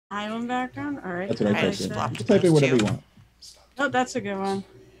Island background? All right. That's what I like typed in. that. Just type in whatever you want. Oh, that's a good one.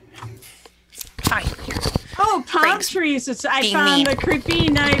 Hi. Oh, palm Frank's trees. I being found mean. the creepy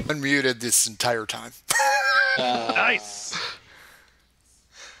knife. Unmuted this entire time. Nice.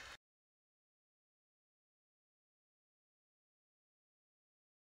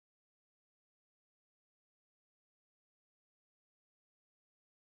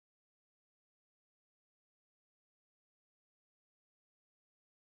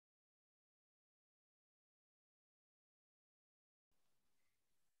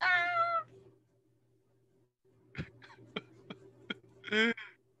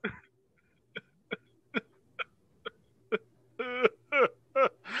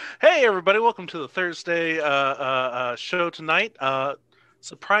 Hey everybody, welcome to the Thursday show tonight.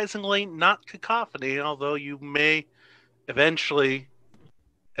 Surprisingly not cacophony, although you may eventually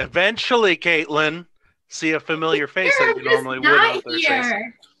Caitlin, see a familiar face that you normally would on Thursdays.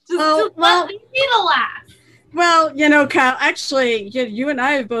 Well, Let me to laugh. Well, you know, Kyle, actually, you and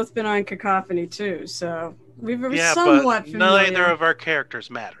I have both been on Cacophony, too, so we've somewhat but familiar. neither of our characters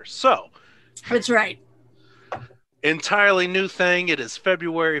matters. So, That's right. entirely new thing. It is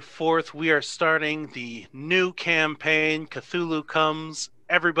February 4th. We are starting the new campaign, Cthulhu Comes,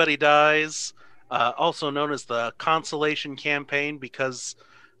 Everybody Dies, also known as the Consolation Campaign, because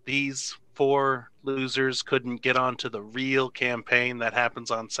these 4 losers couldn't get onto the real campaign that happens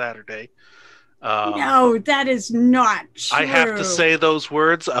on Saturday. No, that is not true. I have to say those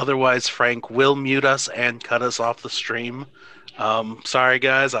words, otherwise Frank will mute us and cut us off the stream. Sorry,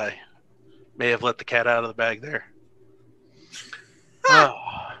 guys. I may have let the cat out of the bag there.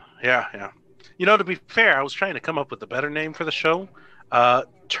 Yeah. You know, to be fair, I was trying to come up with a better name for the show.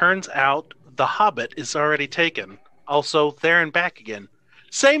 Turns out The Hobbit is already taken. Also, There and Back Again.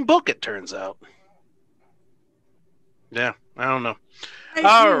 Same book, it turns out. Yeah, I don't know.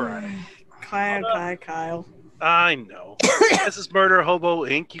 All right. Kyle. I know. This is Murder Hobo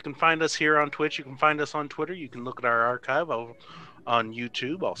Inc. You can find us here on Twitch. You can find us on Twitter. You can look at our archive on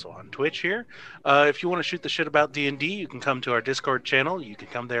YouTube, also on Twitch here. If you want to shoot the shit about D&D, you can come to our Discord channel. You can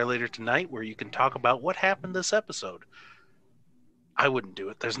come there later tonight where you can talk about what happened this episode. I wouldn't do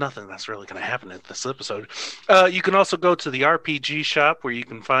it. There's nothing that's really going to happen in this episode. You can also go to the RPG shop where you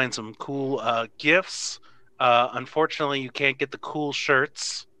can find some cool gifts. Unfortunately, you can't get the cool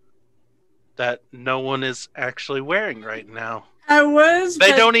shirts that no one is actually wearing right now.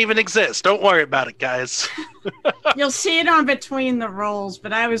 They don't even exist. Don't worry about it, guys. You'll see it on Between the Rolls,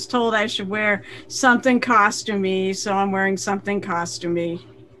 but I was told I should wear something costumey, so I'm wearing something costumey.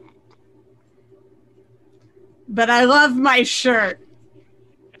 But I love my shirt.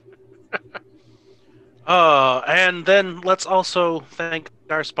 And then let's also thank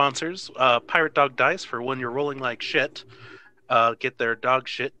our sponsors, Pirate Dog Dice, for when you're rolling like shit. Get their dog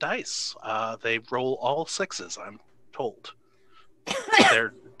shit dice. They roll all 6s, I'm told.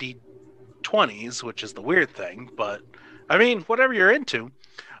 They're D20s, which is the weird thing, but I mean, whatever you're into.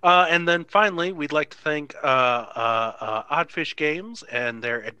 And then finally, we'd like to thank Oddfish Games and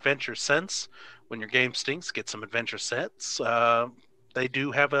their Adventure Sense. When your game stinks, get some adventure sets. They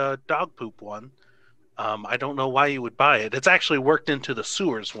do have a dog poop one. I don't know why you would buy it. It's actually worked into the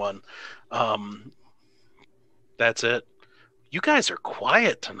sewers one. That's it. You guys are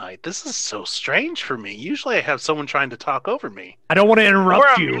quiet tonight. This is so strange for me. Usually I have someone trying to talk over me. I don't want to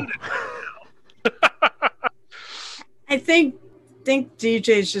interrupt you. I think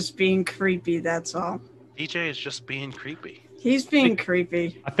DJ's just being creepy, that's all. DJ is just being creepy. He's being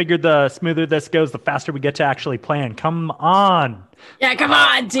creepy. I figured the smoother this goes, the faster we get to actually playing. Come on. Yeah, come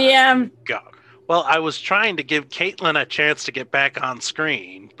on, DM. God. Well, I was trying to give Caitlin a chance to get back on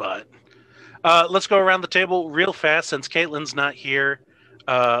screen, but let's go around the table real fast since Caitlin's not here.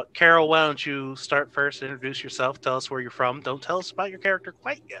 Carol, why don't you start first? Introduce yourself. Tell us where you're from. Don't tell us about your character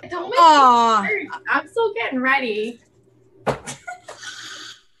quite yet. Don't make me hurt. I'm still getting ready.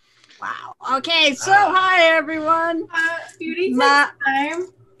 Wow. Okay, so hi, everyone. Beauty time.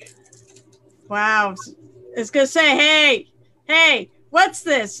 Wow. It's going to say, hey, what's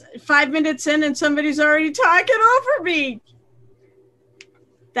this? 5 minutes in and somebody's already talking over me.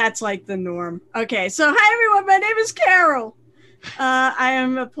 That's like the norm. Okay, so hi, everyone. My name is Carol. I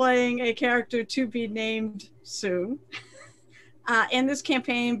am playing a character to be named soon in this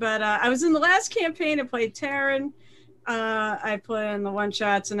campaign, but I was in the last campaign. I played Taryn. I play in the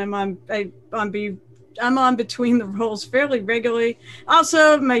one-shots, and I'm on Between the Rolls fairly regularly.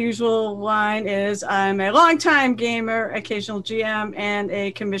 Also, my usual line is I'm a longtime gamer, occasional GM, and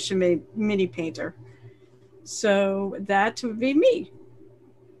a commission mini painter. So that would be me.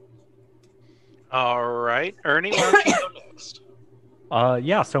 All right. Ernie, why don't you go next?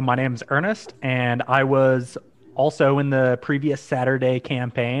 Yeah, so my name's Ernest, and I was also in the previous Saturday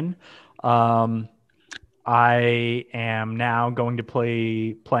campaign. Um, I am now going to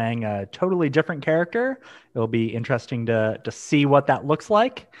playing a totally different character. It'll be interesting to see what that looks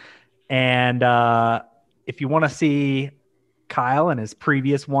like. And if you want to see Kyle and his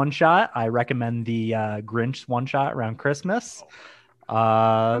previous one shot, I recommend the Grinch one shot around Christmas.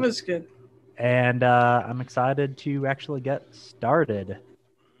 That was good. And I'm excited to actually get started.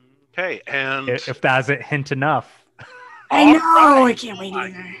 Okay, and If that's a hint enough. I know. All right. I can't wait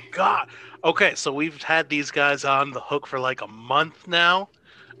either. God. Okay, so we've had these guys on the hook for like a month now,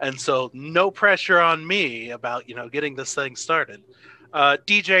 and so no pressure on me about getting this thing started.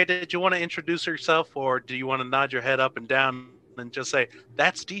 DJ, did you want to introduce yourself, or do you want to nod your head up and down and just say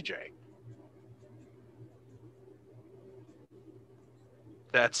that's DJ?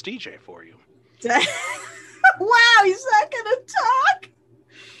 That's DJ for you. Wow, he's not gonna talk.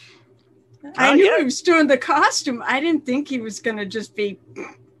 I knew he was doing the costume. I didn't think he was gonna just be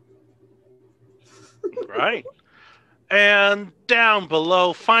right. And down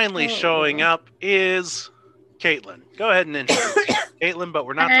below, finally showing up is Caitlin. Go ahead and introduce Caitlin, but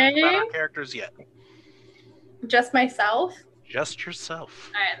we're not talking about our characters yet. Just myself? Just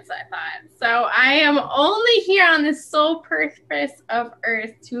yourself. That's what I thought. So I am only here on the sole purpose of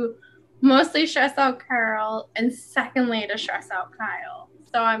Earth to mostly stress out Carl and secondly to stress out Kyle.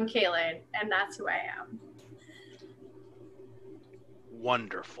 So I'm Caitlin, and that's who I am.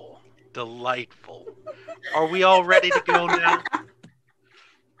 Wonderful. Delightful. Are we all ready to go now?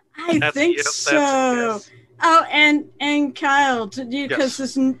 I think so. Yes. Oh, and Kyle,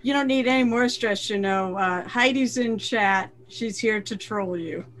 because you don't need any more stress, Heidi's in chat. She's here to troll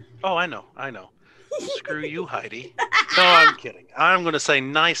you. Oh, I know. Screw you, Heidi. No, I'm kidding. I'm going to say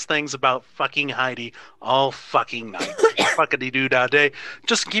nice things about fucking Heidi all fucking night. Fuckity-doo-dah-day.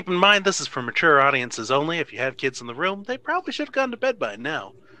 Just keep in mind, this is for mature audiences only. If you have kids in the room, they probably should have gone to bed by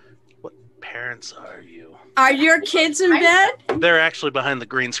now. What parents are you? Are your kids in bed? They're actually behind the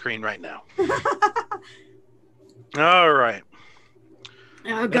green screen right now. All right.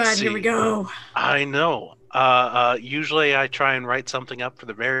 Oh, God, here we go. I know. Usually I try and write something up for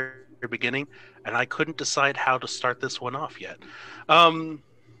the very beginning, and I couldn't decide how to start this one off yet. All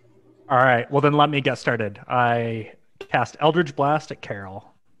right. Well, then let me get started. I cast Eldritch Blast at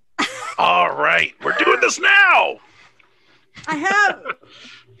Carol. All right. We're doing this now. I have.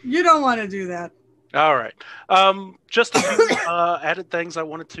 You don't want to do that. All right. Just a few added things I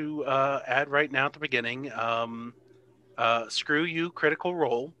wanted to add right now at the beginning. Screw you, Critical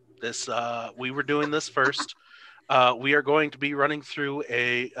Role. We were doing this first. We are going to be running through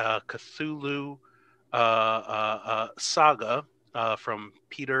a Cthulhu saga from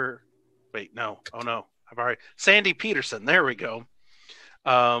Peter. Wait, no. Oh, no. Sandy Peterson. There we go.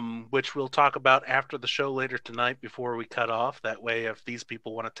 Which we'll talk about after the show later tonight before we cut off. That way, if these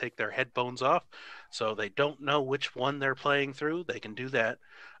people want to take their headphones off so they don't know which one they're playing through, they can do that.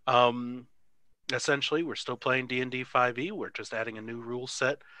 Essentially, we're still playing D&D 5e. We're just adding a new rule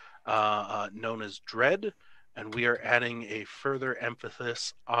set known as Dread, and we are adding a further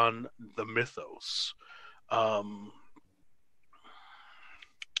emphasis on the mythos.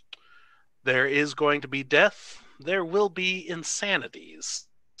 There is going to be death. There will be insanities.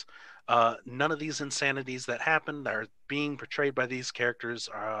 None of these insanities that happen that are being portrayed by these characters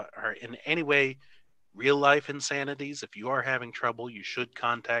are in any way real-life insanities. If you are having trouble, you should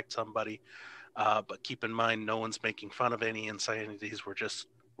contact somebody. But keep in mind, no one's making fun of any insanities. We're just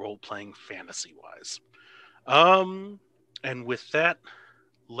role-playing fantasy-wise. And with that,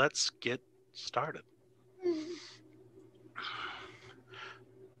 let's get started.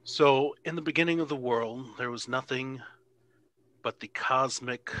 So, in the beginning of the world, there was nothing but the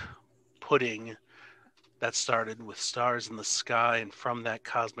cosmic pudding that started with stars in the sky, and from that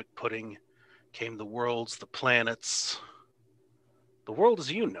cosmic pudding came the worlds, the planets. The world as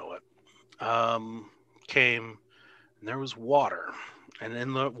you know it came, and there was water. And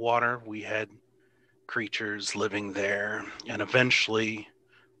in the water, we had creatures living there, and eventually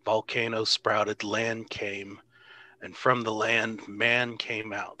volcanoes sprouted, land came, and from the land, man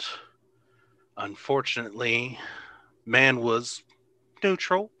came out. Unfortunately, man was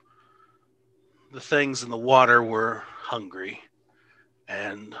neutral. The things in the water were hungry,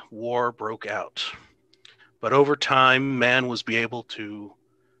 and war broke out. But over time, man was able to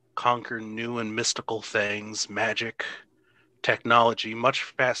conquer new and mystical things, magic, technology, much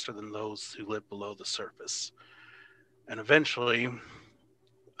faster than those who live below the surface. And eventually,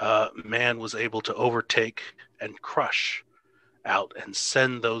 man was able to overtake and crush out and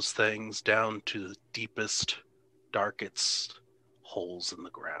send those things down to the deepest, darkest holes in the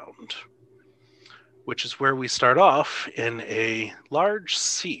ground, which is where we start off in a large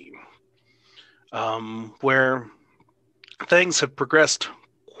sea, where things have progressed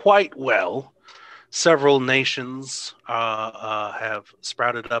quite well. Several nations have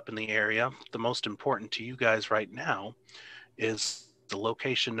sprouted up in the area. The most important to you guys right now is the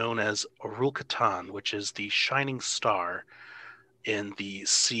location known as Urul-Katan, which is the shining star in the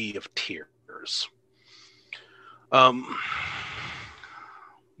Sea of Tears.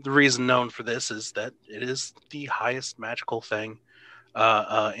 The reason known for this is that it is the highest magical thing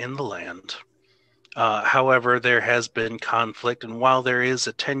in the land. However, there has been conflict, and while there is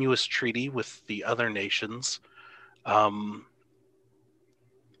a tenuous treaty with the other nations,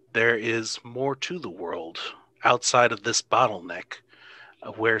 there is more to the world outside of this bottleneck,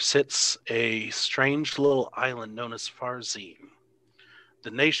 where sits a strange little island known as Farzine.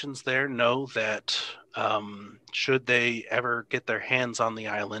 The nations there know that should they ever get their hands on the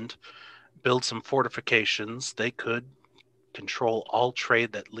island, build some fortifications, they could control all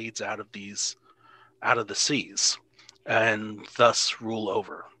trade that leads out of the seas, and thus rule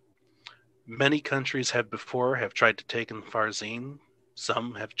over. Many countries have tried to take in Farzine.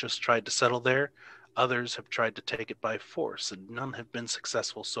 Some have just tried to settle there. Others have tried to take it by force, and none have been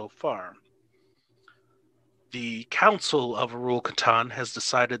successful so far. The Council of Urul-Katan has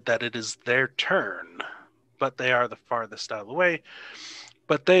decided that it is their turn, but they are the farthest out of the way.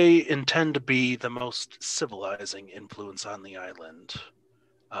 But they intend to be the most civilizing influence on the island,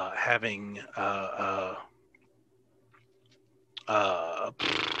 having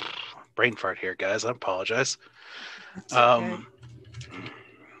brain fart here, guys. I apologize. That's okay.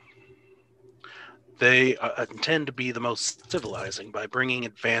 They intend to be the most civilizing by bringing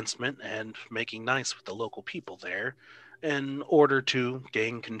advancement and making nice with the local people there in order to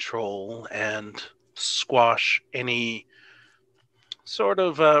gain control and squash any sort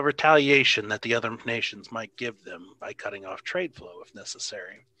of retaliation that the other nations might give them by cutting off trade flow if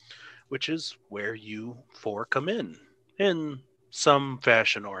necessary, which is where you four come in some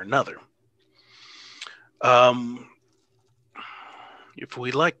fashion or another. If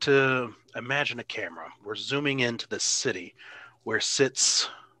we like to imagine a camera, we're zooming into this city where sits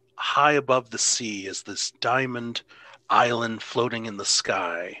high above the sea is this diamond island floating in the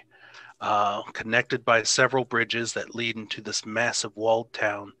sky, connected by several bridges that lead into this massive walled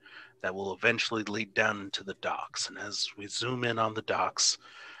town that will eventually lead down into the docks. And as we zoom in on the docks,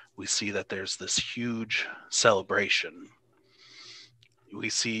 we see that there's this huge celebration. We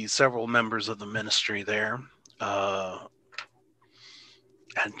see several members of the ministry there,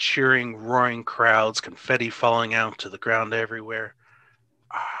 and cheering, roaring crowds, confetti falling out to the ground everywhere.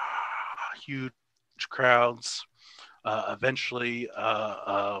 Huge crowds. Eventually,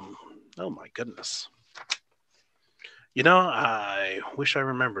 oh my goodness. You know, I wish I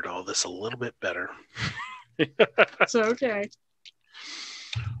remembered all this a little bit better. It's okay.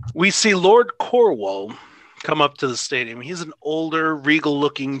 We see Lord Corwall come up to the stadium. He's an older,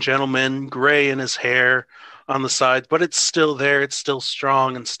 regal-looking gentleman, gray in his hair on the sides, but it's still there. It's still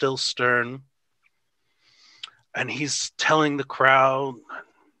strong and still stern. And he's telling the crowd,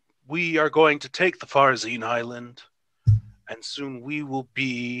 we are going to take the Farzine Island, and soon we will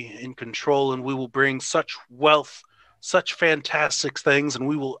be in control, and we will bring such wealth, such fantastic things, and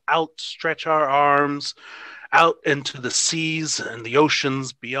we will outstretch our arms out into the seas and the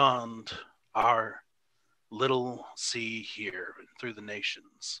oceans beyond our little sea here and through the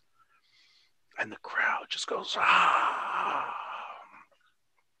nations. And the crowd just goes, ah.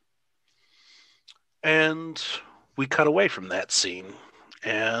 And we cut away from that scene.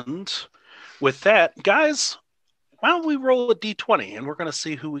 And with that, guys, why don't we roll a d20 and we're going to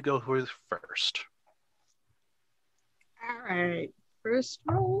see who we go with first. All right. First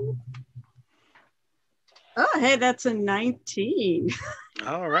roll. Oh, hey, that's a 19.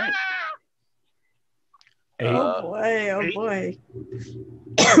 All right. Oh boy, oh 8. boy.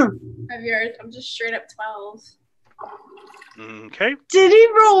 Of yours, I'm just straight up 12. Okay. Did he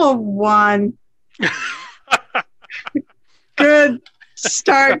roll a 1? Good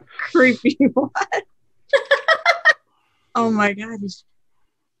start, creepy. What? Oh my god.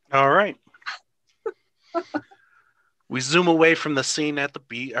 All right. We zoom away from the scene at the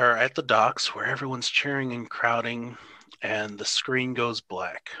beach or at the docks where everyone's cheering and crowding, and the screen goes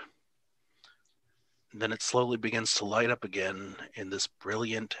black. And then it slowly begins to light up again in this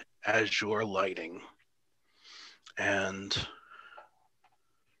brilliant azure lighting. And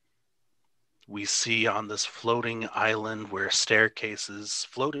we see on this floating island where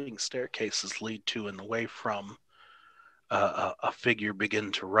floating staircases lead to and away from, a figure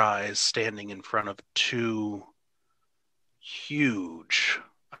begin to rise, standing in front of 2 huge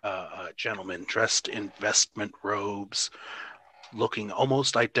gentleman dressed in vestment robes, looking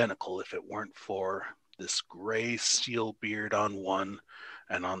almost identical if it weren't for this gray steel beard on one,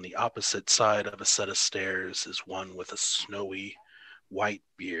 and on the opposite side of a set of stairs is one with a snowy white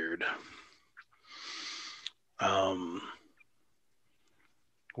beard.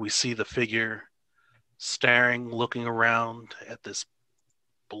 We see the figure staring, looking around at this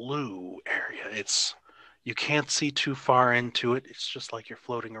blue area. You can't see too far into it. It's just like you're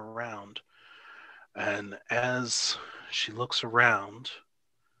floating around. And as she looks around,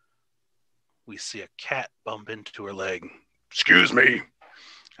 we see a cat bump into her leg. "Excuse me."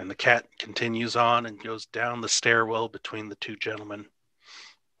 And the cat continues on and goes down the stairwell between the two gentlemen.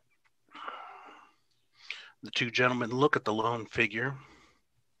 The two gentlemen look at the lone figure.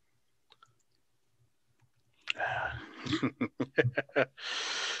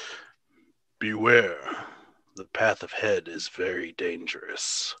 "Beware, the path ahead is very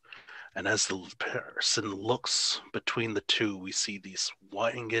dangerous." And as the person looks between the two, we see these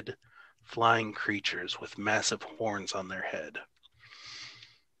winged flying creatures with massive horns on their head.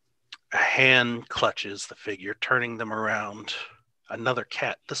 A hand clutches the figure, turning them around. Another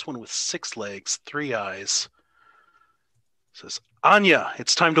cat, this one with 6 legs, 3 eyes, says, "Anya,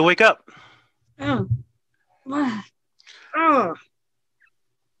 it's time to wake up." Oh. Oh.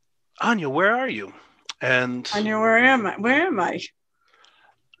 "Anya, where are you?" And Anya, where am I? Where am I?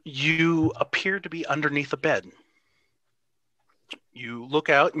 you appear to be underneath a bed. You look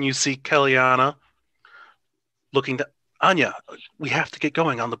out and you see Kellyanna looking to Anya. "We have to get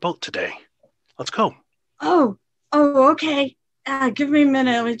going on the boat today. Let's go." Oh, okay. Give me a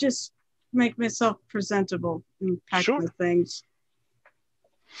minute. Let me just make myself presentable and pack Sure. my things.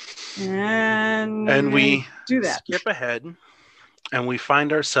 And we do that. skip ahead, and we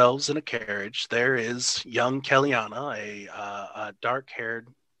find ourselves in a carriage. There is young Kellyanna, a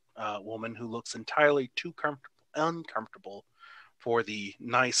dark-haired woman who looks entirely too uncomfortable for the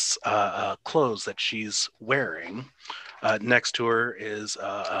nice clothes that she's wearing. Next to her is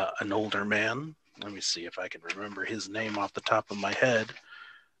an older man. Let me see if I can remember his name off the top of my head.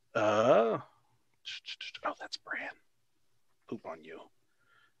 Oh, that's Bran. Poop on you.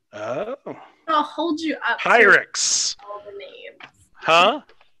 I'll hold you up. Pyrex. All the names. Huh?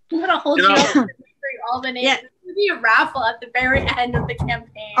 I'm gonna hold you up to all the names. Yeah. It's gonna be a raffle at the very end of the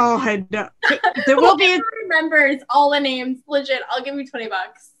campaign. Oh, I know. There will be. Whoever remembers all the names. Legit, I'll give you $20.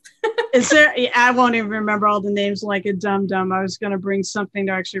 Is there? I won't even remember all the names like a dum-dum. I was going to bring something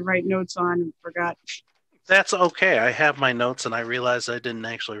to actually write notes on and forgot. That's okay. I have my notes, and I realized I didn't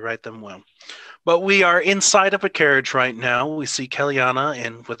actually write them well. But we are inside of a carriage right now. We see Kellyanna,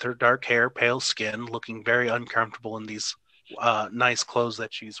 and with her dark hair, pale skin, looking very uncomfortable in these nice clothes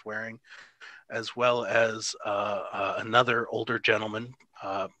that she's wearing, as well as another older gentleman.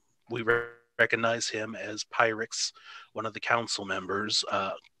 We recognize him as Pyrex, one of the council members.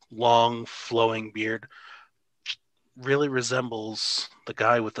 Long, flowing beard. Really resembles the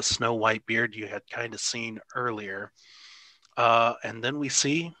guy with the snow white beard you had kind of seen earlier. And then we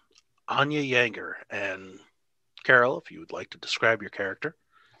see Anya Yeager. And Carol, if you would like to describe your character.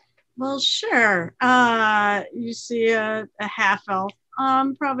 Well, sure. You see a half elf,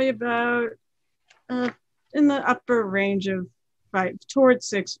 probably about in the upper range of 5 towards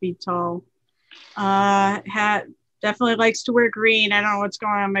 6 feet tall. Definitely likes to wear green. I don't know what's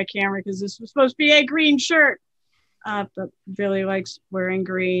going on my camera because this was supposed to be a green shirt, but really likes wearing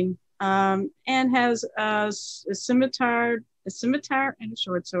green. And has a scimitar, and a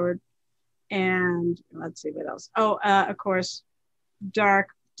short sword. And let's see what else. Oh, of course, dark,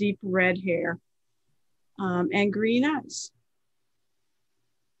 deep red hair, and green eyes.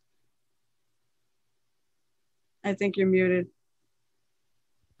 I think you're muted.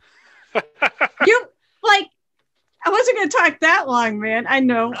 You like. I wasn't going to talk that long, man. I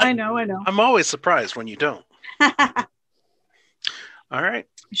know. I'm always surprised when you don't. All right.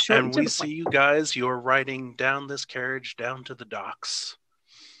 Short and we see you guys. You're riding down this carriage down to the docks.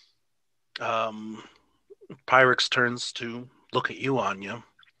 Pyrex turns to look at you, Anya.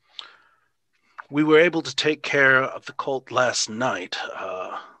 "We were able to take care of the cult last night.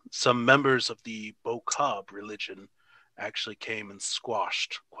 Some members of the Bokab religion actually came and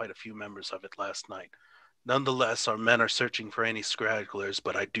squashed quite a few members of it last night. Nonetheless, our men are searching for any stragglers,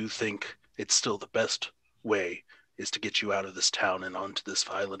 but I do think it's still the best way is to get you out of this town and onto this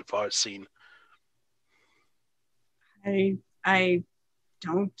island of our scene." I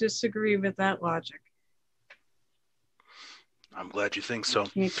don't disagree with that logic. I'm glad you think so.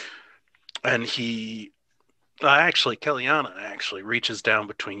 And Kellyanna actually reaches down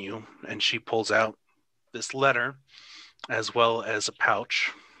between you, and she pulls out this letter as well as a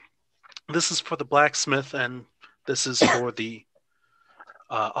pouch. This is for the blacksmith, and this is for the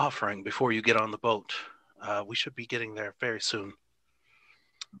offering before you get on the boat. We should be getting there very soon.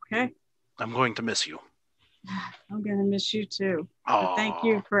 Okay. I'm going to miss you. I'm going to miss you too. But Aw. thank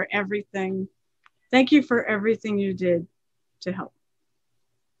you for everything. Thank you for everything you did to help.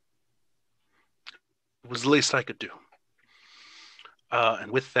 It was the least I could do.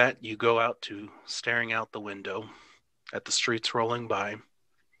 And with that, you go out to staring out the window at the streets rolling by.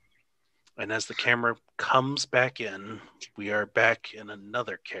 And as the camera comes back in, we are back in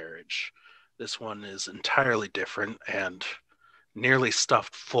another carriage. This one is entirely different and nearly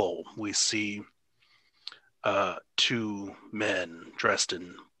stuffed full. We see two men dressed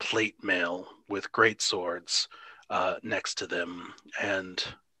in plate mail with great swords next to them. And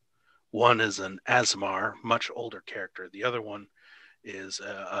one is an Azmar, much older character. The other one is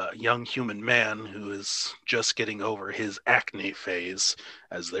a young human man who is just getting over his acne phase,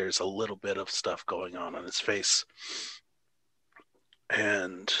 as there's a little bit of stuff going on his face.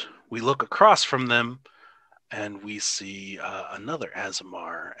 And we look across from them, and we see another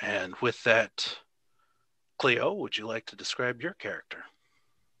Azmar. And with that, Cleo, would you like to describe your character?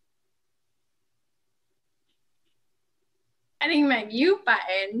 Hitting my mute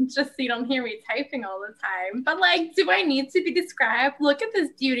button just so you don't hear me typing all the time. But like, do I need to be described? Look at this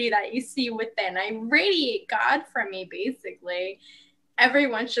beauty that you see within. I radiate God from me, basically.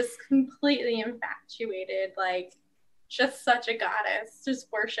 Everyone's just completely infatuated. Like, just such a goddess. Just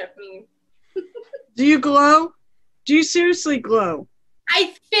worship me. Do you glow? Do you seriously glow?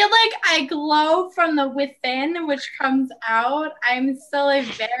 I feel like I glow from the within, which comes out. I'm still a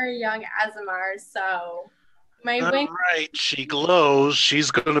very young Azamar, so my wing. All right, she glows.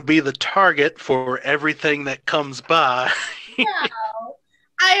 She's going to be the target for everything that comes by. No,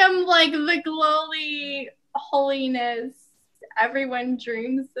 I am like the glowy holiness everyone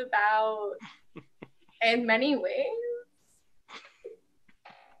dreams about in many ways.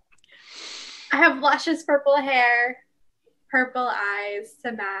 I have luscious purple hair, purple eyes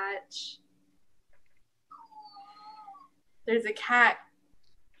to match. There's a cat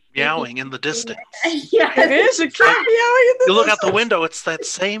Meowing in the distance. Yes. There is a cat meowing in the You look out the window, it's that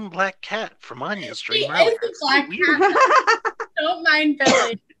same black cat from Anya's She dream earlier. is a It's so black weird. cat. Don't mind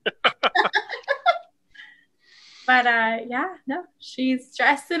Billy. But yeah, no, she's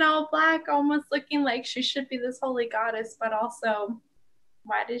dressed in all black, almost looking like she should be this holy goddess, but also,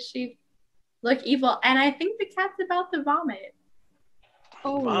 why does she look evil? And I think the cat's about to vomit.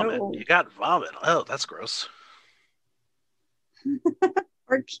 Oh, Vomit. no. You got vomit. Oh, that's gross.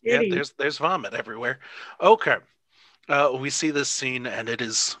 Or kitty. Yeah, there's vomit everywhere. Okay. We see this scene, and it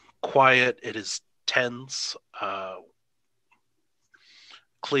is quiet. It is tense.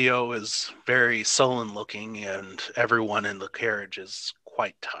 Cleo is very sullen looking, and everyone in the carriage is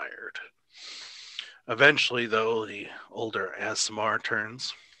quite tired. Eventually, though, the older Asimar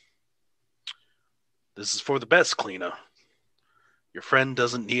turns. This is for the best, Clena. Your friend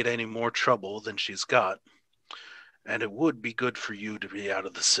doesn't need any more trouble than she's got, and it would be good for you to be out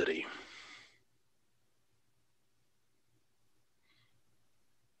of the city.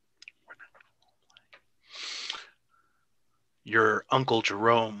 Your Uncle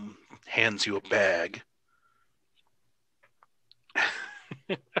Jerome hands you a bag.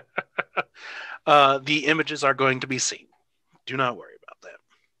 The images are going to be seen. Do not worry about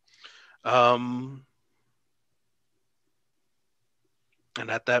that. And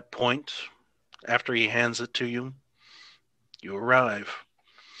at that point, after he hands it to you, you arrive.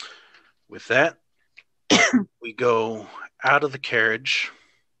 With that, we go out of the carriage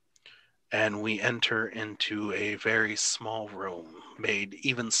and we enter into a very small room, made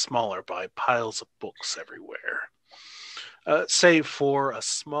even smaller by piles of books everywhere. Save for a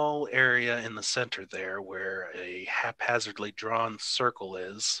small area in the center there where a haphazardly drawn circle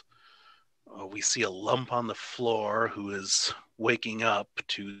is. We see a lump on the floor who is waking up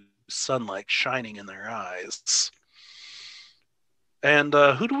to sunlight shining in their eyes. And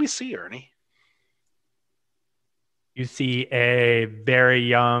who do we see, Ernie? You see a very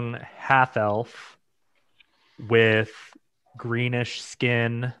young half-elf with greenish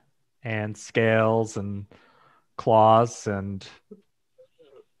skin and scales and claws, and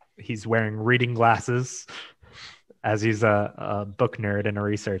he's wearing reading glasses as he's a book nerd and a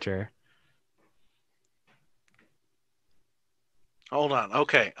researcher. Hold on.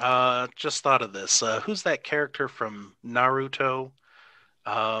 Okay. Just thought of this. Who's that character from Naruto?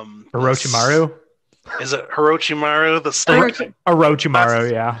 Orochimaru? Is it Orochimaru, the snake?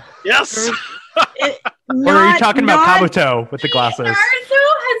 Orochimaru, yeah. Yes. Or are you talking about Kabuto with the glasses? Naruto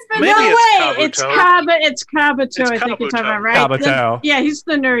has been Maybe no it's way, it's Kabuto. It's Kabuto. It's I think you're talking Kabuto. about, right? Kabuto. Yeah, he's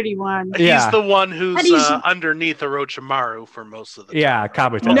the nerdy one. Yeah. He's the one who's And he's- underneath Orochimaru for most of the Yeah,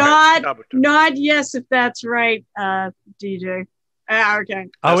 time. Kabuto. Nod, Kabuto. nod, yes, if that's right, DJ. Okay.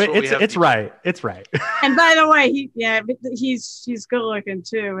 Oh, That's what we have it's to- right. It's right. And by the way, he's good looking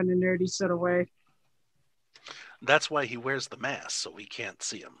too in a nerdy sort of way. That's why he wears the mask, so we can't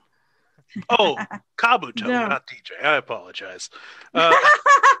see him. Oh, Kabuto, No. not DJ. I apologize.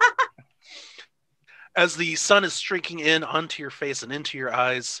 As the sun is streaking in onto your face and into your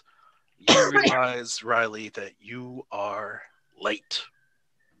eyes, you realize, Riley, that you are late.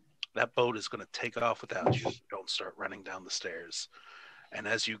 That boat is going to take off without you. Don't start running down the stairs. And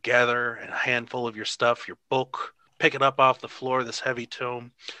as you gather a handful of your stuff, your book, pick it up off the floor, this heavy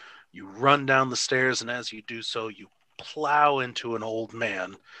tome, you run down the stairs, and as you do so, you plow into an old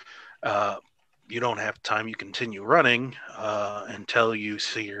man. You don't have time. You continue running until you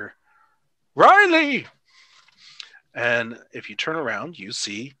see her. Riley! And if you turn around, you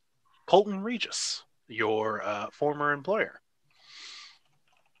see Colton Regis, your former employer.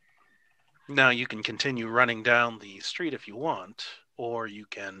 Now, you can continue running down the street if you want, or you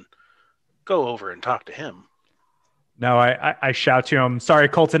can go over and talk to him. No, I shout to him, sorry,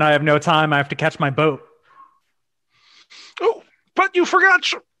 Colton, I have no time. I have to catch my boat. Oh, but you forgot.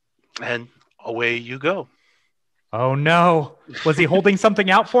 And away you go. Oh, no. Was he holding something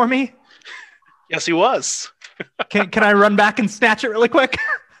out for me? Yes, he was. Can I run back and snatch it really quick?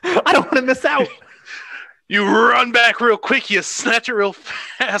 I don't want to miss out. You run back real quick. You snatch it real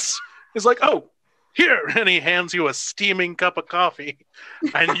fast. He's like, oh, here. And he hands you a steaming cup of coffee.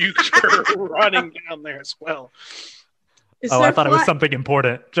 And you are running down there as well. I thought it was something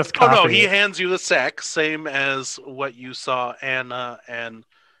important. Just coffee. Oh, no, he hands you the sack, same as what you saw Anna and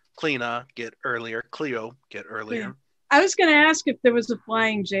Cleo get earlier. Yeah. I was going to ask if there was a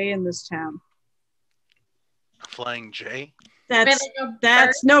Flying J in this town. Flying J? That's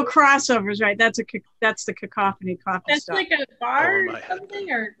no crossovers, right? That's the Cacophony coffee That's stop. like a bar Oh, or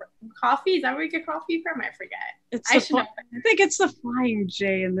something, or coffee. Is that where you get coffee from? I forget. It's I the should know. I think it's the Flying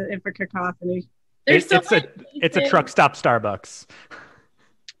J in for Cacophony. There's so It's a truck stop Starbucks.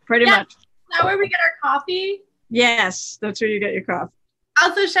 Pretty Yeah. much. Is that where we get our coffee? Yes, that's where you get your coffee.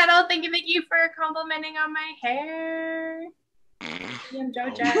 Also, shout out, thank you for complimenting on my hair. I'm Oh,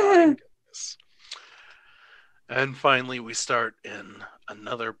 JoJo. my goodness. And finally, we start in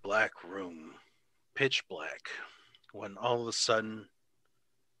another black room, pitch black, when all of a sudden,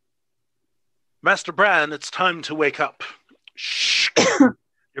 Master Bran, it's time to wake up. Shh.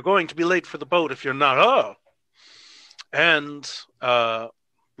 You're going to be late for the boat if you're not. Oh. And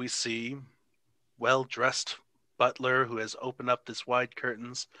we see well-dressed butler who has opened up this wide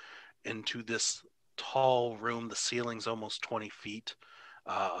curtains into this tall room. The ceiling's almost 20 feet.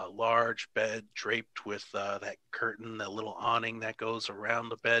 A large bed draped with that curtain, that little awning that goes around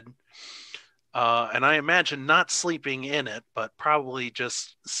the bed. And I imagine not sleeping in it, but probably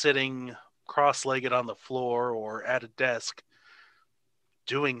just sitting cross-legged on the floor or at a desk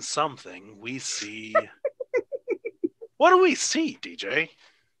doing something. We see... What do we see, DJ?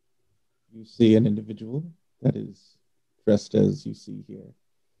 You see an individual that is dressed as you see here,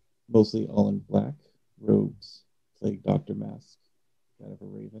 mostly all in black robes, plague doctor mask, that of a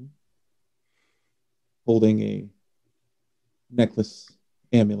raven, holding a necklace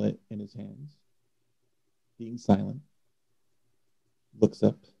amulet in his hands, being silent, looks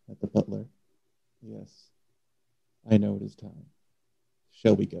up at the butler. Yes, I know it is time.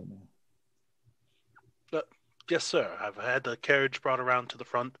 Shall we go now? Yes, sir. I've had the carriage brought around to the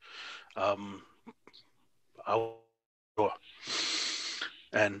front. And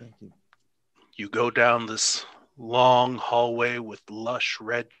Thank you. you go down this long hallway with lush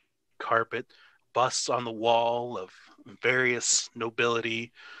red carpet, busts on the wall of various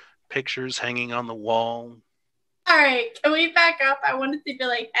nobility, pictures hanging on the wall. All right, can we back up? I wanted to be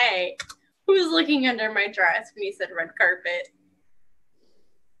like, hey, who's looking under my dress when you said red carpet?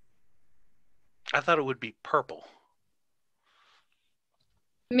 I thought it would be purple.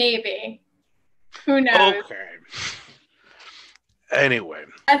 Maybe. Who knows? Okay. Anyway.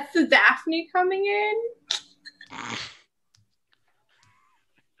 That's the Daphne coming in.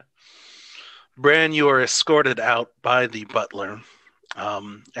 Bran, you are escorted out by the butler.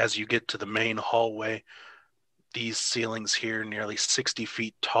 As you get to the main hallway, these ceilings here, nearly 60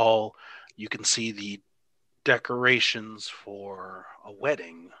 feet tall, you can see the decorations for a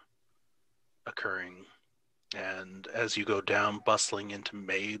wedding occurring. And as you go down, bustling into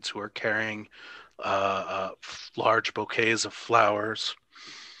maids who are carrying large bouquets of flowers.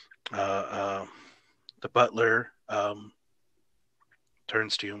 The butler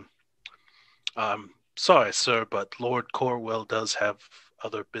turns to you. Sorry, sir, but Lord Corwell does have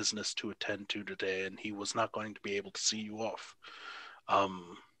other business to attend to today, and he was not going to be able to see you off.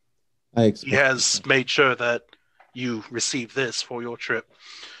 He has made sure that you receive this for your trip.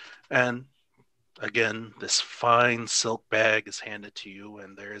 And again, this fine silk bag is handed to you,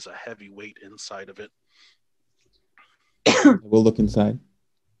 and there is a heavy weight inside of it. We'll look inside.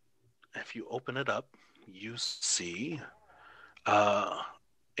 If you open it up, you see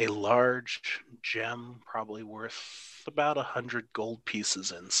a large gem, probably worth about 100 gold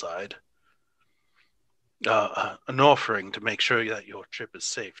pieces inside. An offering to make sure that your trip is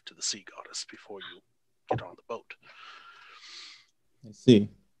safe to the sea goddess before you get on the boat. I see.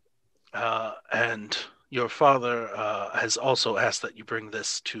 And your father has also asked that you bring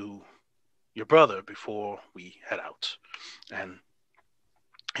this to your brother before we head out. And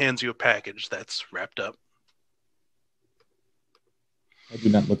hands you a package that's wrapped up. I do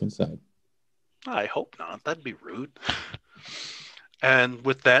not look inside. I hope not. That'd be rude. And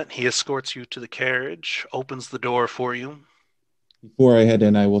with that, he escorts you to the carriage, opens the door for you. Before I head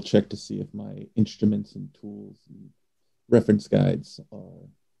in, I will check to see if my instruments and tools and reference guides are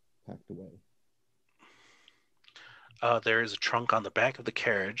packed away. There is a trunk on the back of the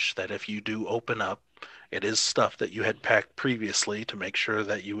carriage that if you do open up, it is stuff that you had packed previously to make sure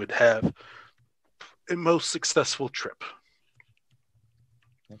that you would have a most successful trip.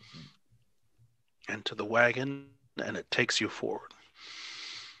 Excellent. Into the wagon, and it takes you forward.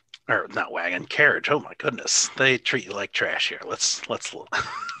 Or not wagon, carriage. Oh my goodness, they treat you like trash here. Let's look.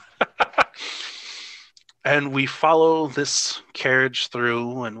 And we follow this carriage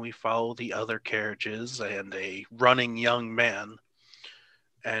through, and we follow the other carriages and a running young man.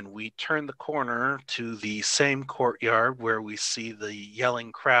 And we turn the corner to the same courtyard where we see the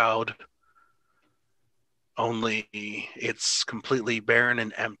yelling crowd, only it's completely barren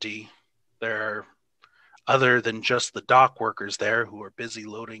and empty. There are, other than just the dock workers there who are busy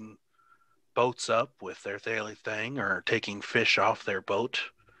loading boats up with their daily thing or taking fish off their boat.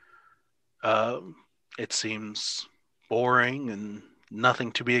 It seems boring and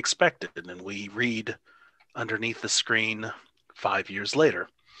nothing to be expected. And we read underneath the screen 5 years later,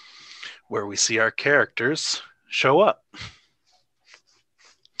 where we see our characters show up.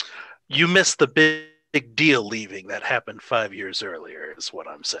 You missed the big deal leaving that happened 5 years earlier, is what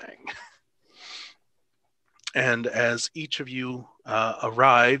I'm saying. And as each of you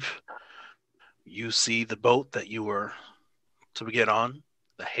arrive, you see the boat that you were to get on,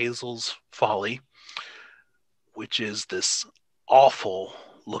 the Hazel's Folly, which is this awful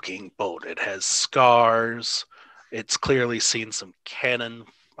looking boat. It has scars. It's clearly seen some cannon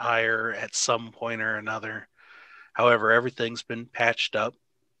fire at some point or another. However, everything's been patched up.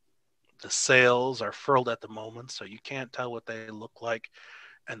 The sails are furled at the moment, so you can't tell what they look like.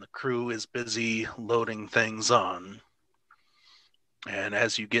 And the crew is busy loading things on. And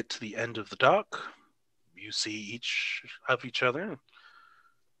as you get to the end of the dock, you see each of each other,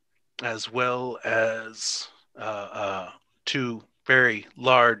 as well as two very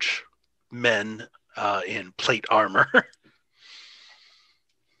large men in plate armor.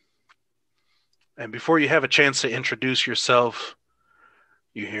 And before you have a chance to introduce yourself,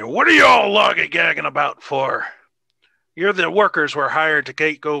 you hear, "What are you all lollygagging about for? You're the workers we're hired to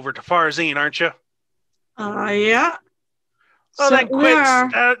take over to Farzine, aren't you?" Yeah. Oh, then So quit yeah.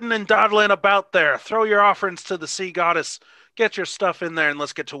 starting and dawdling about there. Throw your offerings to the sea goddess. Get your stuff in there and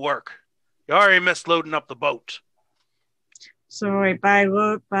let's get to work. You already missed loading up the boat. So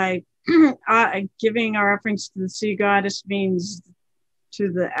by giving our offerings to the sea goddess means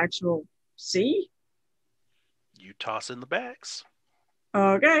to the actual sea? You toss in the bags.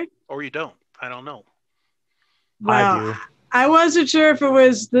 Okay. Or you don't. I don't know. Well, I do. I wasn't sure if it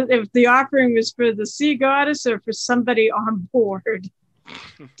was if the offering was for the sea goddess or for somebody on board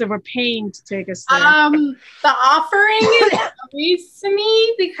that were paying to take us there. The offering is always to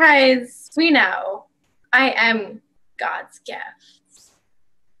me because we know I am God's gift.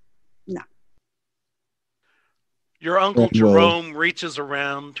 No. Your Uncle That will- Jerome reaches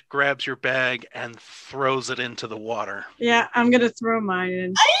around, grabs your bag, and throws it into the water. Yeah, I'm gonna throw mine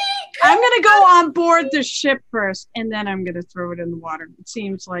in. I'm gonna go on board the ship first, and then I'm gonna throw it in the water. It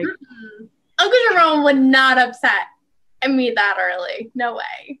seems like Uncle Jerome would not upset me that early. No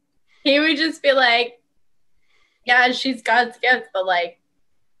way. He would just be like, "Yeah, she's God's gift, but like,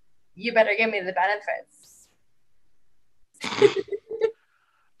 you better give me the benefits."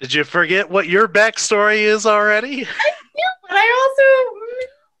 Did you forget what your backstory is already? Yeah, but I also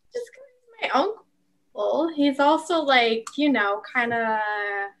just because he's my uncle, he's also like, kind of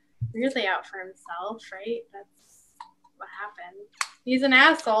really out for himself, right? That's what happened. He's an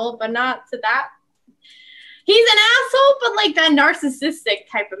asshole, but not to that. He's an asshole, but like that narcissistic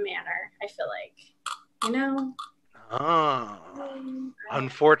type of manner, I feel like. You know?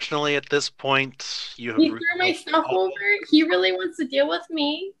 Unfortunately, at this point, you have. He threw my stuff over. He really wants to deal with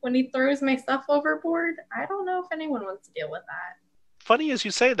me when he throws my stuff overboard. I don't know if anyone wants to deal with that. Funny as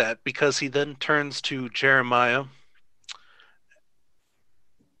you say that, because he then turns to Jeremiah.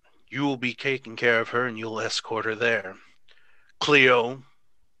 You will be taking care of her, and you'll escort her there. Cleo,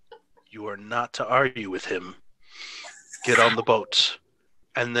 you are not to argue with him. Get on the boat.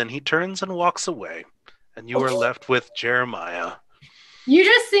 And then he turns and walks away, and you are left with Jeremiah. You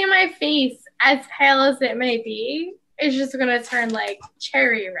just see my face, as pale as it may be, it's just going to turn like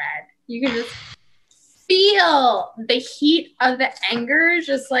cherry red. You can just feel the heat of the anger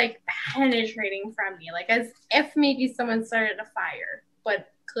just like penetrating from me, like as if maybe someone started a fire,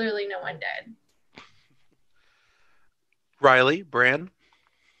 but clearly no one did. Riley, Bran?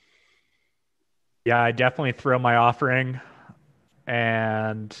 Yeah, I definitely throw my offering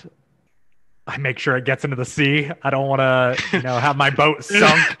and I make sure it gets into the sea. I don't want to, have my boat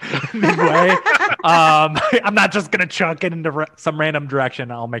sunk midway. I'm not just going to chuck it into some random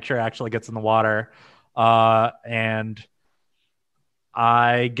direction. I'll make sure it actually gets in the water. And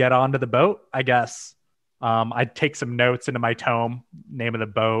I get onto the boat, I guess. I take some notes into my tome, name of the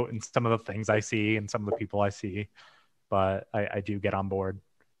boat and some of the things I see and some of the people I see. But I do get on board.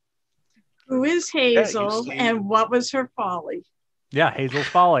 Who is Hazel and what was her folly? Yeah, Hazel's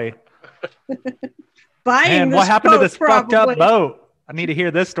folly. Buying Man, this what happened to this probably. fucked up boat? I need to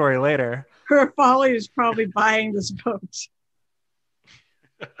hear this story later. Her folly is probably buying this boat.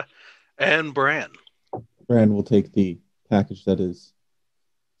 And Bran. Bran will take the package that his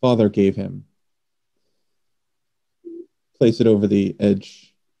father gave him, place it over the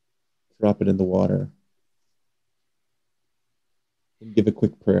edge, drop it in the water, and give a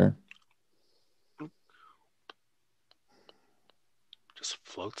quick prayer. Just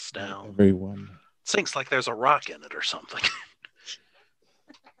floats down. Everyone. Sinks like there's a rock in it or something.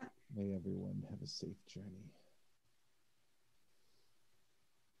 May everyone have a safe journey.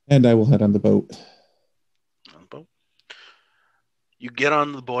 And I will head on the boat. On the boat. You get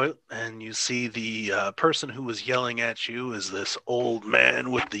on the boat and you see the person who was yelling at you is this old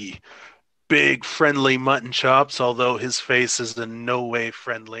man with the big friendly mutton chops, although his face is in no way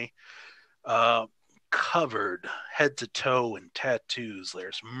friendly. Covered head to toe in tattoos.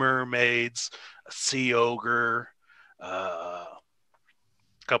 There's mermaids, a sea ogre, a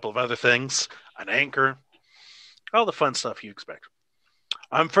couple of other things, an anchor, all the fun stuff you expect.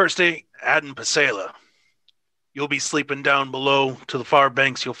 I'm First Aid Adden Pasela. You'll be sleeping down below to the far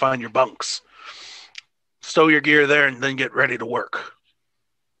banks. You'll find your bunks. Stow your gear there and then get ready to work.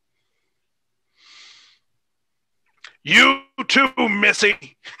 You too,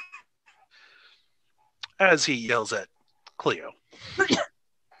 Missy! As he yells at Cleo.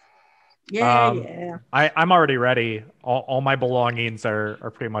 Yeah. I'm already ready. All my belongings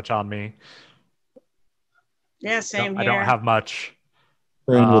are pretty much on me. Yeah, same here. I don't have much.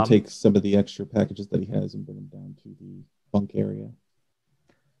 Bran will take some of the extra packages that he has and bring them down to the bunk area.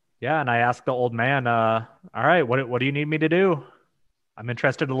 Yeah, and I asked the old man, all right, what do you need me to do? I'm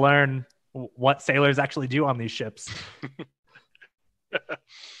interested to learn what sailors actually do on these ships.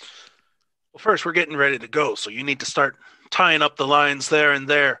 Well, first, we're getting ready to go, so you need to start tying up the lines there and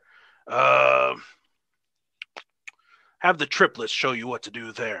there. Have the triplets show you what to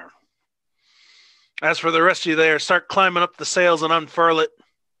do there. As for the rest of you there, start climbing up the sails and unfurl it.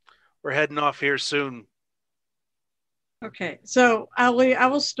 We're heading off here soon. Okay, so I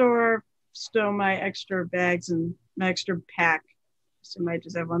will stow my extra bags and my extra pack. So I might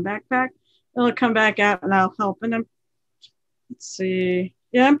just have one backpack. Then I'll come back out and I'll help. And let's see.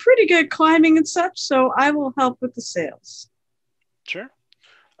 Yeah, I'm pretty good climbing and such, so I will help with the sails. Sure.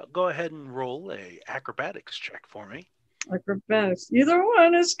 Go ahead and roll a acrobatics check for me. Acrobatics. Either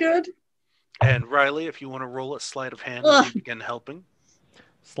one is good. And Riley, if you want to roll a sleight of hand as you begin helping.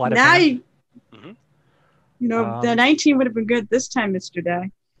 Sleight of hand. The 19 would have been good this time, Mr.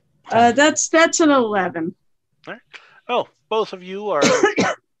 Day. That's an 11. All right. Oh, both of you are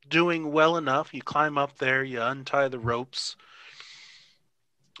doing well enough. You climb up there, you untie the ropes.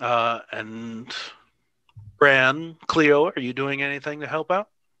 And Bran, Cleo, are you doing anything to help out?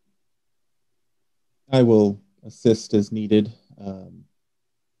 I will assist as needed.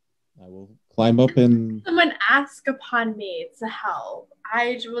 I will climb up and... Someone ask upon me to help.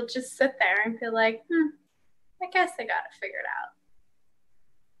 I will just sit there and feel like, I guess I got it figured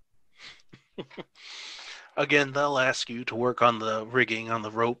out. Again, they'll ask you to work on the rigging, on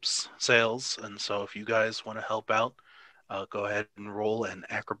the ropes, sails, and so if you guys want to help out, Go ahead and roll an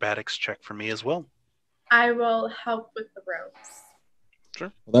acrobatics check for me as well. I will help with the ropes.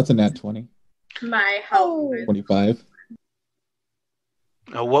 Sure. Well, that's a nat 20. My help. 25.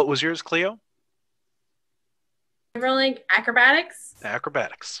 What was yours, Cleo? Rolling acrobatics.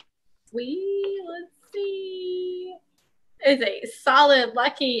 Acrobatics. Let's see. It's a solid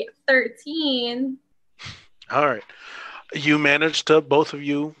lucky 13. All right. You managed to, both of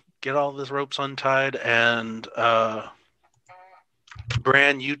you, get all the ropes untied, and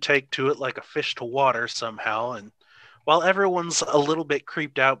Bran, you take to it like a fish to water somehow. And while everyone's a little bit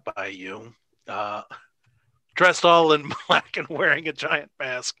creeped out by you, dressed all in black and wearing a giant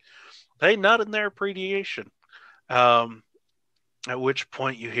mask, they nod in their appreciation. At which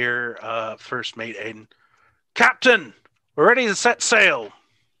point you hear First Mate Aiden, "Captain, we're ready to set sail."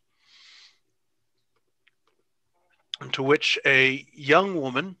 To which a young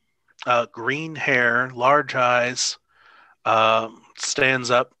woman, green hair, large eyes,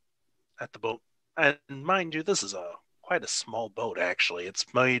 stands up at the boat. And mind you, this is quite a small boat, actually.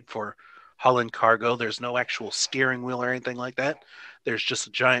 It's made for hauling cargo. There's no actual steering wheel or anything like that. There's just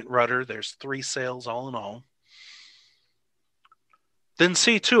a giant rudder. There's 3 sails all in all. Then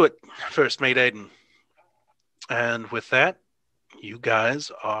see to it, First Mate Aiden. And with that, you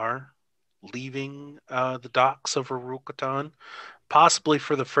guys are leaving the docks of Urukatan, possibly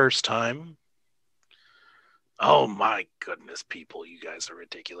for the first time. Oh my goodness, people, you guys are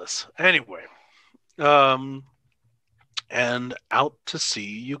ridiculous. Anyway, and out to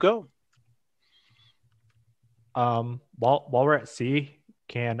sea you go. While we're at sea,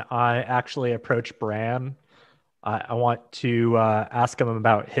 can I actually approach Bran? I want to ask him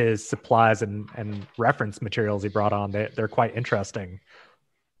about his supplies and reference materials he brought on. They're quite interesting.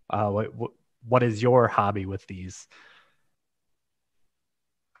 What is your hobby with these?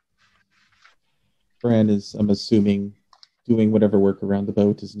 Bran is, I'm assuming, doing whatever work around the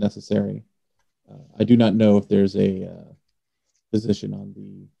boat is necessary. I do not know if there's a physician on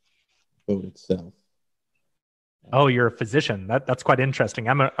the boat itself. Oh, you're a physician. That's quite interesting.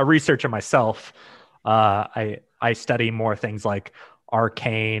 I'm a researcher myself. I study more things like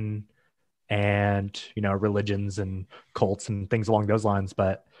arcane and religions and cults and things along those lines.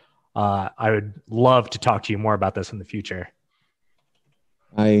 But I would love to talk to you more about this in the future.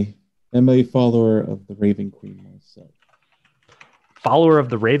 I am a follower of the Raven Queen myself. Follower of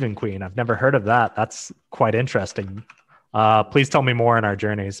the Raven Queen. I've never heard of that. That's quite interesting. Please tell me more in our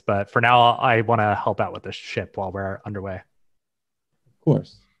journeys. But for now, I want to help out with the ship while we're underway. Of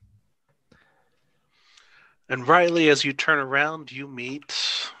course. And Riley, as you turn around, you meet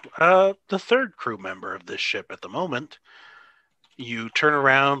the 3rd crew member of this ship at the moment. You turn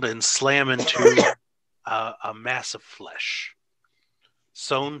around and slam into a mass of flesh,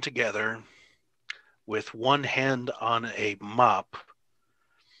 sewn together with one hand on a mop,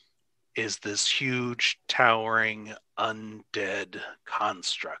 is this huge, towering, undead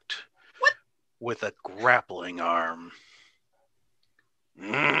construct. What? With a grappling arm.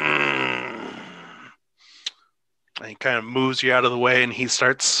 And he kind of moves you out of the way, and he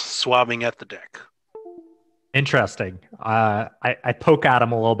starts swabbing at the deck. Interesting. I poke at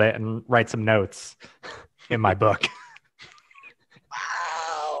him a little bit and write some notes in my book.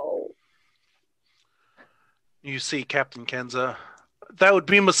 Wow. You see Captain Kenza. That would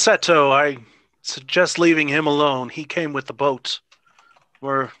be Masetto. I suggest leaving him alone. He came with the boat.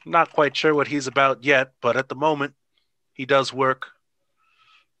 We're not quite sure what he's about yet, but at the moment, he does work.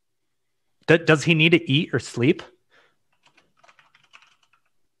 Does he need to eat or sleep?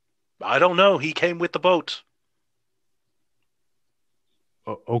 I don't know. He came with the boat.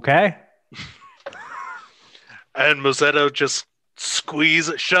 Okay. And Masetto just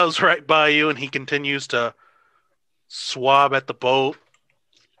shoves right by you, and he continues to swab at the boat.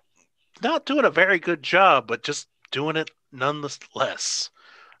 Not doing a very good job, but just doing it nonetheless.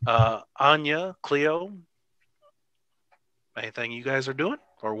 Anya, Cleo, anything you guys are doing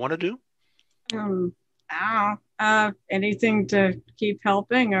or want to do? I don't know. Anything to keep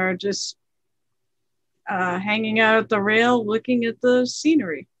helping, or just hanging out at the rail looking at the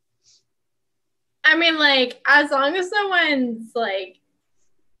scenery? I mean, like, as long as no one's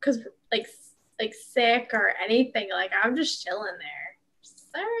because sick or anything, I'm just chilling there.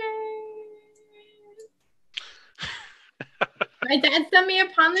 Sorry. My dad sent me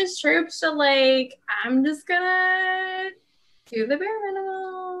upon this troop, so I'm just gonna do the bare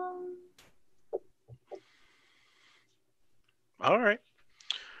minimum. All right.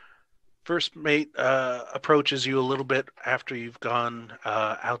 First Mate approaches you a little bit after you've gone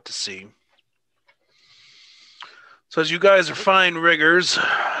out to sea. So as you guys are fine riggers,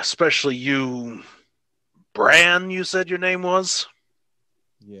 especially you, Bran, you said your name was?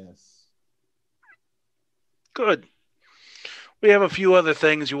 Yes. Good. We have a few other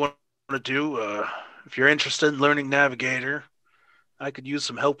things you want to do. If you're interested in learning Navigator, I could use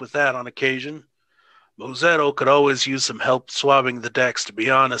some help with that on occasion. Mozetto could always use some help swabbing the decks. To be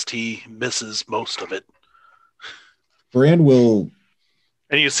honest, he misses most of it. Bran will.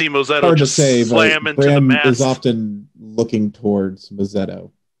 And you see Mozetto Hard to just say, slam but into the Bran mast. is often looking towards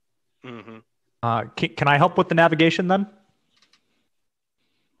Mazzetto. Mm-hmm. Can I help with the navigation then?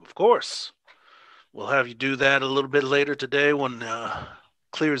 Of course. We'll have you do that a little bit later today when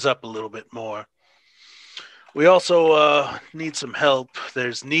clears up a little bit more. We also need some help.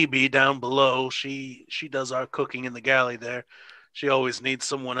 There's Neebe down below. She does our cooking in the galley there. She always needs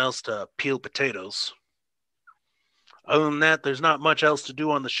someone else to peel potatoes. Other than that, there's not much else to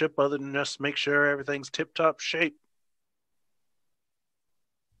do on the ship other than just make sure everything's tip-top shape.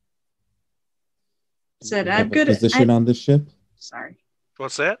 Said Do you I'm have good a at. physician on the ship? Sorry.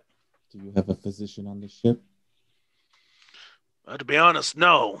 What's that? Do you have a physician on the ship? To be honest,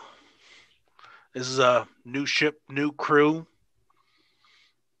 no. This is a new ship, new crew.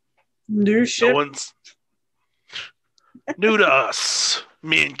 New ship. No one's new to us.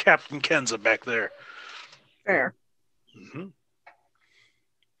 Me and Captain Kenza back there. Fair. Mm-hmm.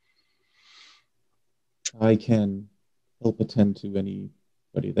 I can help attend to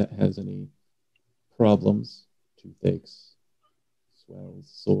anybody that has any problems, toothaches, swells,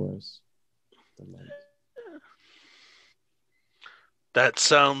 sores, the like. That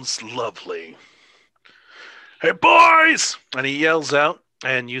sounds lovely. Hey, boys! And he yells out,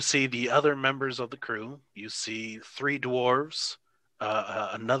 and you see the other members of the crew. You see 3 dwarves,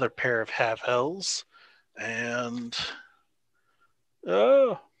 another pair of half-hells, and...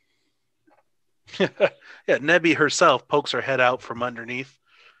 Oh. Yeah, Nebby herself pokes her head out from underneath.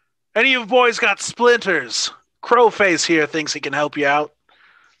 Any of you boys got splinters? Crowface here thinks he can help you out.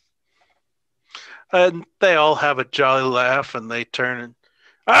 And they all have a jolly laugh, and they turn and...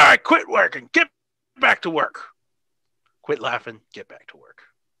 All right, quit working. Get back to work. Quit laughing. Get back to work.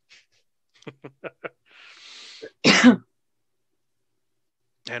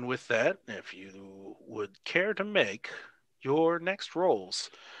 And with that, if you would care to make your next rolls,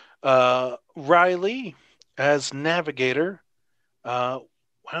 Riley, as navigator, why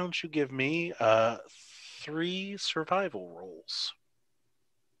don't you give me 3 survival rolls?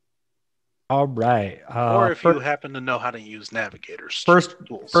 All right. Or if you happen to know how to use navigators.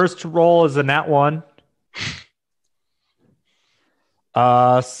 First roll is a nat 1.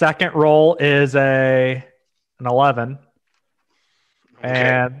 Second roll is an 11. Okay.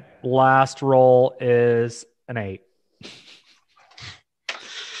 And last roll is an 8.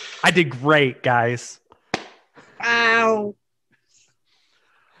 I did great, guys. Wow.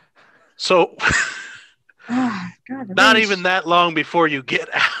 So, God, not even that long before you get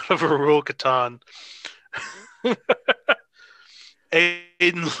out of Arul Catan,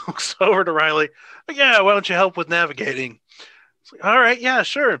 Aiden looks over to Riley. Yeah, why don't you help with navigating? It's like, all right, yeah,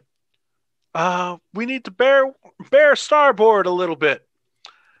 sure. We need to bear starboard a little bit.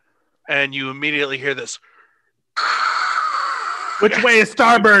 And you immediately hear this. Which way is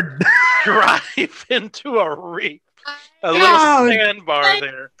starboard? Drive into a reef. A little sandbar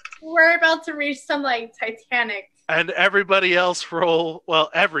there. We're about to reach some like Titanic. And everybody else roll a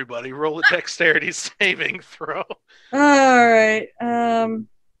dexterity saving throw. All right.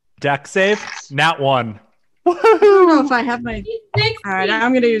 Deck save, nat 1. I don't know if I have my. 60. All right,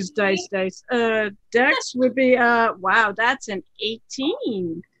 I'm gonna use dice. Dex would be wow, that's an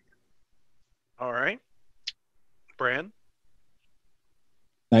 18. All right. Bran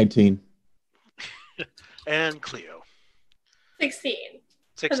 19. and Cleo. 16.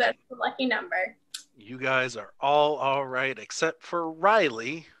 16. So that's the lucky number. You guys are all right, except for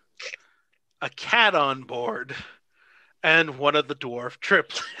Riley, a cat on board, and one of the dwarf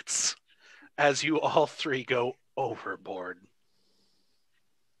triplets, as you all 3 go overboard.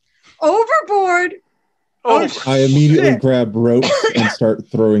 Overboard. I immediately grab ropes and start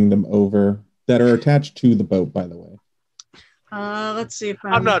throwing them over that are attached to the boat, by the way. Let's see if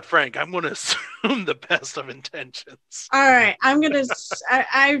I'm not Frank. I'm going to assume the best of intentions. All right, I'm gonna.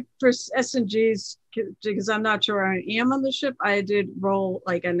 I for S&Gs because I'm not sure I am on the ship. I did roll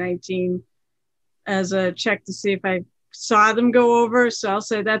like a 19 as a check to see if I saw them go over. So I'll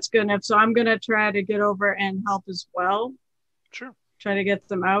say that's good enough. So I'm gonna try to get over and help as well. Sure. Try to get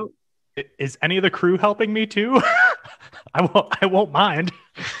them out. Is any of the crew helping me too? I won't mind.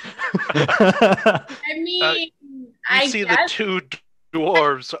 I mean, You see the 2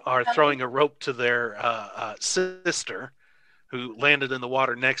 dwarves are throwing a rope to their sister, who landed in the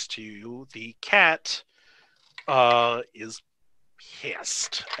water next to you. The cat is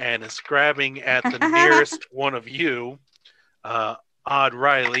pissed and is grabbing at the nearest one of you, Odd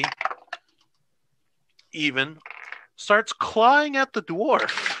Riley. Even starts clawing at the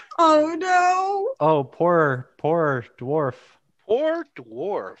dwarf. Oh no! Oh, poor dwarf. Poor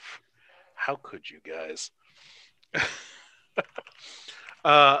dwarf. How could you guys?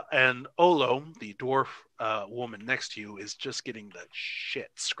 And Olo, the dwarf woman next to you, is just getting the shit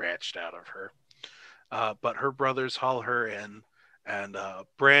scratched out of her. But her brothers haul her in. And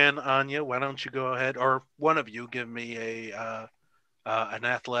Bran, Anya, why don't you go ahead, or one of you, give me an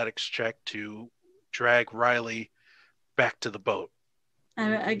athletics check to drag Riley back to the boat.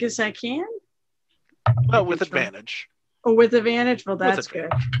 I guess I can. Well, with advantage. Oh, with advantage? Well, that's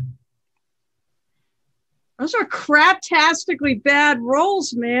good. Those are craptastically bad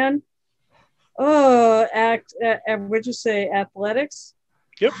rolls, man. Oh, what'd you say? Athletics?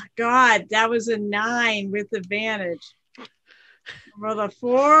 Yep. God, that was a 9 with advantage. I rolled a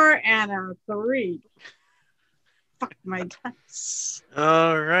 4 and a 3. Fuck my dice.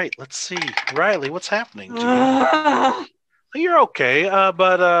 All right, let's see. Riley, what's happening to you? You're okay,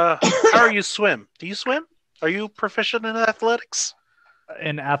 but how are you swim? Do you swim? Are you proficient in athletics?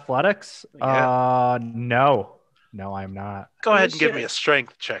 In athletics? Yeah. No, I'm not. Go ahead and give me a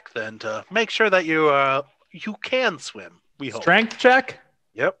strength check then to make sure that you can swim. We hope. Strength check?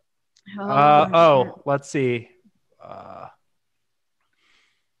 Yep. Let's see.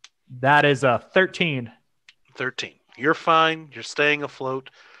 That is a 13. 13. You're fine. You're staying afloat.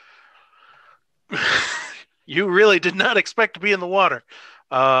 You really did not expect to be in the water.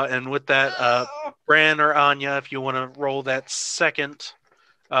 And with that, Bran or Anya, if you want to roll that second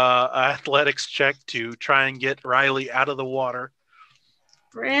athletics check to try and get Riley out of the water.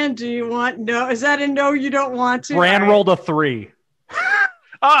 Bran, do you want no? Is that a no you don't want to? Bran rolled a 3.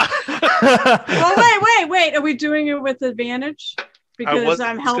 Well, wait. Are we doing it with advantage? Because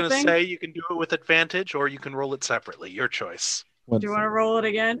I'm helping. I was going to say you can do it with advantage or you can roll it separately. Your choice. Do you want to roll it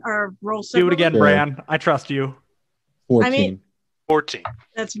again or roll separately? Do it again, Bran. I trust you. 14. I mean, 14.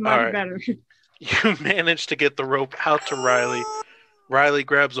 That's much better. You managed to get the rope out to Riley. Riley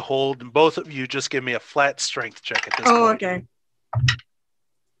grabs a hold, and both of you just give me a flat strength check at this point. Oh, okay.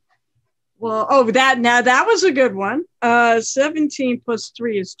 Well, that was a good one. 17 plus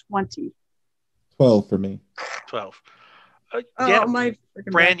 3 is 20. 12 for me. 12. My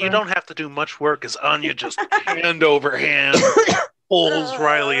Bran, you don't have to do much work as Anya just hand over hand pulls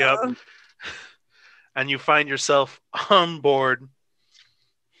Riley up. And you find yourself on board.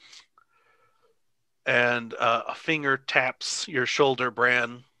 And a finger taps your shoulder,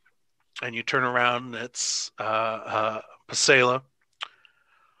 Bran. And you turn around, and it's Pasela.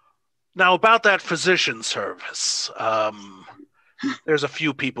 Now, about that physician service, there's a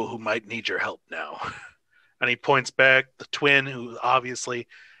few people who might need your help now. And he points back. The twin, who obviously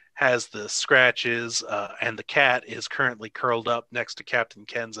has the scratches, and the cat is currently curled up next to Captain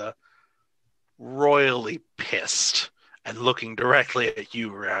Kenza, royally pissed and looking directly at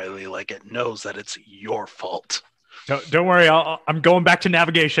you, Riley, like it knows that it's your fault. Don't worry, I'm going back to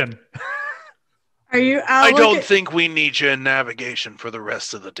navigation. Are you? I don't think we need you in navigation for the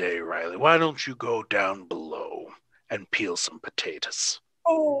rest of the day, Riley. Why don't you go down below and peel some potatoes?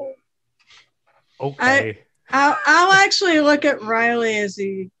 Oh. Okay. I'll actually look at Riley as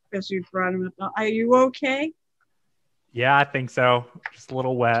you brought him up. Are you okay? Yeah, I think so. Just a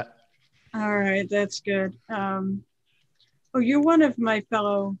little wet. All right, that's good. You're one of my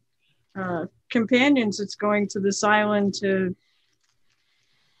fellow companions that's going to this island to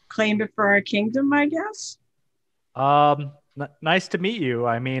claim it for our kingdom, I guess. Nice to meet you.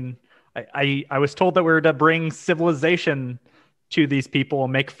 I mean, I was told that we were to bring civilization to these people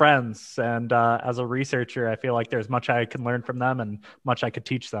and make friends. And as a researcher, I feel like there's much I can learn from them and much I could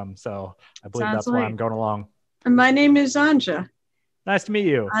teach them. So I believe that's why I'm going along. And my name is Anja. Nice to meet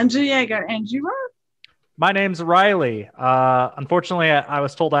you. Anja Yeager. And you are? My name's Riley. Unfortunately, I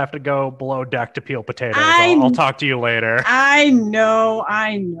was told I have to go below deck to peel potatoes. I'll talk to you later. I know.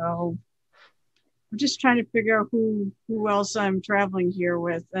 I'm just trying to figure out who else I'm traveling here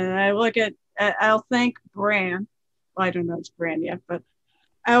with. And I look at, I'll thank Bran. Well, I don't know it's Bran yet, but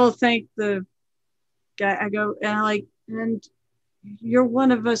I will thank the guy. I go, and you're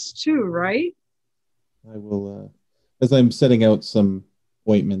one of us too, right? I will, as I'm setting out some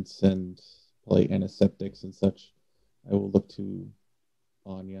ointments and probably antiseptics and such, I will look to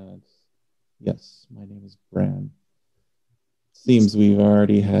Anya. Yes, my name is Bran. Seems we've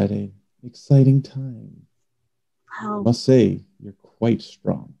already had an exciting time. Wow. I must say, you're quite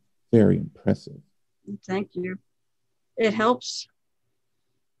strong. Very impressive. Thank you. It helps.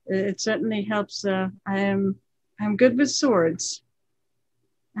 It certainly helps. I am I'm good with swords.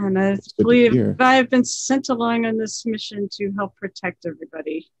 And I That's good to believe hear. I've been sent along on this mission to help protect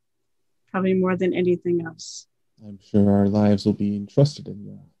everybody. Probably more than anything else. I'm sure our lives will be entrusted in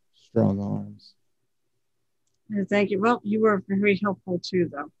your strong arms. Thank you. Well, you were very helpful too,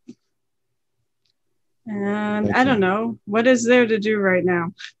 though. And Thank I don't you. know. What is there to do right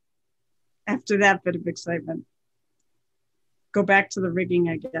now after that bit of excitement? Go back to the rigging,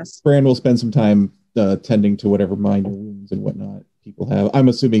 I guess. Fran will spend some time tending to whatever minor wounds and whatnot people have. I'm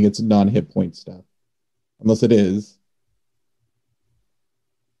assuming it's non-hit point stuff. Unless it is.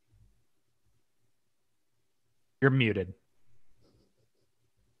 You're muted.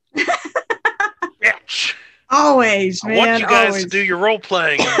 Bitch. Always, man. I want you guys always. to do your role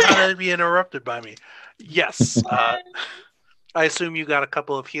playing and not be interrupted by me. Yes. I assume you got a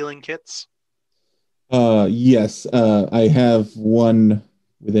couple of healing kits. Yes. I have one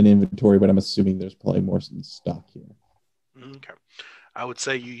within inventory, but I'm assuming there's probably more in stock here. Okay. I would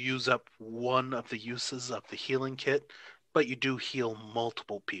say you use up one of the uses of the healing kit, but you do heal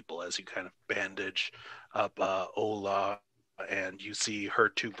multiple people as you kind of bandage up Ola, and you see her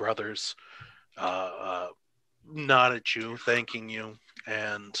two brothers nod at you, thanking you,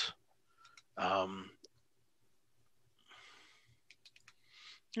 and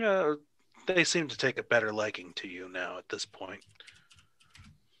they seem to take a better liking to you now at this point.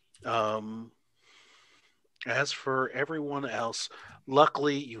 As for everyone else,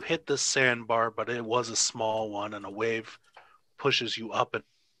 luckily you hit the sandbar, but it was a small one, and a wave pushes you up and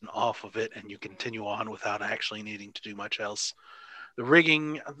off of it, and you continue on without actually needing to do much else. The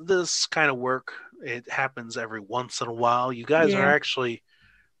rigging, this kind of work, it happens every once in a while. You guys are actually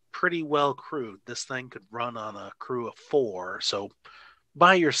pretty well crewed. This thing could run on a crew of 4, so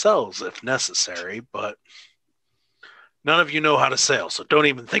by yourselves if necessary, but none of you know how to sail, so don't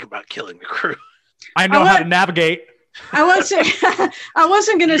even think about killing the crew. I know how to navigate. I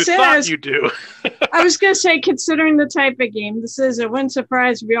wasn't going to say that. You do. I was going to say, considering the type of game this is, it wouldn't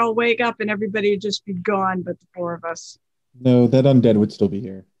surprise if we all wake up and everybody would just be gone, but the 4 of us. No, that undead would still be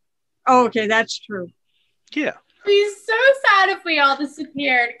here. Oh, okay, that's true. Yeah. It'd be so sad if we all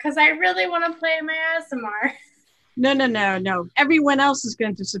disappeared, because I really want to play my ASMR. No. Everyone else is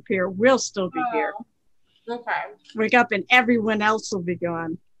going to disappear. We'll still be here. Okay. Wake up and everyone else will be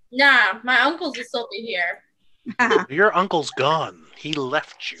gone. Nah, my uncles will still be here. Your uncle's gone. He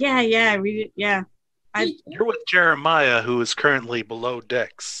left you. Yeah. You're with Jeremiah, who is currently below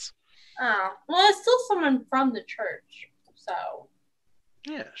decks. Oh, well, it's still someone from the church, so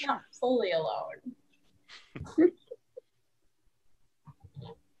Yeah, sure. not fully alone.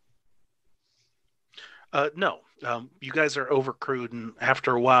 No, you guys are overcrewed, and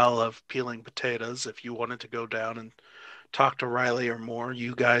after a while of peeling potatoes, if you wanted to go down and talk to Riley or more,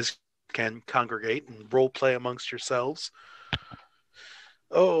 you guys can congregate and role play amongst yourselves.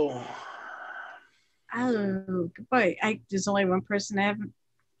 Oh, boy, there's only one person I haven't.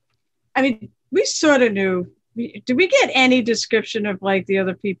 I mean, we sort of knew. Did we get any description of like the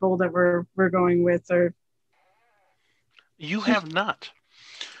other people that we're going with, or you have not.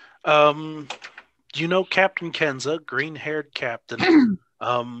 You know Captain Kenza, green-haired captain.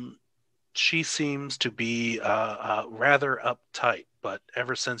 She seems to be rather uptight, but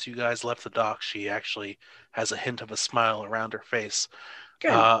ever since you guys left the dock, she actually has a hint of a smile around her face.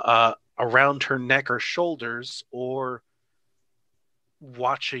 Around her neck or shoulders, or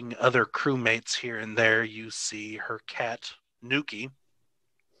watching other crewmates here and there, you see her cat, Nuki,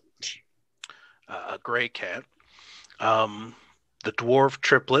 a gray cat. The dwarf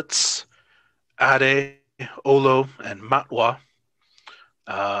triplets, Ade, Olo, and Matwa,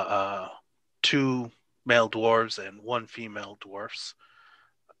 2 male dwarves and 1 female dwarfs.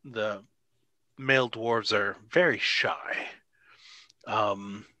 The male dwarves are very shy.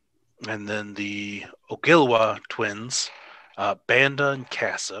 And then the Ogilwa twins, Banda and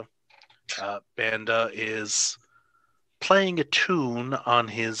Casa. Banda is playing a tune on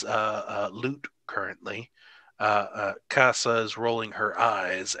his lute currently. Casa is rolling her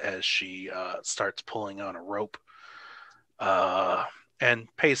eyes as she starts pulling on a rope and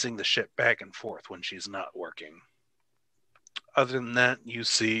pacing the ship back and forth when she's not working. Other than that, you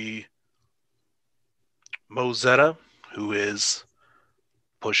see Mozetta, who is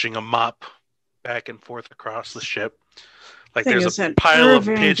pushing a mop back and forth across the ship. Like there's a pile of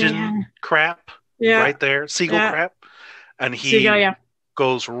pigeon crap right there, seagull crap, and he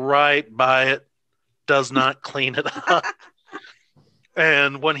goes right by it, does not clean it up.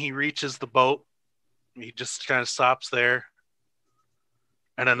 And when he reaches the boat, he just kind of stops there.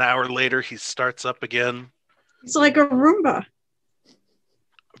 And an hour later, he starts up again. It's like a Roomba.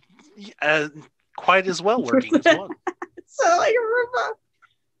 quite as well working as one. So like a Roomba.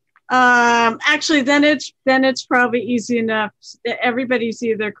 Actually, then it's probably easy enough. Everybody's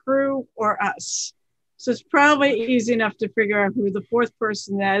either crew or us, so it's probably easy enough to figure out who the fourth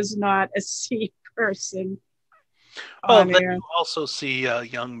person is, not a C person. Oh, then you also see a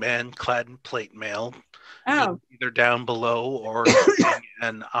young man clad in plate mail, either down below or keeping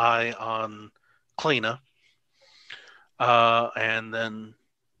an eye on Kleena. And then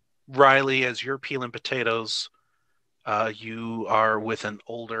Riley, as you're peeling potatoes, you are with an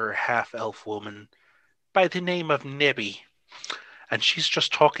older half-elf woman by the name of Nibby. And she's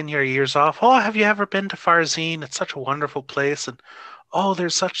just talking your ears off. Oh, have you ever been to Farzine? It's such a wonderful place. And oh,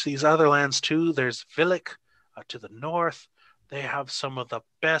 there's these other lands too. There's Villic to the north. They have some of the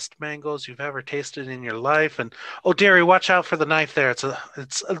best mangoes you've ever tasted in your life. And oh, dearie, watch out for the knife there. It's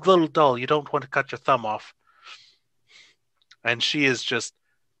a little dull. You don't want to cut your thumb off. And she is just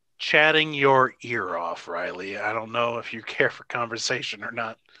chatting your ear off, Riley. I don't know if you care for conversation or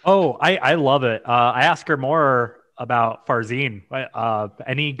not. Oh, I love it. I ask her more about Farzine.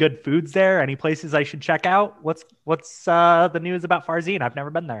 Any good foods there? Any places I should check out? What's the news about Farzine? I've never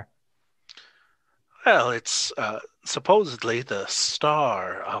been there. Well, it's supposedly the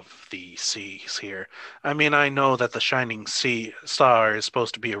star of the seas here. I mean, I know that the shining star is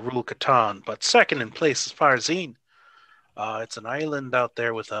supposed to be Arul Khatan, but second in place is Farzine. It's an island out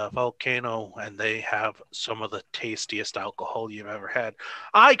there with a volcano, and they have some of the tastiest alcohol you've ever had.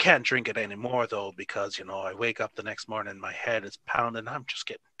 I can't drink it anymore, though, because, I wake up the next morning, my head is pounding. I'm just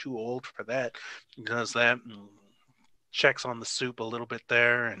getting too old for that. Because that checks on the soup a little bit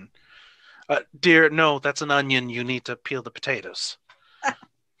there. And, dear, no, that's an onion. You need to peel the potatoes.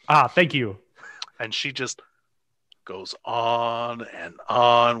 Thank you. And she just goes on and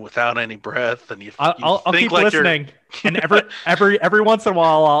on without any breath, and I'll keep like listening. And every once in a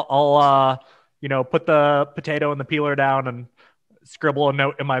while, I'll put the potato and the peeler down and scribble a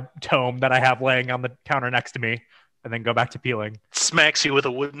note in my tome that I have laying on the counter next to me, and then go back to peeling. Smacks you with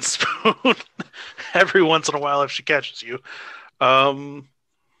a wooden spoon every once in a while if she catches you.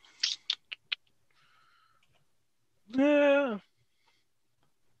 Yeah,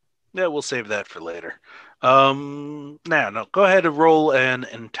 we'll save that for later. No, go ahead and roll an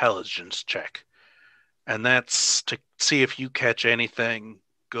intelligence check. And that's to see if you catch anything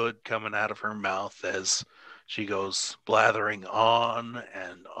good coming out of her mouth as she goes blathering on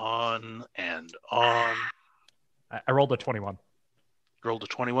and on and on. I rolled a 21. Rolled a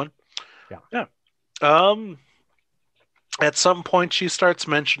 21? Yeah. At some point she starts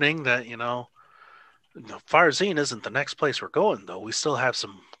mentioning that, Farzine isn't the next place we're going, though. We still have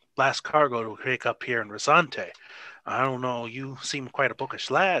some last cargo to pick up here in Risante. I don't know, you seem quite a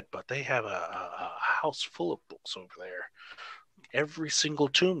bookish lad, but they have a house full of books over there. Every single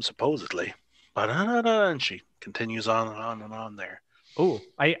tomb, supposedly. And she continues on and on and on there. Oh,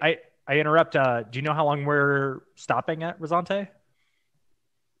 I interrupt. Do you know how long we're stopping at Risante?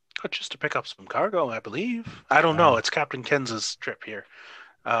 Just to pick up some cargo, I believe. I don't know. It's Captain Kenz's trip here.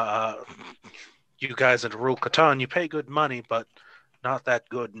 You guys at Arul Khatan, you pay good money, but not that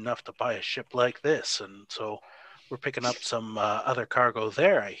good enough to buy a ship like this. And so we're picking up some other cargo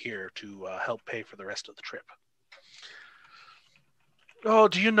there, I hear, to help pay for the rest of the trip. Oh,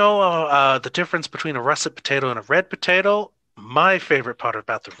 do you know the difference between a russet potato and a red potato? My favorite part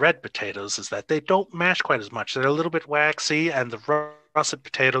about the red potatoes is that they don't mash quite as much. They're a little bit waxy, and the russet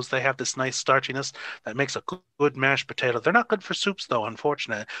potatoes, they have this nice starchiness that makes a good mashed potato. They're not good for soups, though,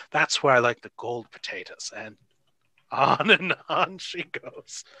 unfortunately. That's why I like the gold potatoes. And on she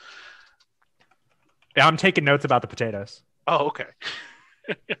goes. Yeah, I'm taking notes about the potatoes. Oh, okay.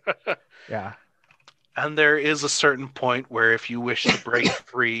 Yeah. And there is a certain point where if you wish to break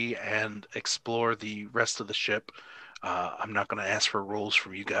free and explore the rest of the ship, I'm not going to ask for rolls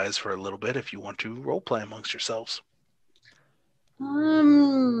from you guys for a little bit if you want to role play amongst yourselves.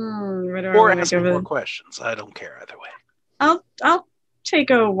 Or ask me more questions. I don't care either way. I'll take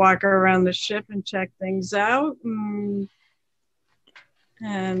a walk around the ship and check things out and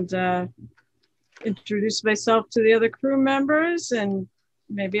introduce myself to the other crew members, and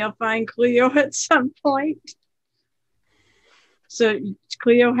maybe I'll find Cleo at some point. So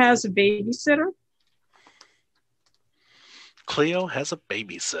Cleo has a babysitter? Cleo has a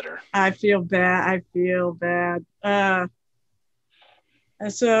babysitter. I feel bad.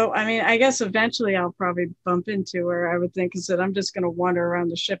 So, I mean, I guess eventually I'll probably bump into her, I would think, because I'm just going to wander around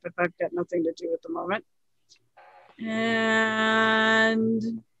the ship if I've got nothing to do at the moment.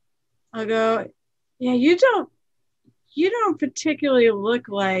 And I'll go, yeah, you don't particularly look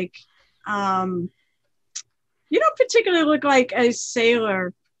like, a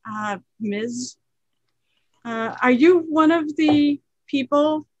sailor, Ms. Are you one of the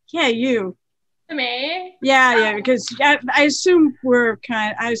people? Yeah, you. Me? Yeah, because I assume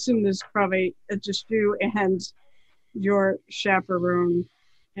I assume there's probably just you and your chaperone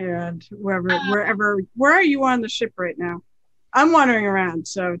and where are you on the ship right now? I'm wandering around,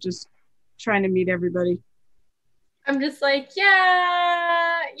 so just trying to meet everybody. I'm just like,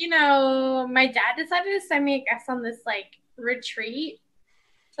 yeah, my dad decided to send me, I guess, on this like retreat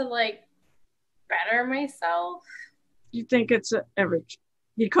to like better myself. You think it's a retreat?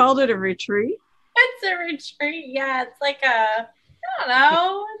 You called it a retreat? It's a retreat, yeah. It's like I don't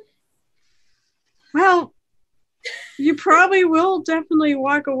know. Well, you probably will definitely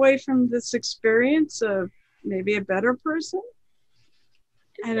walk away from this experience of maybe a better person.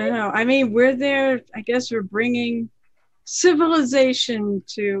 I don't know. I mean, we're there, I guess we're bringing civilization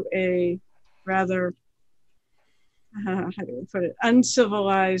to a rather, how do we put it,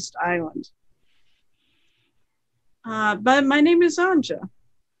 uncivilized island. But my name is Anja.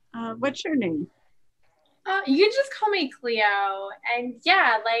 What's your name? You can just call me Cleo. And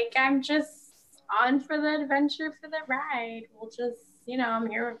yeah, like I'm just on for the adventure, for the ride. We'll just, I'm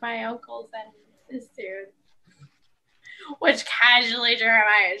here with my uncles and this dude. Which casually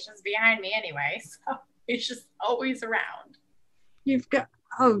Jeremiah is just behind me anyway, so he's just always around. You've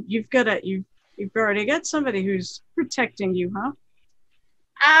already got somebody who's protecting you, huh?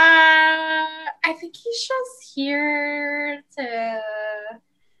 I think he's just here to,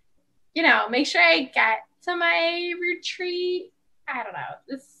 make sure I get to my retreat. I don't know.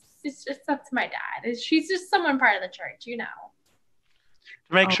 It's just up to my dad. She's just someone part of the church, To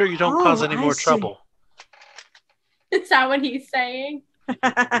make sure you don't cause any more trouble. Is that what he's saying?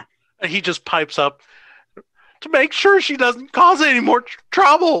 And he just pipes up to make sure she doesn't cause any more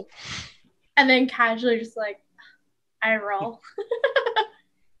trouble. And then casually just like, I roll.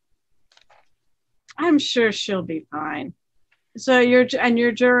 I'm sure she'll be fine. So you're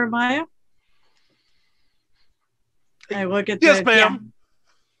Jeremiah? I look at yes, ma'am.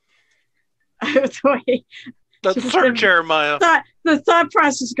 Yeah. That's Sir Jeremiah. The thought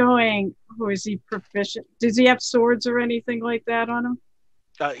process going, is he proficient? Does he have swords or anything like that on him?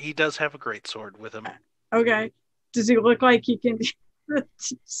 He does have a great sword with him. Okay. Does he look like he can...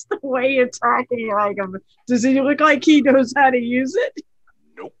 Just the way you're talking like him. Does he look like he knows how to use it?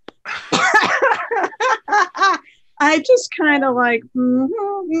 Nope. I just kind of like,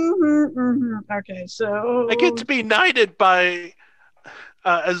 Okay, so... I get to be knighted by...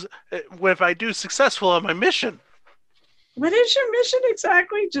 if I do successful on my mission. What is your mission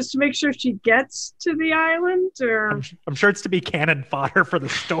exactly? Just to make sure she gets to the island, or I'm sure it's to be cannon fodder for the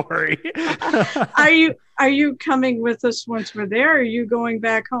story. Are you coming with us once we're there, or are you going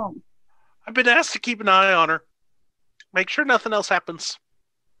back home? I've been asked to keep an eye on her. Make sure nothing else happens.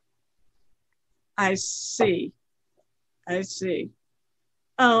 I see.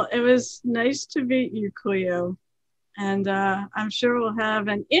 Oh, it was nice to meet you, Cleo. And I'm sure we'll have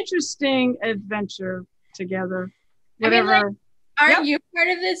an interesting adventure together. Whatever. Aren't you part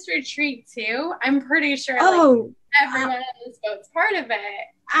of this retreat too? I'm pretty sure everyone on this boat's part of it.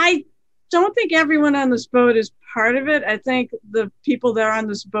 I don't think everyone on this boat is part of it. I think the people that are on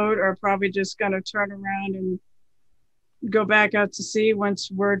this boat are probably just going to turn around and go back out to sea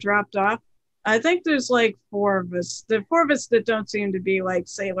once we're dropped off. I think there's like 4 of us. The 4 of us that don't seem to be like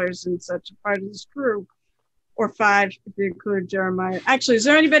sailors and such a part of this crew. Or 5 if you include Jeremiah. Actually, is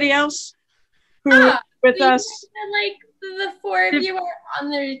there anybody else who with us? Like the 4 of you are on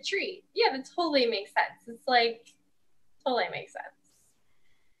the retreat. Yeah, that totally makes sense. It's like totally makes sense.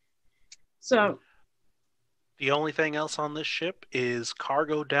 So the only thing else on this ship is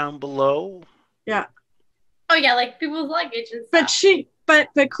cargo down below. Yeah. Oh yeah, like people's luggage and stuff.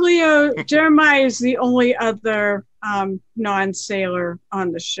 But Cleo, Jeremiah is the only other non-sailor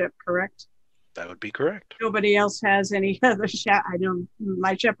on the ship, correct? That would be correct. Nobody else has any other I know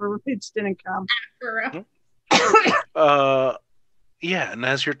my chaperones didn't come. Yeah, and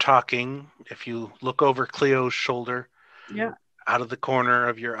as you're talking, if you look over Cleo's shoulder, out of the corner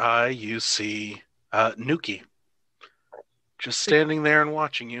of your eye, you see Nuki just standing there and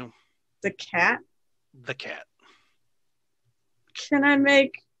watching you. The cat? The cat. Can I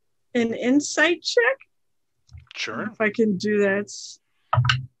make an insight check? Sure. If I can do that.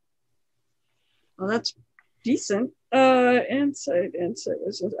 Well, that's decent. Insight.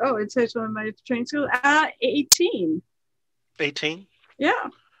 Oh, insight's one of my training skills. 18. 18? Yeah.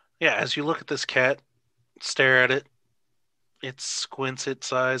 Yeah, as you look at this cat, stare at it, it squints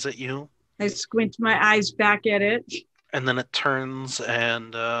its eyes at you. I squint my eyes back at it. And then it turns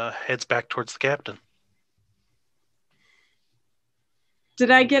and heads back towards the captain. Did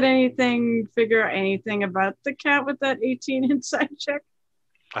I get anything, figure out anything about the cat with that 18 insight check?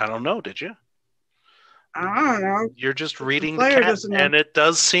 I don't know. Did you? I don't know. You're just reading the player cat, doesn't know. and it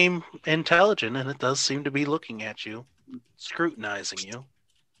does seem intelligent, and it does seem to be looking at you, scrutinizing you.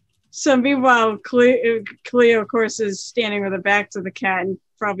 So meanwhile, Cleo, of course, is standing with her back to the cat and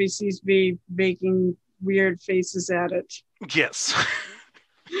probably sees me making weird faces at it. Yes.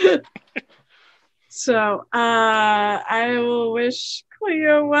 So I will wish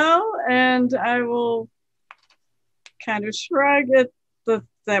Cleo well, and I will kind of shrug at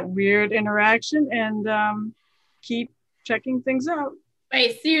that weird interaction and keep checking things out.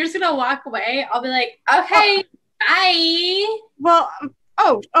 Wait, so you're just gonna walk away? I'll be like, okay, bye. Well,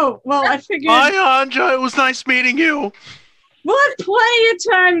 well, I figured. Hi, Anja. It was nice meeting you. We'll have plenty of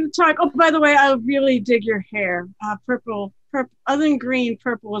time to talk. Oh, by the way, I really dig your hair. Purple. Other than green,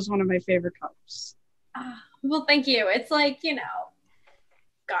 purple is one of my favorite colors. Well, thank you. It's like,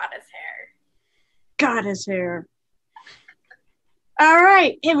 goddess hair. Goddess hair. All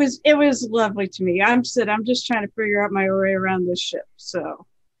right. It was lovely to me. I'm just trying to figure out my way around this ship. So,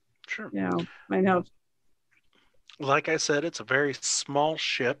 Sure. might help. Like I said, it's a very small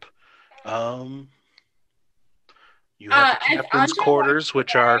ship. You have the captain's quarters,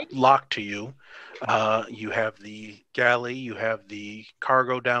 which are locked to you. You have the galley. You have the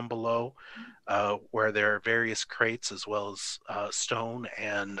cargo down below, where there are various crates as well as stone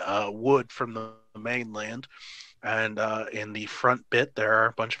and wood from the mainland. And in the front bit, there are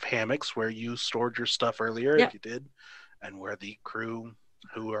a bunch of hammocks where you stored your stuff earlier, if you did, and where the crew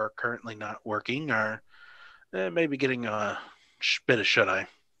who are currently not working are maybe getting a bit of shut-eye.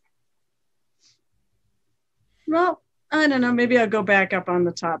 Well, I don't know. Maybe I'll go back up on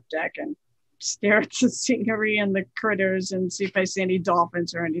the top deck and stare at the scenery and the critters and see if I see any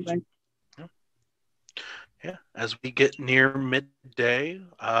dolphins or anything. Yeah, as we get near midday,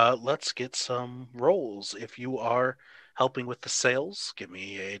 let's get some rolls. If you are helping with the sails, give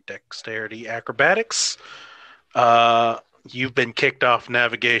me a dexterity acrobatics. You've been kicked off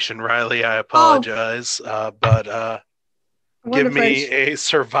navigation, Riley. I apologize, but give me a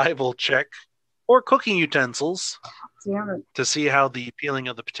survival check or cooking utensils to see how the peeling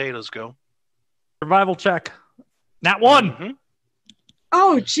of the potatoes go. Survival check. Nat 1. Mm-hmm.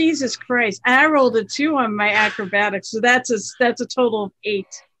 Oh, Jesus Christ. And I rolled a 2 on my acrobatics, so that's a total of 8.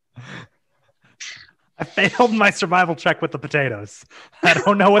 I failed my survival check with the potatoes. I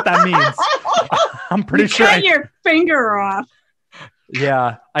don't know what that means. I'm pretty sure. Cut your finger off.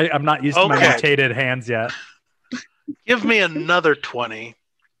 Yeah, I'm not used to my mutated hands yet. Give me another 20.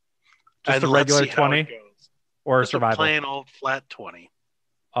 Just a regular 20? Or just survival? A plain old flat 20.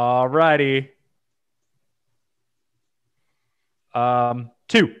 Alrighty.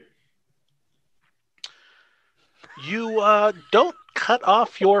 2. You don't cut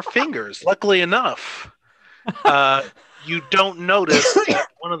off your fingers, luckily enough. You don't notice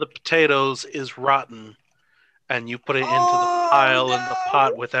one of the potatoes is rotten, and you put it into the pile in the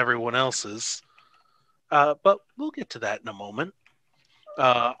pot with everyone else's. But we'll get to that in a moment.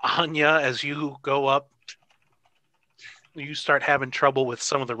 Anya, as you go up, you start having trouble with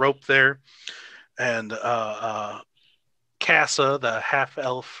some of the rope there, and Cassa, the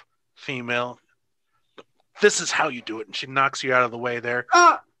half-elf female, this is how you do it. And she knocks you out of the way there,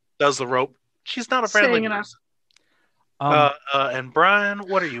 does the rope. She's not a friendly person. And Brian,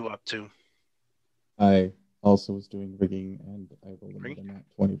 what are you up to? I also was doing rigging, and I rolled another nat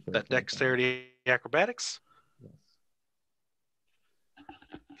 20 for that dexterity acrobatics? Yes.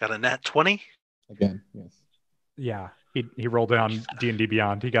 Got a nat 20? Again, yes. Yeah, he rolled it on D&D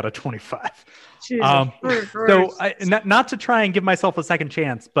Beyond. He got a 25. So, not to try and give myself a second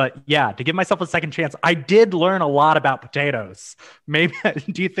chance, but yeah, to give myself a second chance, I did learn a lot about potatoes. Maybe,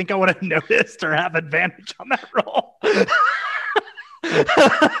 do you think I would have noticed or have advantage on that roll?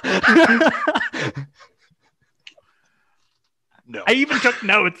 No. I even took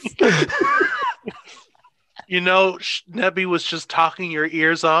notes. Nebby was just talking your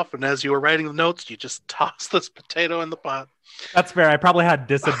ears off, and as you were writing the notes, you just tossed this potato in the pot. That's fair. I probably had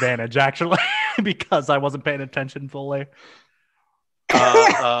disadvantage, actually, because I wasn't paying attention fully.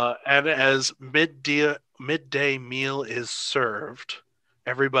 And as midday meal is served,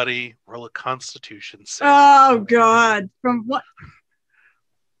 everybody roll a Constitution save. Oh, God. From what?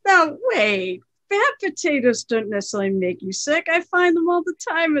 No, wait. Bad potatoes don't necessarily make you sick. I find them all the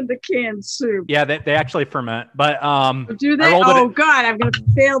time in the canned soup. Yeah, they actually ferment. But do they? Oh God, I'm gonna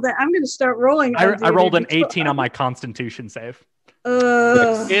fail that. I'm gonna start rolling. I rolled an 18 on my Constitution save.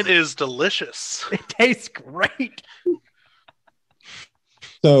 It is delicious. It tastes great.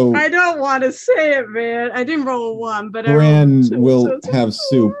 So I don't want to say it, man. I didn't roll a 1, but Bran I rolled a 2, will so it's a have 4.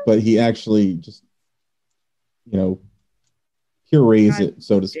 soup, but he actually just, purees God it,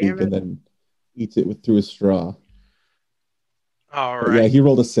 so to speak, damn it. and then eats it through a straw. All But yeah, right. he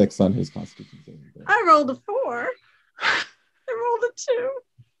rolled a 6 on his constitution saving throw. I rolled a 4. I rolled a 2.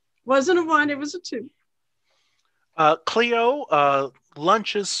 Wasn't a 1, it was a 2. Cleo,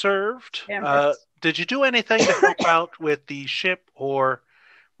 lunch is served. Damn it. Did you do anything to help out with the ship, or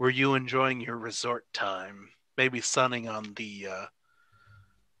were you enjoying your resort time? Maybe sunning on the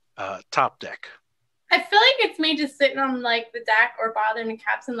top deck. I feel like it's me just sitting on like the deck or bothering the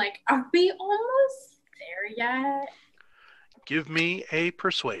captain. Like, are we almost there yet? Give me a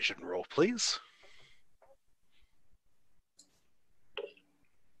persuasion roll, please.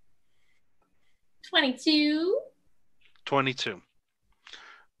 22. 22.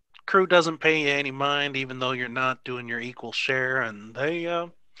 Crew doesn't pay you any mind, even though you're not doing your equal share, and they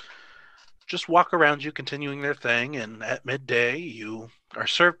just walk around you, continuing their thing. And at midday, you are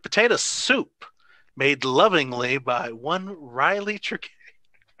served potato soup, made lovingly by one Riley Trichet.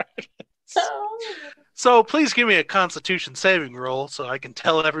 So please give me a Constitution saving roll so I can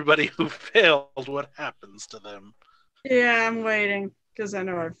tell everybody who failed what happens to them. Yeah, I'm waiting because I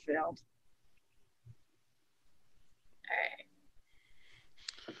know I failed.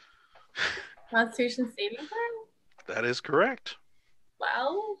 Constitution saving throw? That is correct.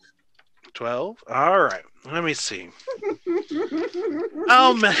 12. 12. All right. Let me see. Let's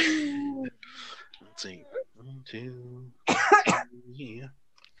see. 1, 2, 3.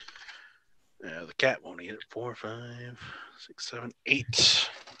 Yeah, the cat won't eat it. 4, 5, 6, 7, 8.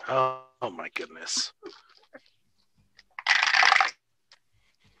 Oh my goodness.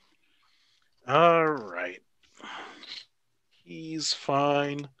 All right. He's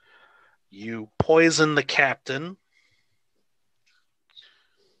fine. You poison the captain.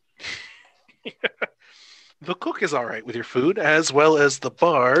 The cook is all right with your food, as well as the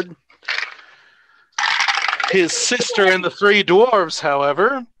bard. His sister and the 3 dwarves,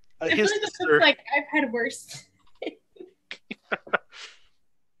 however. I feel His like this sister, looks like I've had worse.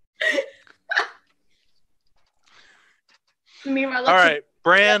 Meanwhile, all right.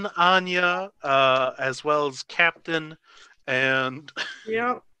 Bran, Anya, as well as Captain, and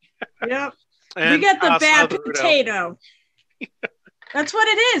Yep. Yep. and We got the Casa bad the Rudo. potato. That's what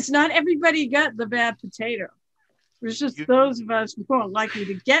it is. Not everybody got the bad potato. It was just those of us who weren't likely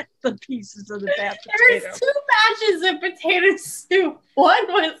to get the pieces of the bad There potato. was 2 batches of potato soup. One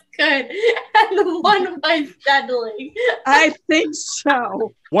was good, and one was deadly. I think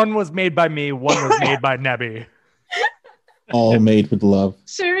so. One was made by me, one was made by Nebby. All made with love.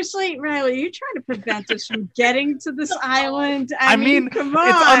 Seriously, Riley, are you trying to prevent us from getting to this island? I mean, come on.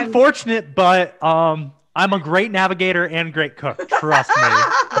 it's unfortunate, but I'm a great navigator and great cook. Trust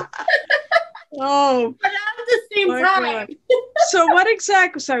me. Oh, But at the same my time, God. So what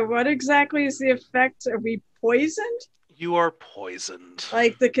exactly is the effect? Are we poisoned? You are poisoned.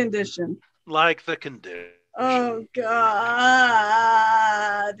 Like the condition. Like the condition. Oh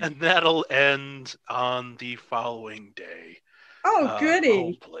God. And that'll end on the following day. Oh goody.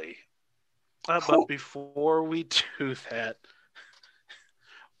 Hopefully. But before we do that,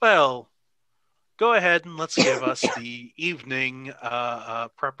 well, go ahead and let's give us the evening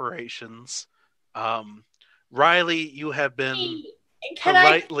preparations. Riley, you have been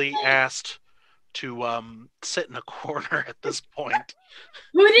politely asked to sit in a corner at this point.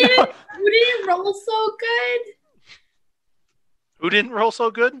 Who didn't roll so good? Who didn't roll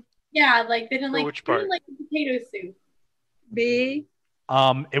so good? Yeah, like they didn't For like which they part? didn't like the potato soup. Me.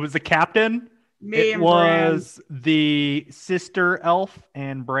 It was the captain. Me It and Bran. was the sister elf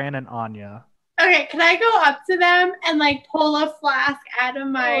and Bran and Anya. Okay, can I go up to them and like pull a flask out of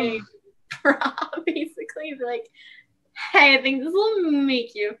my bra, basically? Be like, hey, I think this will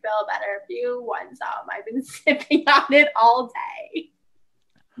make you feel better if you want some. I've been sipping on it all day.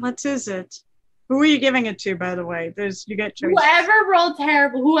 What is it? Who are you giving it to, by the way? You get choices. Whoever rolled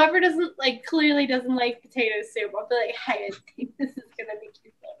terrible, whoever clearly doesn't like potato soup, I'll be like, hey, I think this is gonna make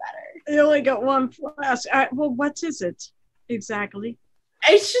you feel better. You only got one flask. All right, well, what is it exactly?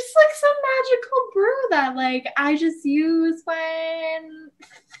 It's just like some magical brew that like I just use when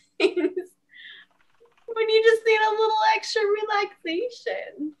you just need a little extra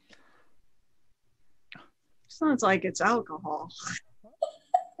relaxation. Sounds like it's alcohol.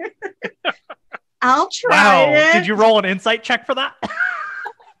 I'll try Wow. it. Did you roll an insight check for that?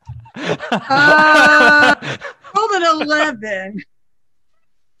 Rolled an 11.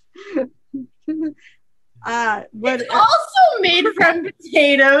 What? It's also made from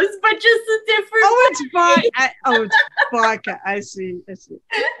potatoes, but just a different. Oh, it's vodka. It's vodka. I see.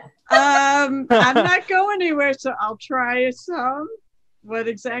 I'm not going anywhere, so I'll try some. What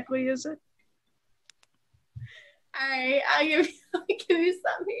exactly is it? I'll give you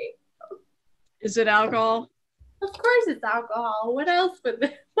something. Is it alcohol? Of course, it's alcohol. What else would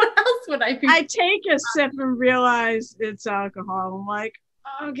I be? I take a sip and realize it's alcohol. I'm like,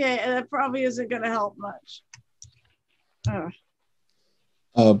 okay, that probably isn't going to help much.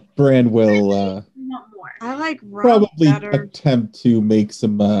 Bran will Want more? I like rum probably better. attempt to make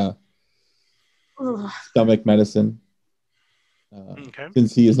some stomach medicine. Okay.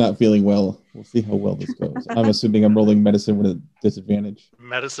 Since he is not feeling well, we'll see how well this goes. I'm assuming I'm rolling medicine with a disadvantage.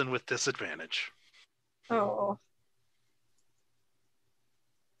 Medicine with disadvantage. Oh,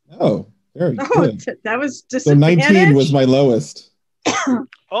 very good. that was So disadvantage. 19 was my lowest.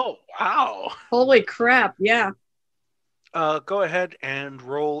 Oh, wow. Holy crap! Yeah. Go ahead and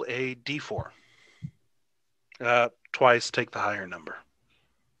roll a d4. Twice, take the higher number.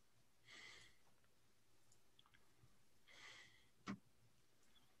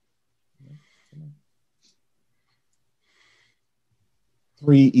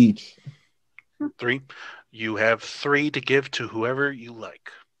 Three each. 3. You have 3 to give to whoever you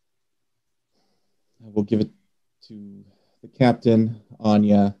like. I will give it to the captain,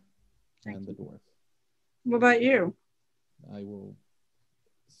 Anya, and the dwarf. What about you? I will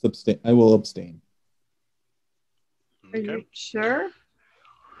abstain. Are you sure?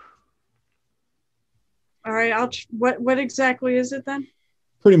 All right. What exactly is it then?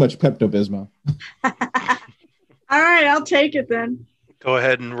 Pretty much Pepto-Bismol. All right, I'll take it then. Go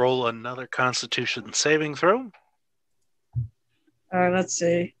ahead and roll another Constitution saving throw. All right, let's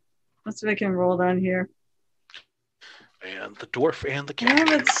see. Let's make him roll down here. And the dwarf and the I captain.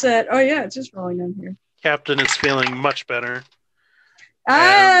 have it set. Oh yeah, it's just rolling down here. Captain is feeling much better.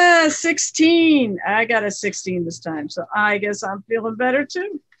 16. I got a 16 this time, so I guess I'm feeling better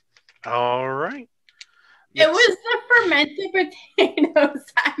too. All right. It was the fermented potatoes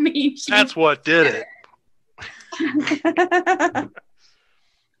that made you. That's what did it.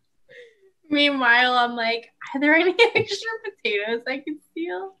 Meanwhile, I'm like, are there any extra potatoes I can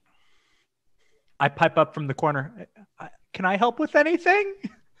steal? I pipe up from the corner. Can I help with anything?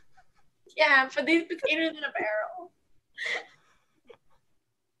 Yeah, put these potatoes in a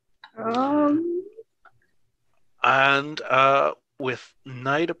barrel. And with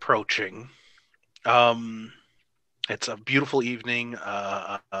night approaching, it's a beautiful evening,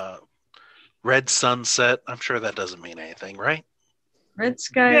 red sunset. I'm sure that doesn't mean anything, right? Red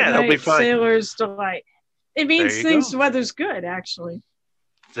sky at that'll be night, fine. sailor's delight. It means There you the weather's good, actually.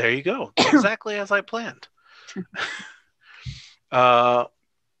 There you go. Exactly as I planned. And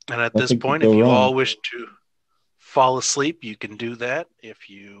at this point, if you all wish to fall asleep, you can do that. If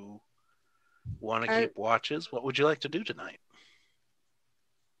you want to keep watches, what would you like to do tonight?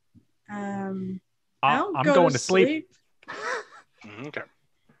 I'm I'll go going to sleep. Okay.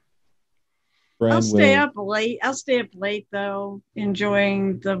 I'll stay up late. I'll stay up late though,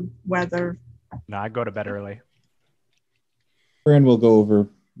 enjoying the weather. No, I go to bed early. Bran will go over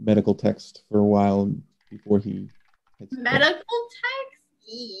medical text for a while before he hits Medical text?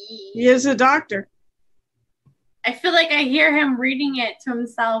 He is a doctor. I feel like I hear him reading it to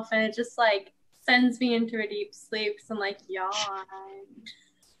himself and it just like sends me into a deep sleep. So I'm like, yawn.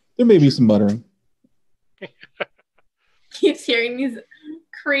 There may be some muttering. Keeps hearing these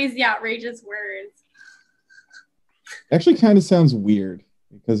crazy, outrageous words. Actually kind of sounds weird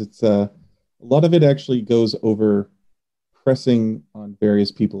because it's a lot of it actually goes over pressing on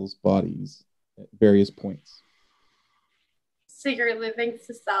various people's bodies at various points. Secretly thinks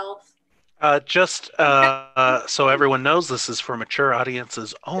to self. Just so everyone knows, this is for mature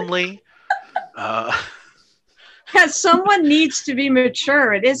audiences only. Because someone needs to be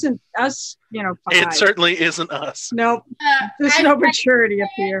mature. It isn't us, five. It certainly isn't us. Nope. There's no maturity up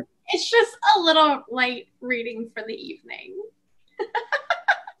here. It's just a little light reading for the evening.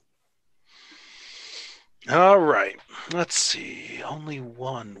 All right. Let's see. Only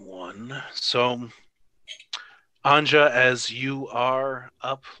one. So, Anja, as you are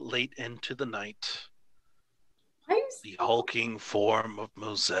up late into the night, the hulking form of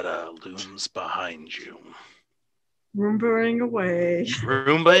Mozetta looms behind you. Roombaing away.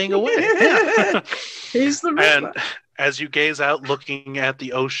 Yeah. He's the Roomba. And as you gaze out looking at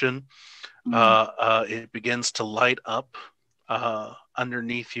the ocean, it begins to light up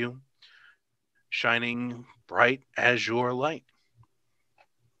underneath you, shining bright azure light.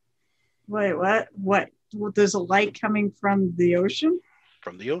 Wait, what? Well, there's a light coming from the ocean?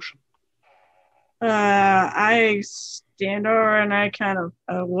 From the ocean. I stand over and I kind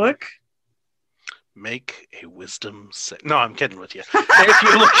of look. Make a wisdom save. No, I'm kidding with you. If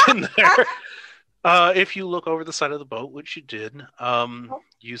you look in there, if you look over the side of the boat, which you did,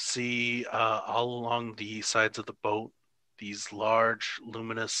 you see all along the sides of the boat these large,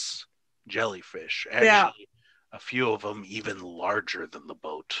 luminous jellyfish. Actually, a few of them even larger than the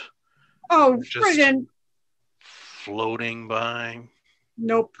boat. Oh, just friggin'. floating by.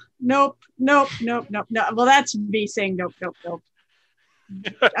 Nope. No. Well, that's me saying nope.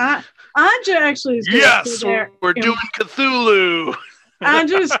 Anja actually is going to sit there. We're doing Cthulhu. I'm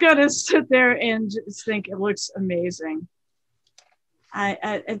just going to sit there and just think it looks amazing.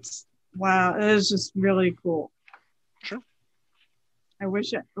 It's wow. It is just really cool. Sure. I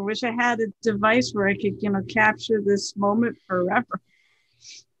wish I had a device where I could, capture this moment forever.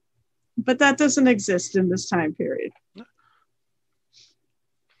 But that doesn't exist in this time period.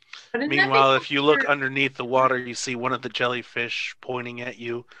 Meanwhile, if you look underneath the water, you see one of the jellyfish pointing at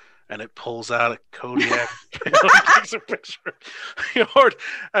you, and it pulls out a Kodiak, takes a picture,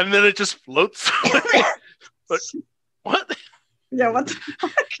 and then it just floats away. But, what? Yeah, what the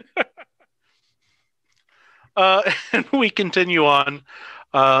fuck? And we continue on.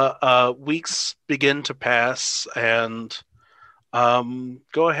 Weeks begin to pass, and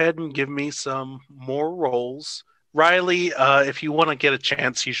go ahead and give me some more rolls. Riley, if you want to get a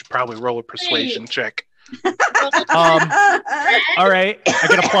chance, you should probably roll a persuasion check. All right, I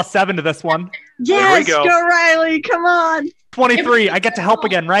get a +7 to this one. Yes, go Riley, come on. 23. I get to help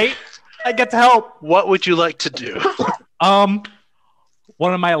again, right? I get to help. What would you like to do?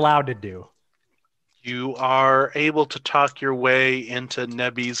 What am I allowed to do? You are able to talk your way into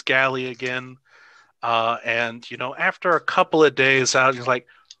Nebby's galley again, and after a couple of days out, you're like,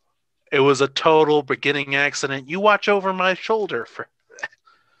 it was a total beginning accident. You watch over my shoulder for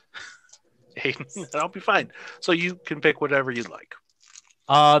Hayden, and I'll be fine. So you can pick whatever you'd like.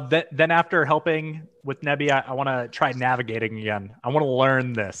 Then after helping with Nebby, I want to try navigating again. I want to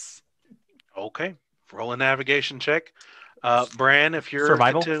learn this. Okay. Roll a navigation check. Bran, if you're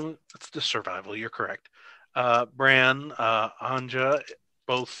survival, it's the survival. You're correct. Bran, Anja,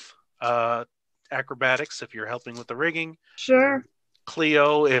 both acrobatics. If you're helping with the rigging, sure.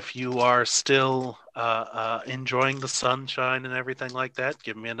 Cleo, if you are still enjoying the sunshine and everything like that,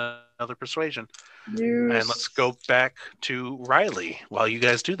 give me another persuasion. And let's go back to Riley while you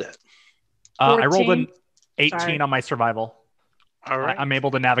guys do that. I rolled an 18 on my survival. All right. I'm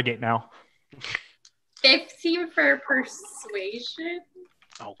able to navigate now. 15 for persuasion.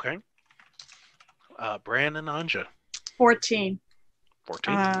 Okay. Bran and Anja. 14.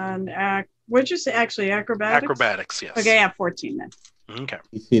 14. What'd you say? Actually, acrobatics? Acrobatics, yes. Okay, yeah, 14 then. Okay.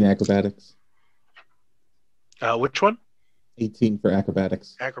 18 acrobatics. Which one? 18 for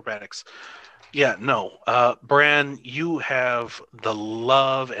acrobatics. Acrobatics. Yeah, no. Bran, you have the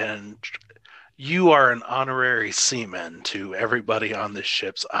love, and you are an honorary seaman to everybody on this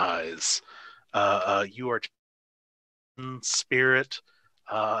ship's eyes. You are spirit.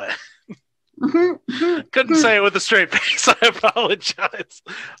 Couldn't say it with a straight face. I apologize.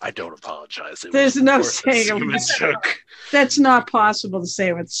 I don't apologize. There's no saying that's not possible to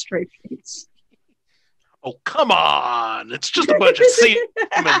say with a straight face. Oh, come on. It's just a bunch of seamen,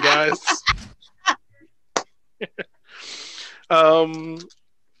 guys.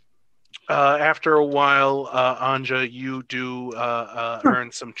 After a while, Anja, you do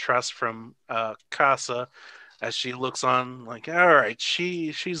earn some trust from Casa as she looks on like, all right,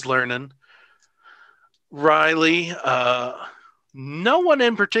 she's learning. Riley, no one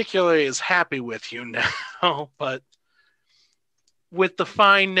in particular is happy with you now, but with the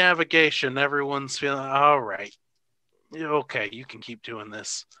fine navigation, everyone's feeling, all right, okay, you can keep doing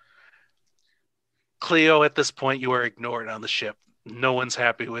this. Cleo, at this point, you are ignored on the ship. No one's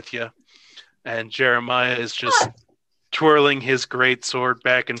happy with you. And Jeremiah is just twirling his greatsword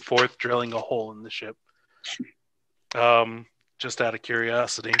back and forth, drilling a hole in the ship. Just out of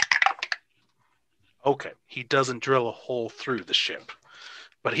curiosity. Okay, he doesn't drill a hole through the ship,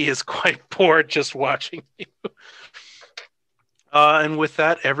 but he is quite bored just watching you. And with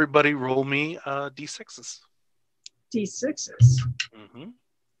that, everybody roll me D6s. D6s? Mm-hmm.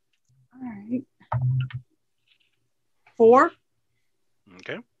 All right. 4.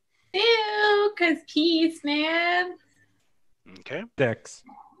 Okay. Ew, because peace, man. Okay.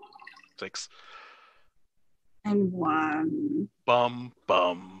 6. And 1. Bum.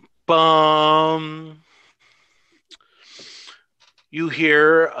 You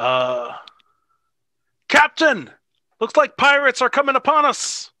hear, Captain! Looks like pirates are coming upon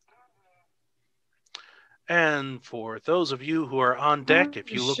us! And for those of you who are on deck,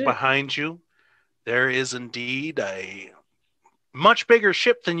 if you look behind you, there is indeed a much bigger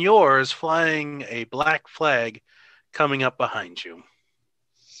ship than yours flying a black flag coming up behind you.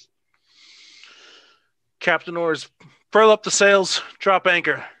 Captain Oars, furl up the sails, drop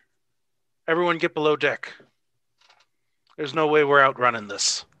anchor. Everyone get below deck. There's no way we're outrunning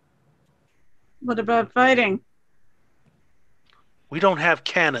this. What about fighting? We don't have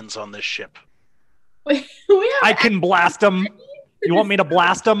cannons on this ship. We have I can blast them. You want me to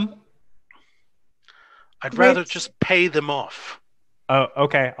blast them? I'd rather Wait. just pay them off. Oh,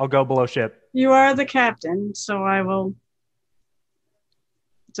 okay. I'll go below ship. You are the captain, so I will.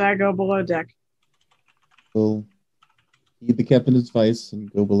 So I go below deck. We'll heed the captain's advice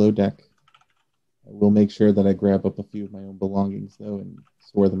and go below deck. I will make sure that I grab up a few of my own belongings, though, and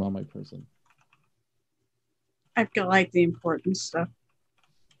store them on my person. I've got like the important stuff.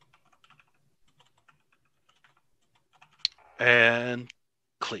 And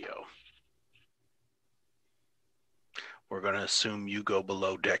Cleo. We're going to assume you go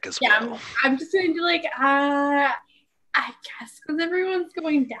below deck as well. I'm just going to do like, I guess because everyone's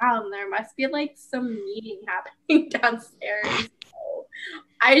going down, there must be like some meeting happening downstairs. So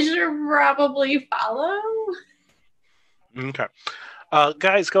I should probably follow. Okay.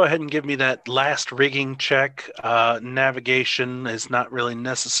 Guys, go ahead and give me that last rigging check. Navigation is not really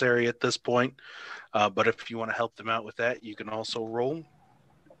necessary at this point, but if you want to help them out with that, you can also roll.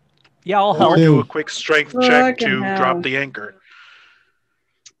 Yeah, I'll Or help. do a quick strength check Fucking to hell. drop the anchor.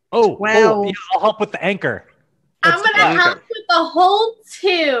 Oh, Well- yeah, I'll help with the anchor. I'm going to Okay. help with the whole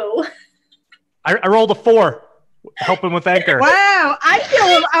 2. I rolled a 4. Helping with anchor. Wow, I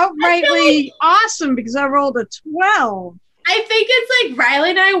feel outrightly awesome because I rolled a 12. I think it's like Riley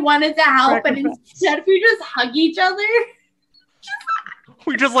and I wanted to help, and instead we just hug each other.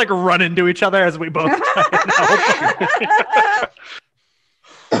 We just like run into each other as we both try and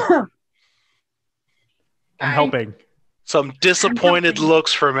help. I'm helping. Some disappointed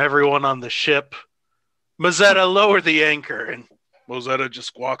looks from everyone on the ship. Mazetta, lower the anchor. And Mazetta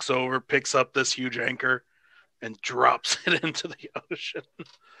just walks over, picks up this huge anchor, and drops it into the ocean.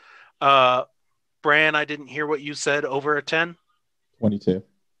 Bran, I didn't hear what you said. Over a 10? 22.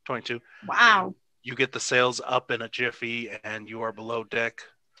 22. Wow. You get the sails up in a jiffy, and you are below deck.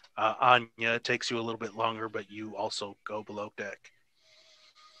 Anya, it takes you a little bit longer, but you also go below deck.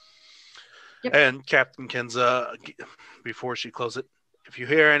 Yep. And Captain Kenza, before she closes it, if you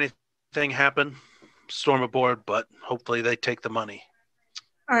hear anything happen, storm aboard, but hopefully they take the money.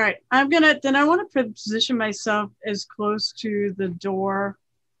 All right. I want to position myself as close to the door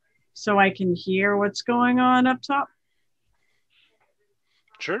so I can hear what's going on up top.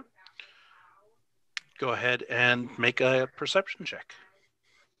 Sure. Go ahead and make a perception check.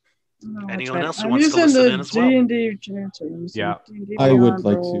 Anyone else who wants to listen in as well? D&D Yeah. I would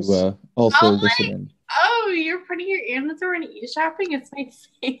like to also Oh, listen in. Oh, you're putting your Amazon and e-shopping? It's my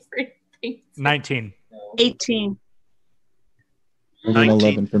favorite thing. 19. 18. There's an 19.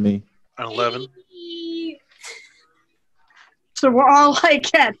 11 for me. An 11. So we're all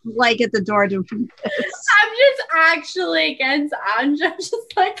like at the door doing this. I'm just actually against Anja. I'm just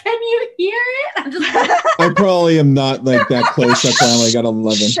like, can you hear it? I'm just like, I probably am not like that close. That's why I only got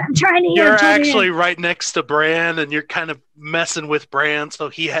 11. I'm trying to hear. You're I'm trying to actually hear. right next to Bran, and you're kind of messing with Bran, so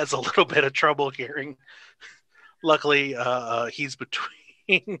he has a little bit of trouble hearing. Luckily, he's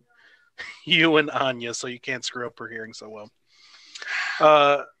between you and Anya, so you can't screw up her hearing so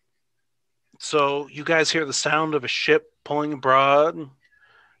well. So you guys hear the sound of a ship pulling abroad.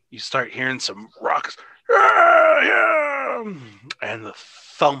 You start hearing some rocks. And the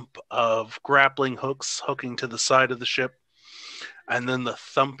thump of grappling hooks hooking to the side of the ship. And then the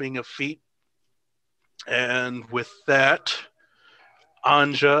thumping of feet. And with that,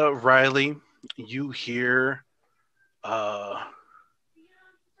 Anja, Riley, you hear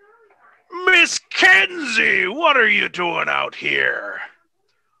Miss Kenzie, what are you doing out here?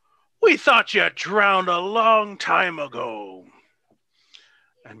 We thought you drowned a long time ago.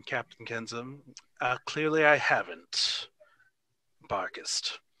 And Captain Kenza, clearly I haven't,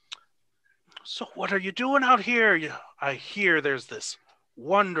 Barkist. So what are you doing out here? I hear there's this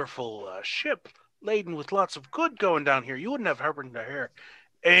wonderful ship laden with lots of good going down here. You wouldn't have happened to hear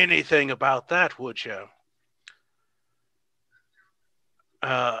anything about that, would you?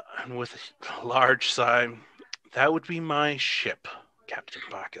 And with a large sigh, that would be my ship, Captain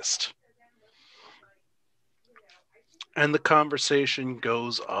Barkist. And the conversation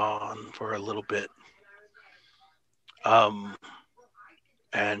goes on for a little bit.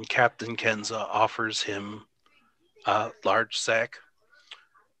 And Captain Kenza offers him a large sack.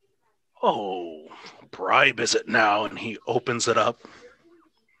 Oh, bribe is it now? And he opens it up.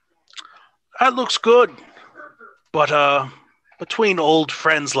 That looks good. But between old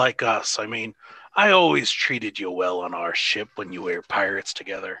friends like us, I mean, I always treated you well on our ship when you were pirates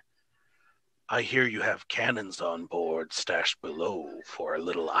together. I hear you have cannons on board stashed below for a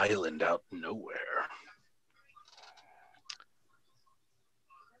little island out nowhere.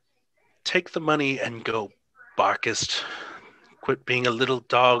 Take the money and go, Barkist. Quit being a little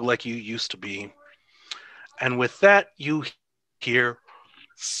dog like you used to be. And with that, you hear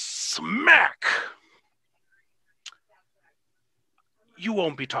smack. You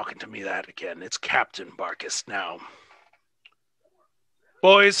won't be talking to me that again. It's Captain Barkist now.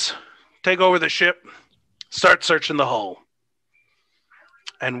 Boys, take over the ship. Start searching the hull.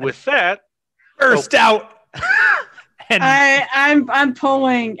 And with that, Burst out. And I'm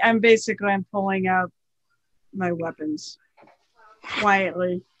pulling out my weapons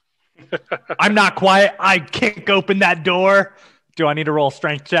quietly. I'm not quiet. I kick open that door. Do I need to roll a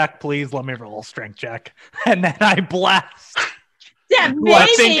strength check? Please let me roll a strength check. And then I blast. Yeah, Who I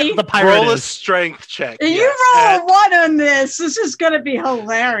think baby. the pirate roll a is. strength check. You yes. roll a 1 on this. This is gonna be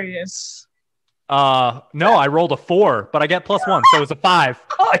hilarious. No, I rolled a 4, but I get +1, so it's a 5.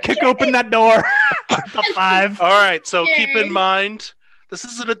 I kick open that door. A 5. All right, so keep in mind, this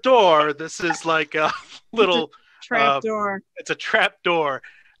isn't a door. This is like a little Trap door. It's a trap door,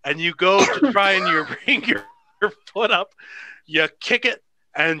 and you go to try and you bring your foot up, you kick it,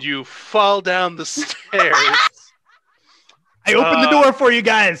 and you fall down the stairs. I opened the door for you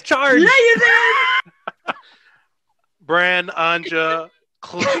guys. Charge. Yeah, you did. Bran, Anja,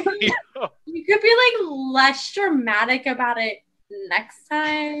 Cleo. You could be like less dramatic about it next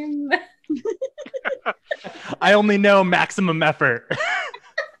time. I only know maximum effort.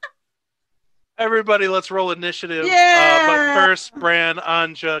 Everybody, let's roll initiative. Yeah. But first, Bran,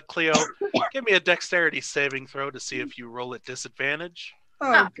 Anja, Cleo, give me a dexterity saving throw to see if you roll at disadvantage.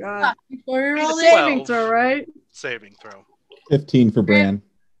 Oh god. Before we roll It's a it, saving throw, right? Saving throw. 15 for Bran.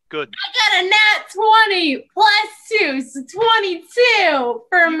 Good. I got a nat 20 +2, so 22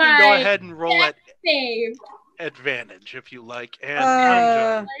 for You my can go ahead and roll at save. advantage if you like. And Anja,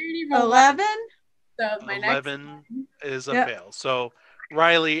 I already rolled 11. So my next 11 is a Yep. fail. So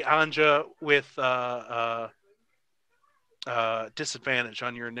Riley, Anja with disadvantage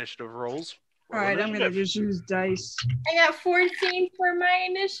on your initiative rolls. All right, I'm gonna just use dice. I got 14 for my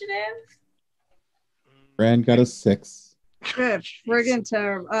initiative. Bran got a 6. Good, friggin'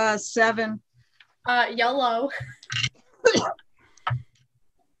 terrible. 7. Yellow.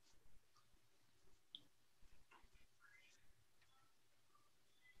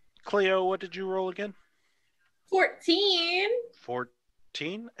 Cleo, what did you roll again? 14.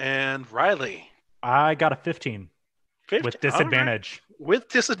 14. And Riley, I got a 15 15. with All right. disadvantage. With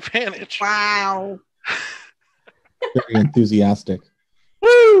disadvantage. Wow. Very enthusiastic.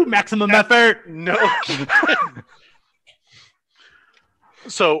 Woo! Maximum effort. No.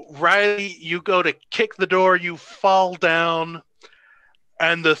 So, Riley, you go to kick the door, you fall down,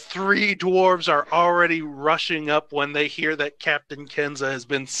 and the 3 dwarves are already rushing up when they hear that Captain Kenza has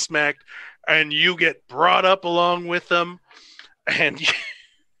been smacked, and you get brought up along with them, and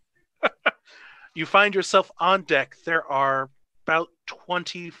you find yourself on deck. There are about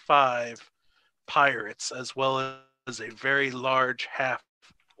 25 pirates, as well as a very large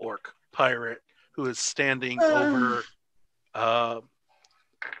half-orc pirate who is standing over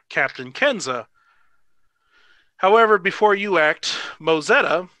Captain Kenza. However, before you act,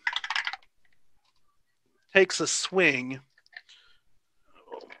 Mozetta takes a swing.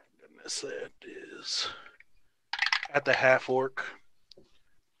 Oh my goodness, that is at the half-orc.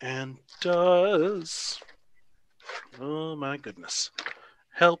 And does... Oh my goodness.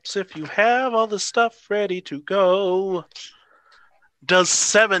 Helps if you have all the stuff ready to go. Does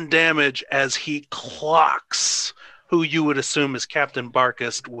 7 damage as he clocks who you would assume is Captain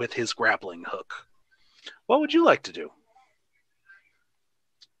Barkist with his grappling hook. What would you like to do?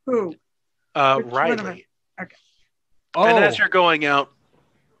 Who? Which one am Riley. Okay. Oh, And as you're going out,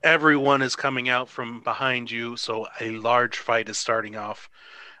 everyone is coming out from behind you, so a large fight is starting off.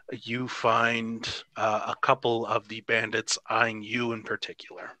 You find a couple of the bandits eyeing you in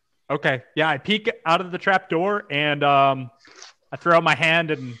particular. okay. Yeah, I peek out of the trap door and I throw out my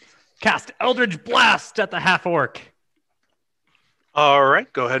hand and cast Eldritch Blast at the half orc. All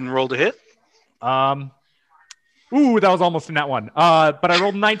right, go ahead and roll to hit. Ooh, that was almost in that one. But I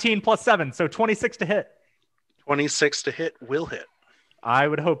rolled 19 plus 7, so 26 to hit. 26 to hit will hit. I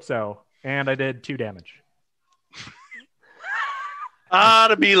would hope so. And I did 2 damage.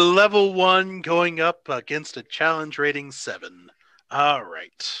 To be level 1 going up against a challenge rating 7. All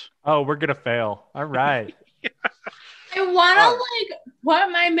right. Oh, we're gonna fail. All right. I want to like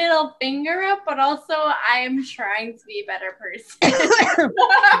put my middle finger up, but also I am trying to be a better person.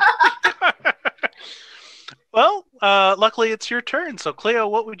 Well, luckily it's your turn. So, Cleo,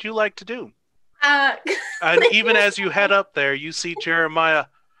 what would you like to do? And even as you head up there, you see Jeremiah.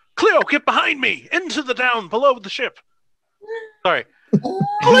 Cleo, get behind me! Into the down below the ship. Sorry.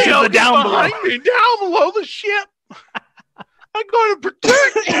 Cleo, get behind me! Down below the ship! I'm going to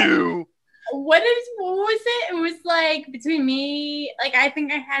protect you! What was it? It was like between me, like I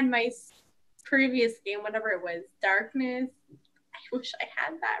think I had my previous game, whatever it was, Darkness. I wish I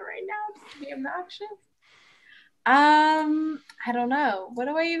had that right now just to be obnoxious. I don't know. What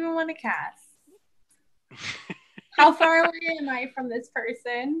do I even want to cast? How far away am I from this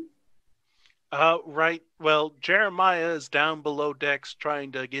person? Right. Well, Jeremiah is down below decks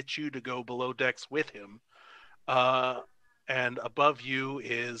trying to get you to go below decks with him. And above you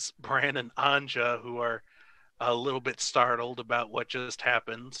is Bran and Anja, who are a little bit startled about what just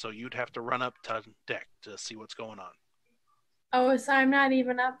happened. So you'd have to run up to deck to see what's going on. Oh, so I'm not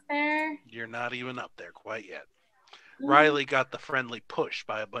even up there? You're not even up there quite yet. Riley got the friendly push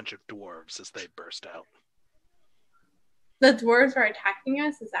by a bunch of dwarves as they burst out. The dwarves are attacking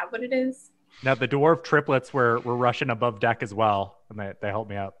us? Is that what it is? Now the dwarf triplets were rushing above deck as well, and they helped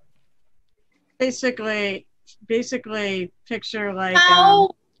me up. Basically picture like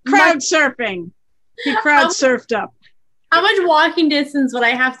crowd surfing. He crowd surfed up. How much walking distance would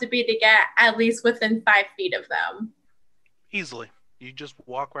I have to be to get at least within 5 feet of them? Easily. You just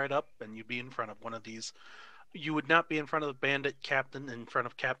walk right up and you'd be in front of one of these. You would not be in front of the bandit captain, in front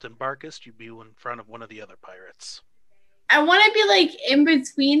of Captain Barkus. You'd be in front of one of the other pirates. I want to be like in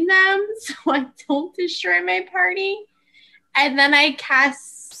between them so I don't destroy my party. And then I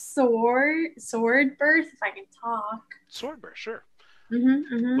cast sword burst if I can talk. Sword burst, sure.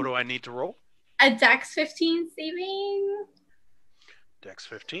 Mm-hmm. What do I need to roll? A Dex 15 saving. Dex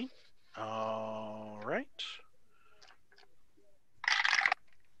 15. All right.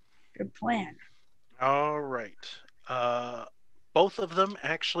 Good plan. All right. Both of them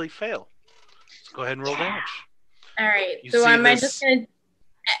actually fail. So go ahead and roll damage. All right. You so see am I this- just going to...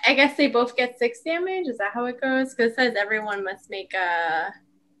 I guess they both get 6 damage? Is that how it goes? Because it says everyone must make a...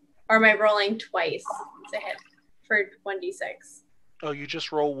 Or am I rolling twice to hit for 1d6? Oh, you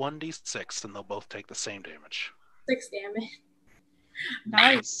just roll 1d6 and they'll both take the same damage. 6 damage.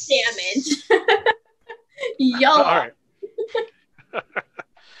 Nice. Damage. Y'all. All right.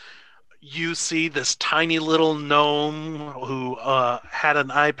 You see this tiny little gnome who had an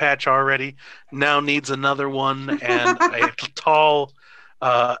eye patch already, now needs another one, and a tall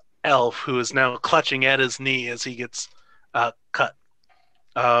elf who is now clutching at his knee as he gets cut.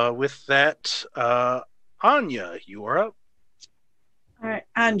 With that, Anya, you are up. All right,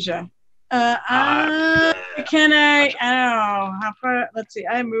 Anja. Can I don't know how far. Let's see.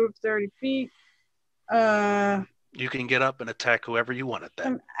 I moved 30 feet. You can get up and attack whoever you want at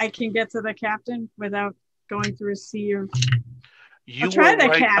that. I can get to the captain without going through a sea of. You were try that,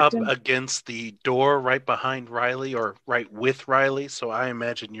 right Captain. up against the door right behind Riley, or right with Riley, so I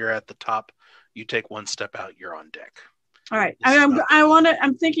imagine you're at the top. You take one step out, you're on deck. All right.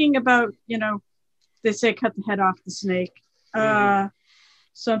 I'm thinking about, they say cut the head off the snake.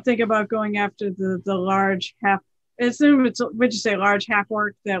 So I'm thinking about going after the large half. Would you say large half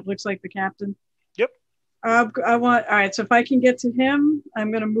orc that looks like the captain? Yep. All right. So if I can get to him,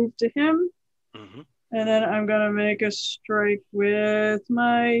 I'm going to move to him. Mm-hmm. And then I'm going to make a strike with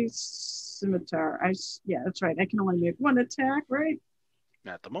my scimitar. That's right. I can only make one attack, right?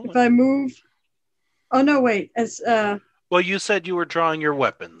 At the moment. If I move. Oh, no, wait. Well, you said you were drawing your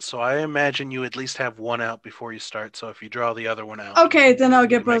weapon, so I imagine you at least have one out before you start. So if you draw the other one out. Okay, then I'll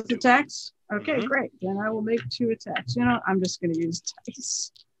get both two. attacks. Okay, Mhm. great. Then I will make 2 attacks. I'm just going to use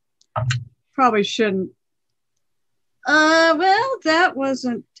dice. Probably shouldn't. Well, that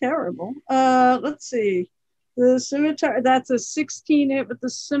wasn't terrible. Let's see. The scimitar, that's a 16 hit with the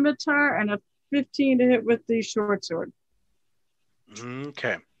scimitar and a 15 to hit with the short sword.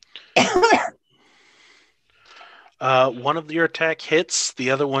 Okay. One of your attack hits,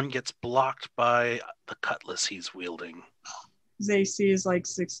 the other one gets blocked by the cutlass he's wielding. His AC is like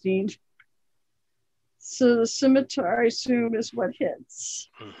 16. So the scimitar, I assume, is what hits.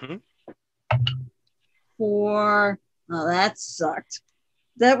 Mm-hmm. For, that sucked.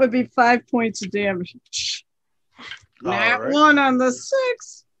 That would be 5 points of damage. Not right. 1 on the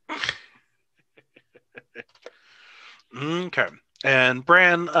 6. Okay. And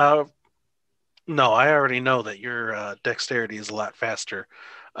Bran, no, I already know that your dexterity is a lot faster.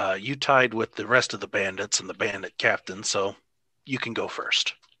 You tied with the rest of the bandits and the bandit captain, so you can go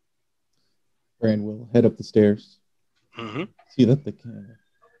first. Bran will head up the stairs, Mm-hmm. see that they can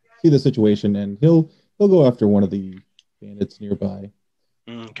see the situation, and he'll go after one of the bandits nearby.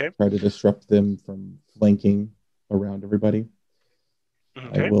 Okay. Try to disrupt them from flanking around everybody.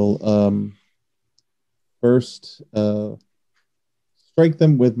 Okay. I will first strike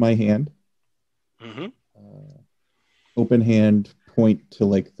them with my hand. Mm-hmm. Open hand, point to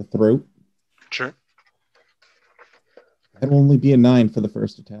like the throat. Sure. That'll only be a 9 for the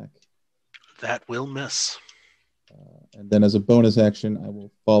first attack. That will miss. And then as a bonus action, I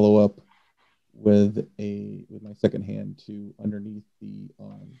will follow up with my second hand to underneath the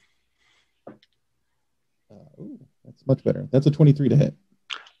arm. Ooh, that's much better. That's a 23 to hit.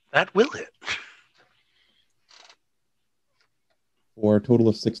 That will hit. For a total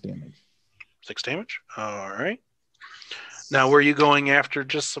of 6 damage. 6 damage. All right. Now, were you going after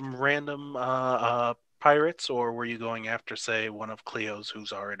just some random pirates, or were you going after, say, one of Cleo's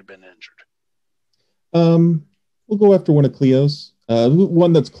who's already been injured? We'll go after one of Cleo's.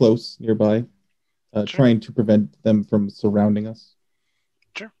 One that's close nearby. Sure. Trying to prevent them from surrounding us.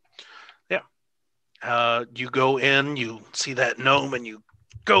 Sure. Yeah. You go in, you see that gnome, and you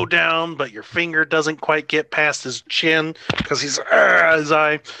go down, but your finger doesn't quite get past his chin because he's his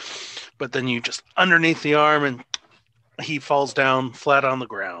eye. But then you just underneath the arm, and he falls down flat on the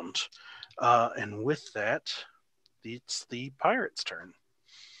ground. And with that, it's the pirate's turn.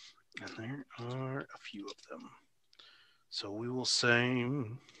 And there are a few of them. So we will say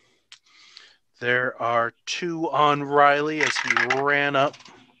there are 2 on Riley as he ran up.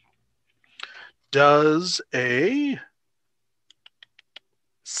 Does a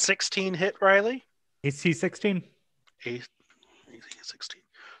 16 hit Riley? AC 16. AC 16.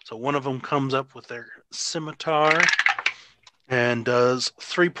 So one of them comes up with their scimitar and does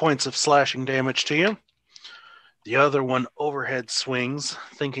 3 points of slashing damage to you. The other one overhead swings,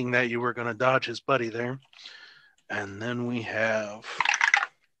 thinking that you were going to dodge his buddy there. And then we have...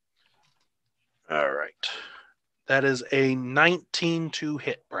 All right. That is a 19 to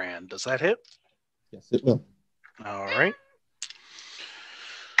hit, Brand. Does that hit? Yes, it will. All right.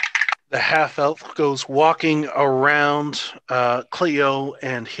 The half-elf goes walking around Cleo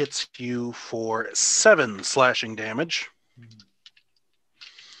and hits you for 7 slashing damage.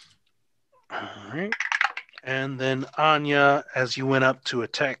 All right. And then Anya, as you went up to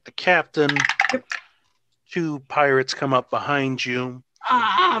attack the captain, 2 pirates come up behind you.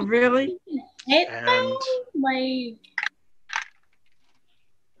 Ah, really? Hit And them? Like,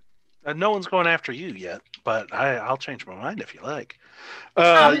 no one's going after you yet, but I'll change my mind if you like.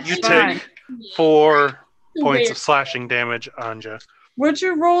 it's You fine. take 4 points weird. of slashing damage, Anja. What'd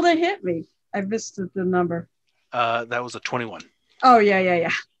you roll to hit me? I missed the number. That was a 21. Oh, yeah.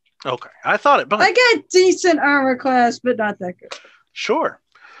 Okay. I thought it, but I got decent armor class, but not that good. sure.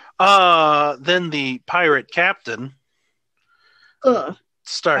 Then the pirate captain Ugh.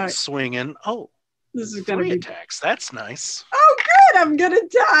 starts All right. swinging. Oh, This is gonna 3 be. attacks. That's nice. Oh, good! I'm gonna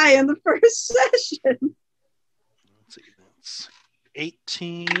die in the first session. Let's see. That's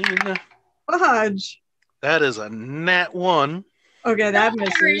 18. Fudge. That is a nat 1. Okay, that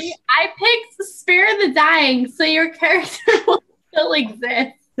Don't worry, misses. I picked Spare the Dying, so your character will still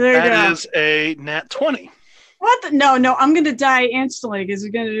exist. There you That go. is a nat 20. What? No, I'm gonna die instantly because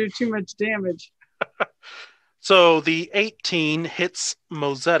it's gonna do too much damage. So the 18 hits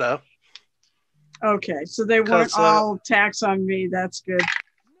Mozetta. Okay, so they weren't 'Cause, all attacks on me. That's good.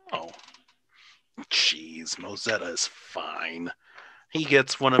 Oh, jeez, Mozetta is fine. He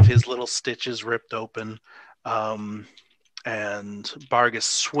gets one of his little stitches ripped open, and Bargus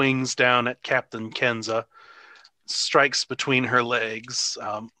swings down at Captain Kenza, strikes between her legs.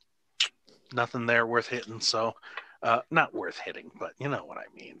 Nothing there worth hitting, so not worth hitting, but you know what I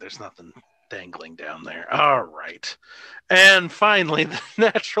mean. There's nothing dangling down there. All right. And finally, the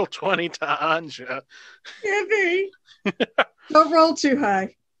natural 20 to Anja. Yippee. Don't roll too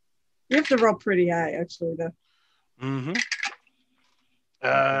high. You have to roll pretty high, actually, though. Mm-hmm.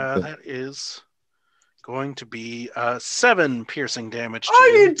 That is going to be 7 piercing damage to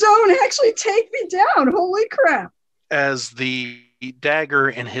Oh, you don't actually take me down. Holy crap. as the dagger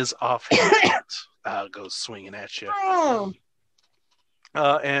in his offhand goes swinging at you. Oh,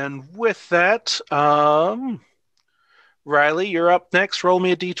 And with that, Riley, you're up next. Roll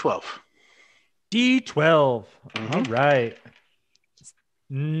me a d12. D12. Mhm. All right.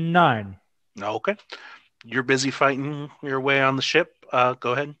 9. Okay. You're busy fighting your way on the ship.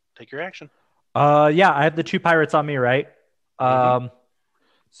 Go ahead. Take your action. Yeah, I have the 2 pirates on me, right? Mhm.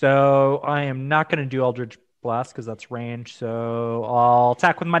 So I am not going to do Eldritch Blast because that's range. So I'll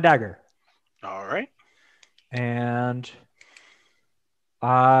attack with my dagger. All right. And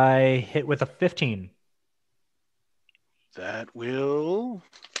I hit with a 15. That will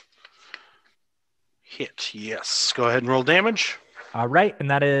hit. Yes. Go ahead and roll damage. All right, and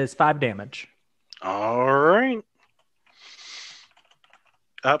that is 5 damage. All right.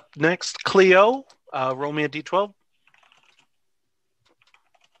 Up next, Cleo. Roll me a d12.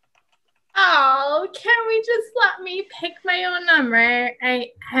 Oh, can we just let me pick my own number?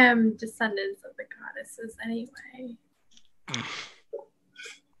 I am descendants of the goddesses anyway.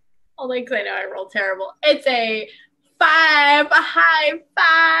 Only because I know I rolled terrible. It's a 5, a high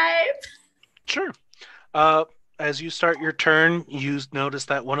 5. Sure. As you start your turn, you notice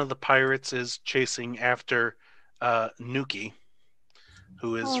that one of the pirates is chasing after Nuki,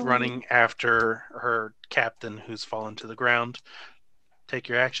 who is running after her captain, who's fallen to the ground. Take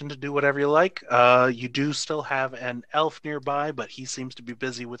your action to do whatever you like. You do still have an elf nearby, but he seems to be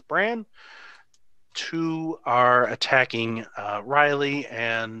busy with Bran. 2 are attacking Riley,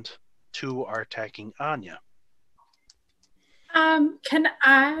 and 2 are attacking Anya. Can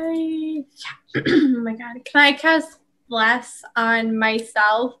I? Oh my god! Can I cast Bless on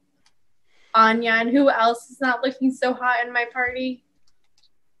myself, Anya, and who else is not looking so hot in my party?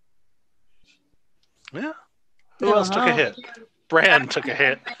 Yeah. Who else took a hit? Bran took a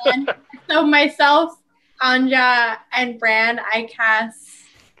hit. So myself, Anya, and Bran, I cast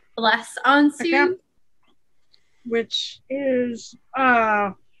Bless on Sue. Okay. Which is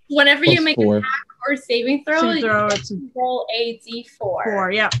Whenever you make +4. an attack or saving throw, it's you roll a d4.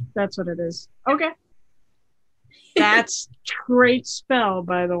 4. Yeah, that's what it is. Okay. That's great spell,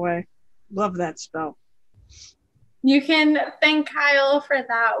 by the way. Love that spell. You can thank Kyle for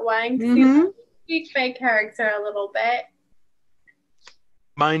that one. 'Cause you tweaked my character a little bit.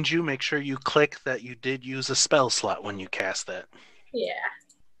 Mind you, make sure you click that you did use a spell slot when you cast that, Yeah.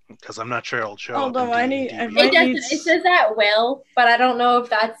 because I'm not sure it'll show up. Although in I D&D. might It doesn't. need- It says at will, but I don't know if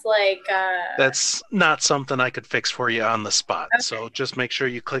that's like. That's not something I could fix for you on the spot. Okay. So just make sure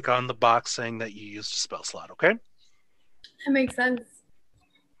you click on the box saying that you used a spell slot, okay? That makes sense.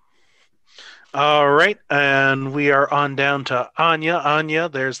 All right, and we are on down to Anya. Anya,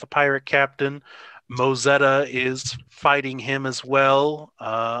 there's the pirate captain. Mozetta is fighting him as well.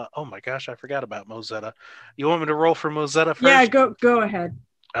 Oh my gosh, I forgot about Mozetta. You want me to roll for Mozetta first? Yeah, go ahead.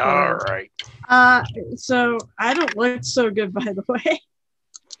 All right. So I don't look so good, by the way.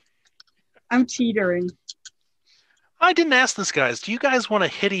 I'm teetering. I didn't ask this, guys. Do you guys want to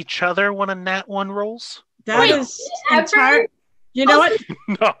hit each other when a nat 1 rolls? That Wait, is ever? entire. You know what?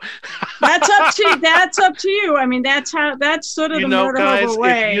 No. That's up to That's up to you. I mean, that's sort of You the know, murder guys, hobo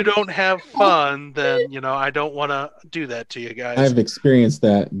way. if you don't have fun, then, I don't want to do that to you guys. I've experienced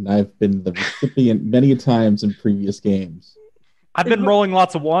that, and I've been the recipient many times in previous games. I've been rolling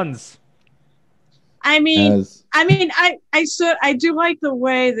lots of 1s. I mean, As I do like the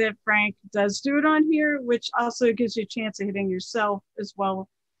way that Frank does do it on here, which also gives you a chance of hitting yourself as well.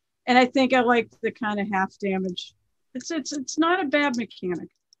 And I think I like the kind of half damage. It's not a bad mechanic.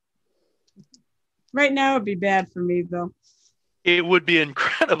 Right now it'd be bad for me though. It would be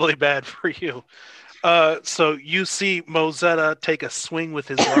incredibly bad for you. So you see Mozetta take a swing with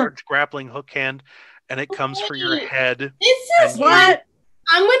his large grappling hook hand, and it comes for your head. This is And what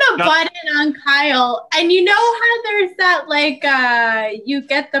I'm gonna No. butt in on Kyle. And you know how there's that like you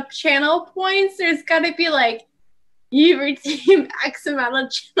get the channel points? There's gotta be like you redeem X amount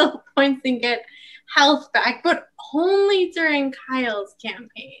of channel points and get health back, but only during Kyle's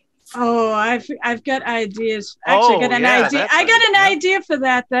campaign. Oh, I've got ideas. Actually, I got an yeah, idea. that's I got an yeah. idea for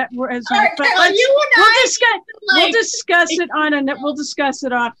that. That was. All right, But Kyle, let's, you and we'll I discuss. like, We'll discuss it on a. We'll discuss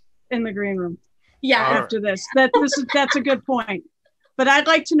it off in the green room yeah. All right. after this. That's a good point. But I'd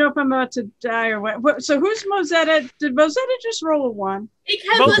like to know if I'm about to die or what. So who's Mozetta? Did Mozetta just roll a 1?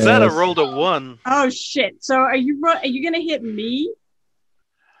 Because Mozetta Yes. rolled a 1. Oh shit! So are you gonna hit me?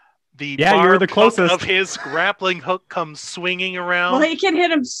 The Yeah, you were the barbed hook closest. of his grappling hook comes swinging around, Well, he can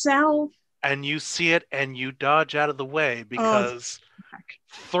hit himself. and you see it, and you dodge out of the way because fuck.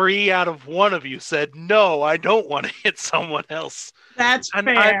 3 out of 1 of you said, no, I don't want to hit someone else. That's And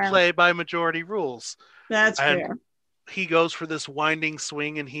fair. I play by majority rules. That's and- fair. He goes for this winding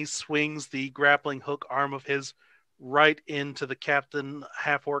swing, and he swings the grappling hook arm of his right into the captain,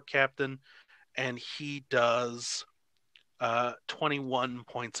 half-orc captain, and he does 21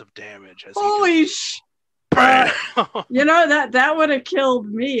 points of damage. As Holy he sh! just... You know that would have killed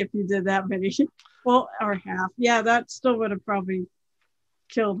me if you did that many. Well, or half. Yeah, that still would have probably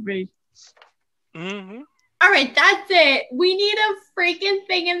killed me. Mhm. all right, that's it. We need a freaking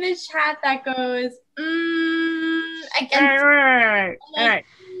thing in the chat that goes against All right.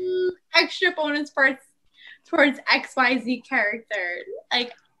 extra bonus parts towards XYZ character.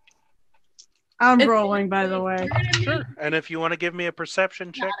 Like I'm It's- rolling, by the way. We're gonna be- Sure. And if you want to give me a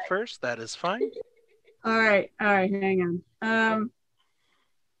perception check it. first, that is fine. All right, hang on.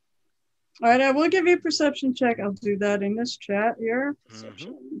 All right, I will give you a perception check. I'll do that in this chat here.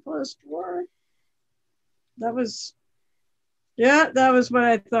 Perception plus 4. That was what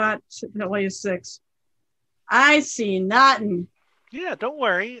I thought. Only a 6. I see nothing. Yeah, don't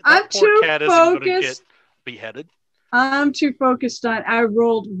worry. I'm That poor too cat isn't going to get focused. beheaded. I'm too focused on. I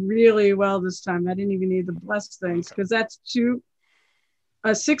rolled really well this time. I didn't even need the blessed things because that's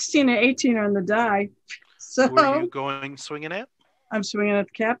 16 and 18 on the die. So Who are you going swinging at? I'm swinging at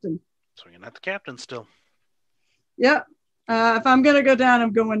the captain. Swinging at the captain still. Yep. If I'm gonna go down,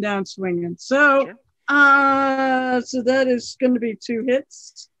 I'm going down swinging. So, Sure. so that is going to be 2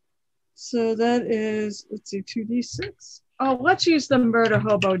 hits. So that is, let's see, 2d6. Oh, let's use the murder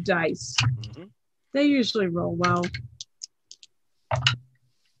hobo dice. Mm-hmm. They usually roll well.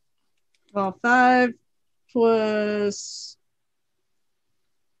 Well, 5 plus.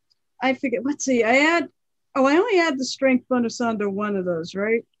 I forget. Let's see. I only add the strength bonus onto one of those,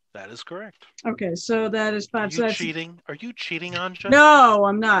 right? That is correct. Okay, so that is 5. Are So you that's cheating? Are you cheating, Anja? No,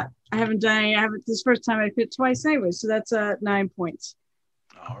 I'm not. I haven't done any. This first time I hit twice anyway, so that's 9 points.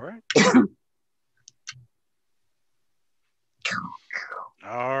 All right.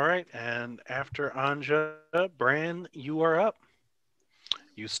 All right. And after Anja, Bran, you are up.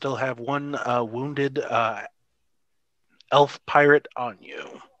 You still have one wounded elf pirate on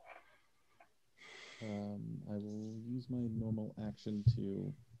you. I will use my normal action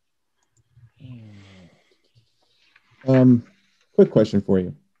to. Quick question for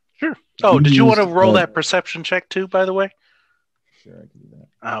you. Sure. Oh, did you want to used, roll that perception check too, by the way? Sure, I can do that.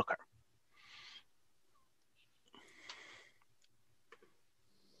 Okay.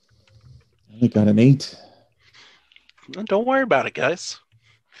 I only got an 8. Don't worry about it, guys.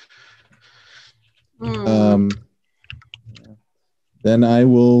 Hmm. Then I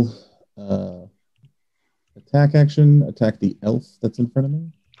will attack the elf that's in front of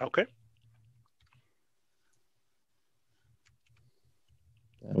me. Okay.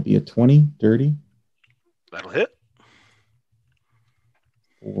 That'll be a 20, dirty, That'll hit.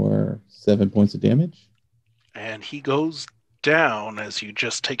 for 7 points of damage. And he goes down as you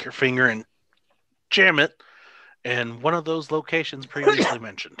just take your finger and jam it in one of those locations previously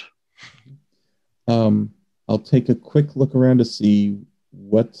mentioned. I'll take a quick look around to see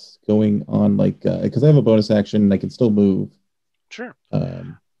what's going on, because I have a bonus action and I can still move. Sure.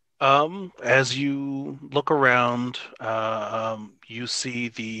 Um, As you look around, you see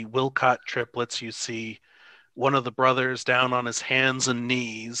the Wilcott triplets. You see one of the brothers down on his hands and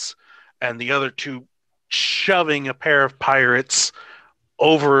knees, and the other two shoving a pair of pirates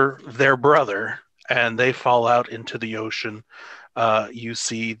over their brother, and they fall out into the ocean. You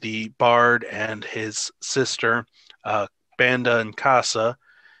see the bard and his sister, Banda and Casa.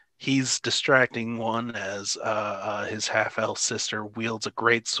 He's distracting one as his half-elf sister wields a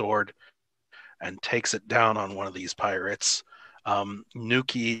great sword and takes it down on one of these pirates.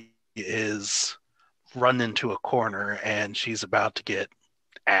 Nuki is run into a corner and she's about to get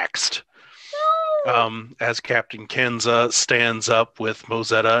axed. As Captain Kenza stands up with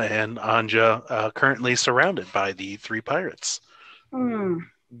Mozetta and Anja, currently surrounded by the 3 pirates.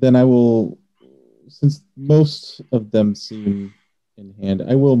 Then I will, since most of them seem in hand,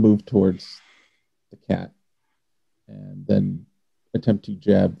 I will move towards the cat and then attempt to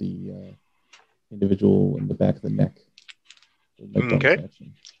jab the individual in the back of the neck. with my bonus Okay.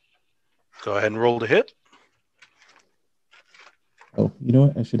 action. Go ahead and roll to hit. Oh, you know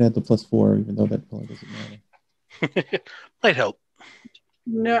what? I should add the +4, even though that probably doesn't matter. Might help.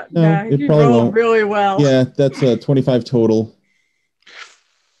 No, it you probably rolled won't. really well. Yeah, that's a 25 total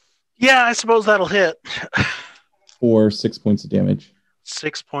Yeah, I suppose that'll hit. for 6 points of damage.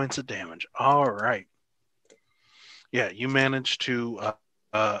 6 points of damage. All right. Yeah, you manage to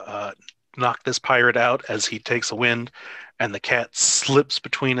knock this pirate out as he takes a wind, and the cat slips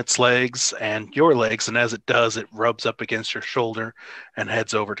between its legs and your legs, and as it does, it rubs up against your shoulder and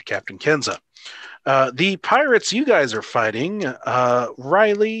heads over to Captain Kenza. The pirates you guys are fighting,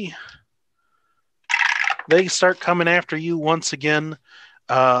 Riley, they start coming after you once again,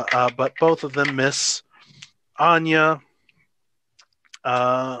 but both of them miss. Anya,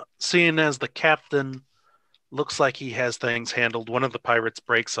 seeing as the captain looks like he has things handled, one of the pirates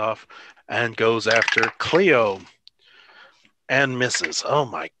breaks off and goes after Cleo and misses. Oh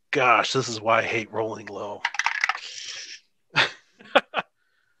my gosh, this is why I hate rolling low.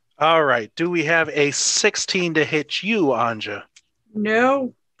 All right, do we have a 16 to hit you, Anja?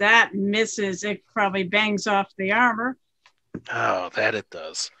 No, that misses. It probably bangs off the armor. Oh, that it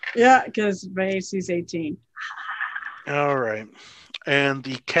does. Yeah, because my AC's 18. All right. And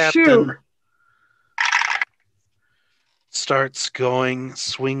the captain starts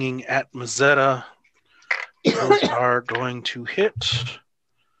swinging at Mazetta. Those are going to hit.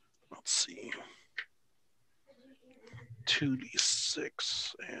 Let's see.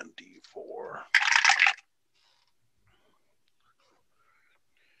 2d6 and d4.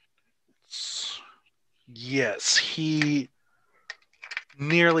 Yes, he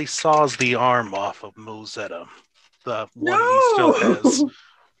nearly saws the arm off of Mozetta. The one he still has.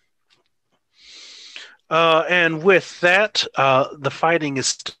 And with that, the fighting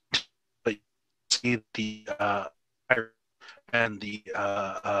is see the and the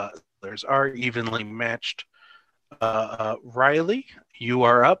players are evenly matched. Riley, you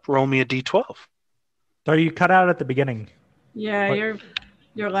are up. Roll me a d12. So you cut out at the beginning. Yeah, What?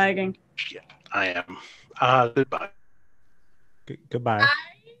 you're lagging. Yeah, I am. Goodbye. Goodbye.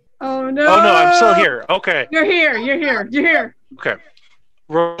 Oh no! Oh no, I'm still here. Okay. You're here. Okay.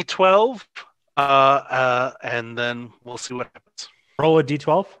 Roll d12, and then we'll see what happens. Roll a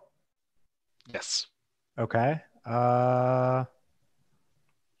d12. Yes. Okay. Are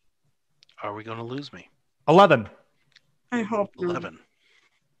we going to lose me? 11. I hope not. 11.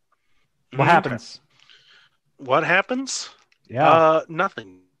 What happens? What happens? Yeah.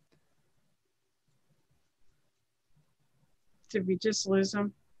 Nothing. Did we just lose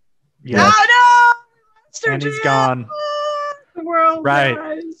him? Yeah. Oh no! And he's gone. The world Right.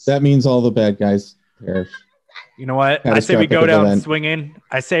 dies. That means all the bad guys perish. You know what? I say we go Catastrophic down event. swinging.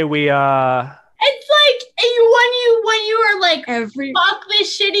 I say we It's like when you are like, Every fuck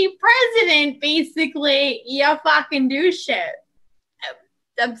this shitty president, basically, you fucking do shit.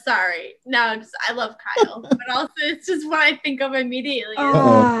 I'm sorry. No, I love Kyle. But also, it's just what I think of immediately.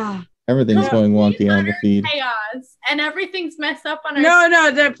 Ah. Everything's going wonky on the feed. Chaos. And everything's messed up on our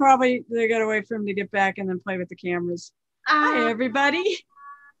No, they gotta wait for him to get back and then play with the cameras. Hi everybody.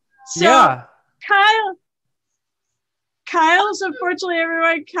 So yeah. Kyle's unfortunately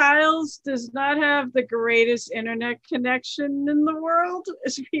everyone, Kyle's does not have the greatest internet connection in the world,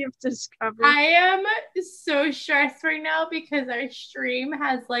 as we have discovered. I am so stressed right now because our stream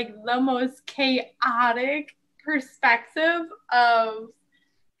has like the most chaotic perspective of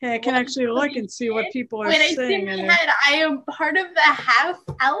Yeah, I can actually look and see what people are when I see saying. my in head, I am part of the half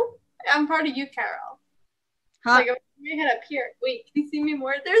elf. I'm part of you, Carol. Huh? Like, I'm putting my head up here. Wait, can you see me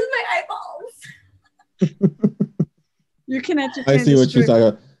more? There's my eyeballs. You can entertain I see the what you're stream. talking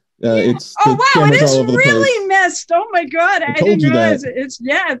about. It's Oh the wow, it cameras is all over the really place. messed. Oh my god, I told didn't you realize that. it.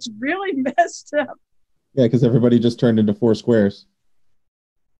 It's really messed up. Yeah, because everybody just turned into 4 squares.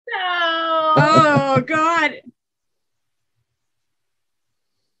 No. Oh god.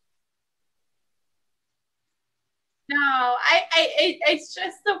 No, it's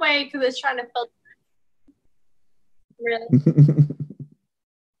just the way because it's trying to filter. Really?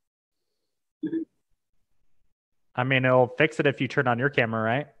 I mean, it'll fix it if you turn on your camera,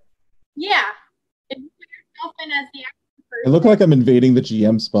 right? Yeah. If you put yourself in as the I look like I'm invading the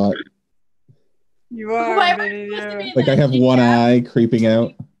GM spot. You are. Whoever's baby, supposed to yeah. be Like the I have one GM. eye creeping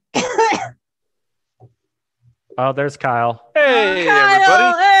out. Oh, there's Kyle. Hey, Kyle,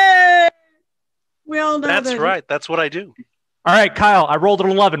 everybody. hey! We all know That's that. right. That's what I do. All right, Kyle, I rolled an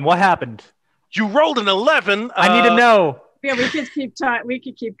 11. What happened? You rolled an 11. I need to know. Yeah, we could keep we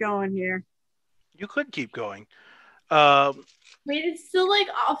could keep going here. You could keep going. Wait, it's still like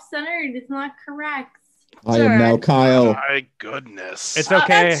off-centered. It's not correct. I am now Kyle. My goodness. It's okay.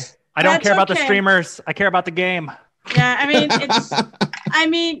 That's- I don't that's care about the okay. streamers. I care about the game. Yeah, I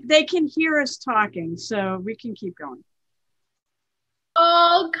mean they can hear us talking, so we can keep going.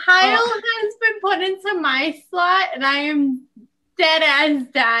 Oh, Kyle has been put into my slot, and I am dead ass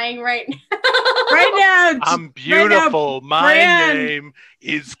dying right now. Right now, I'm beautiful. Right now, My Bran. name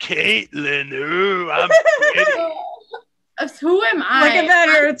is Caitlin. Ooh, I'm pretty. Who am I? Look at that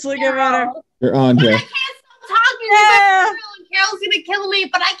hurts. Look at that hurts. You're on, But I Jeff. can't stop talking. Yeah. Carol, and Carol's gonna kill me,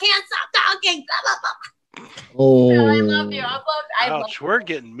 but I can't stop talking. Blah, blah, blah. Oh. No, I love you. I love Ouch, we're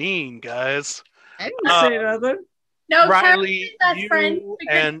getting mean, guys. I didn't say nothing. No, Riley, Carol's best friend you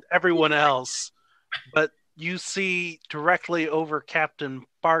because and everyone else. But you see directly over Captain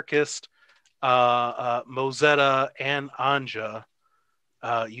Barkist, Mozetta, and Anja.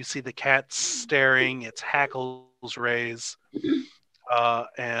 You see the cat staring, its hackles raise.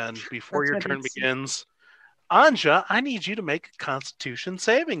 And before That's your what turn it's- begins, Anja, I need you to make a Constitution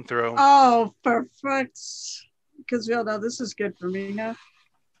saving throw. Oh, perfect. Because we all know this is good for me, huh?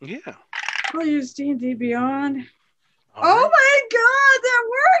 Yeah. I'll use D&D Beyond. All Oh right. my god, that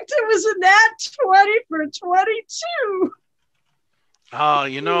worked! It was a nat 20 for 22.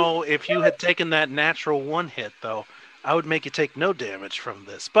 If you had taken that natural one hit, though, I would make you take no damage from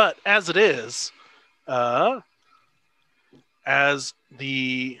this. But as it is, as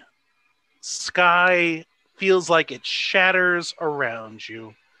the sky feels like it shatters around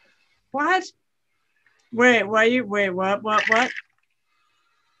you, What? Wait, what?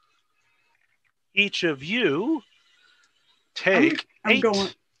 each of you take I'm 8 going.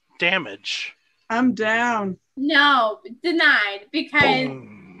 damage. I'm down. No, denied because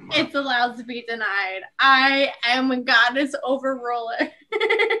Boom. it's allowed to be denied. I am a goddess overruler.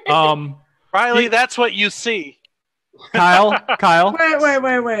 Riley, that's what you see. Kyle.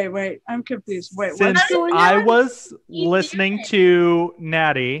 Wait. I'm confused. Wait, Since what's going I on? was You listening did it. to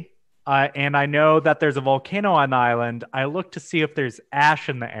Natty, and I know that there's a volcano on the island, I looked to see if there's ash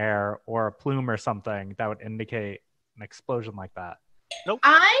in the air or a plume or something that would indicate an explosion like that.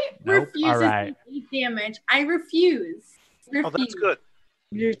 I Nope. refuse All to right. take 8 damage. I refuse. Oh, that's good.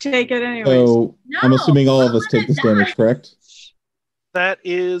 You take it anyways. So No, I'm assuming all of I'm us take this gonna damage, correct? That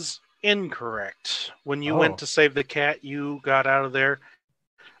is incorrect. When you went to save the cat, you got out of there.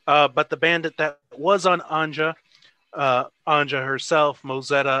 But the bandit that was on Anja, Anja herself,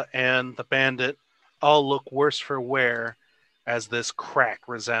 Mozetta, and the bandit all look worse for wear as this crack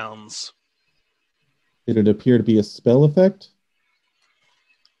resounds. Did it appear to be a spell effect?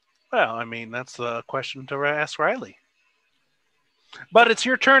 Well, I mean, that's the question to ask Riley. But it's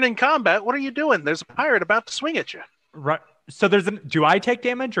your turn in combat. What are you doing? There's a pirate about to swing at you. Right. So do I take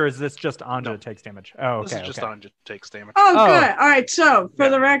damage, or is this just Anja No. that takes damage? Oh, okay. This is just okay. Anja takes damage. Oh, Oh. good. All right. So, for Yeah.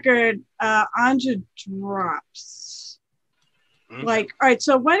 the record, Anja drops. Mhm. All right.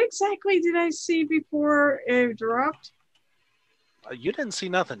 So, what exactly did I see before it dropped? You didn't see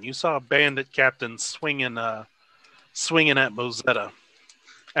nothing. You saw a bandit captain swinging at Mozetta,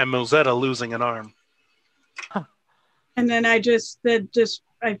 and Mozetta losing an arm. And then I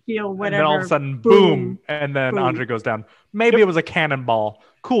I feel whatever. And then all of a sudden, boom, and then boom. Anja goes down. Maybe it was a cannonball.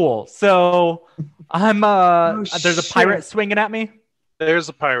 Cool. So I'm there's a pirate shit. swinging at me. There's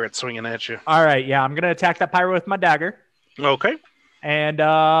a pirate swinging at you. All right, yeah, I'm gonna attack that pirate with my dagger. Okay. And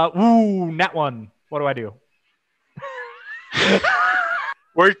nat one. What do I do?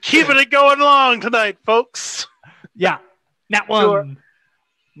 We're keeping it going long tonight, folks. Yeah, nat one. Sure.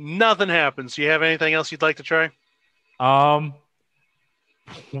 Nothing happens. Do you have anything else you'd like to try?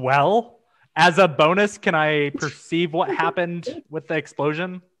 Well, as a bonus, can I perceive what happened with the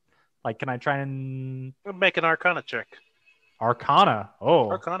explosion? Like, can I try and Make an Arcana check. Arcana? Oh,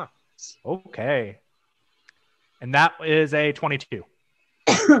 Arcana. okay. And that is a 22.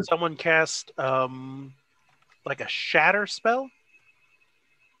 Someone cast like a shatter spell.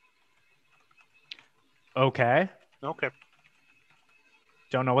 Okay. Okay.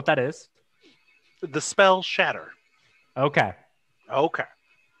 Don't know what that is. The spell shatter. Okay. Okay.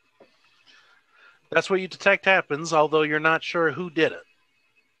 That's what you detect happens, although you're not sure who did it.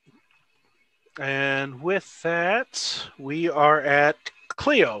 And with that, we are at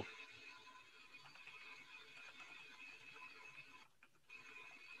Cleo.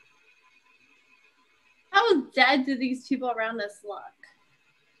 How dead do these people around us look?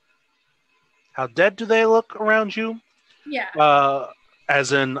 How dead do they look around you? Yeah.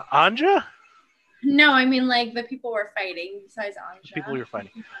 As in Anja? No, I mean like the people we're fighting besides Anja. People you're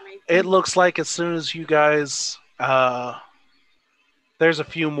fighting. It looks like as soon as you guys... there's a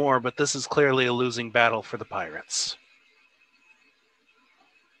few more, but this is clearly a losing battle for the pirates.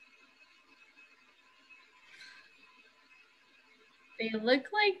 They look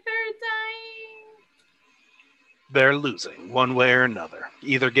like they're dying. They're losing one way or another.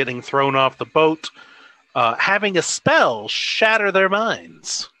 Either getting thrown off the boat, having a spell shatter their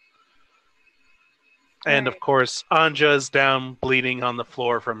minds. And of course, Anja's down bleeding on the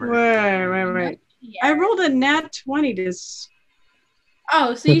floor from her. Wait. Yeah. I rolled a nat 20 to...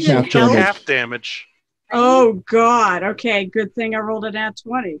 Oh, so you That's should half Just damage. half damage. Oh, God. Okay, good thing I rolled a nat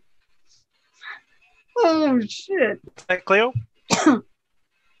 20. Oh, shit. Is that Cleo?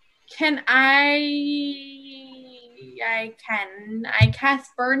 Can I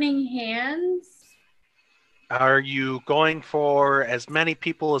cast Burning Hands? Are you going for as many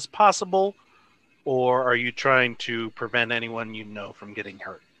people as possible, or are you trying to prevent anyone you know from getting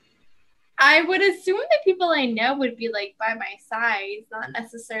hurt? I would assume the people I know would be like by my side, not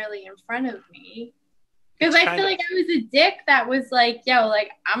necessarily in front of me. Because I feel like I was a dick that was like, yo,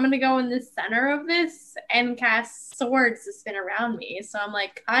 like I'm gonna go in the center of this and cast swords to spin around me. So I'm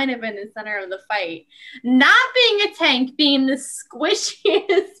like kind of in the center of the fight. Not being a tank, being the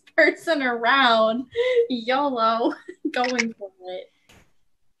squishiest person around. YOLO, going for it.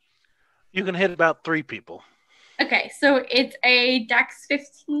 You can hit about 3 people. Okay, so it's a Dex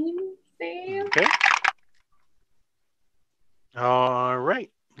 15 save. Okay. All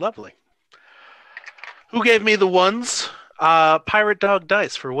right. Lovely. Who gave me the ones? Pirate Dog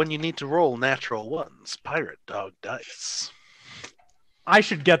Dice for when you need to roll natural ones. Pirate Dog Dice. I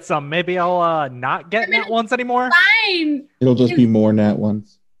should get some. Maybe I'll not get nat ones anymore. Fine. It'll just be more nat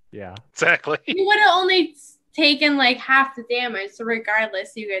ones. Yeah. Exactly. You would have only taken like half the damage, so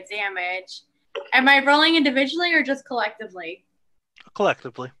regardless, you get damage. Am I rolling individually or just collectively?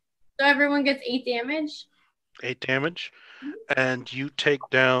 Collectively. So everyone gets 8 damage? 8 damage. And you take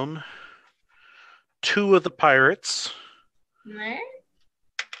down 2 of the pirates. Right.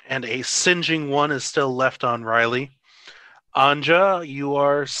 And a singeing one is still left on Riley. Anja, you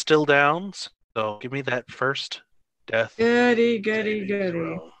are still down. So give me that first death. Goody.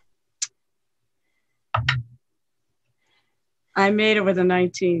 Throw. I made it with a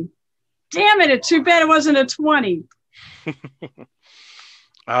 19. Damn it, it's too bad it wasn't a 20.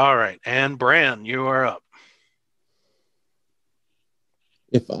 All right. And Bran, you are up.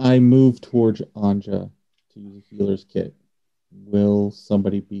 If I move towards Anja to use a healer's kit, will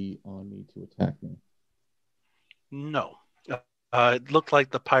somebody be on me to attack me? No. It looked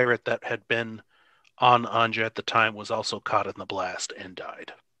like the pirate that had been on Anja at the time was also caught in the blast and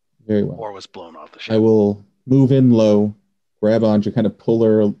died. Very well. Or was blown off the ship. I will move in low, grab Anja, kind of pull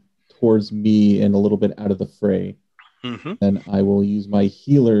her towards me and a little bit out of the fray. Mm-hmm. Then I will use my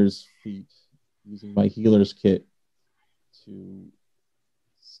healer's feet, using my healer's kit to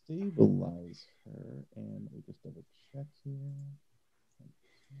stabilize her. And let me just double check here.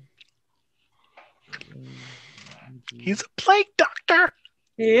 He's a plague doctor.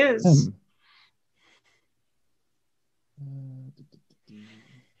 He is.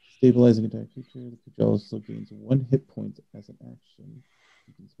 Stabilizing attack creature. The creature also gains 1 hit point as an action.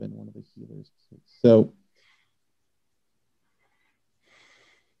 You can spend one of the healer's kits. So,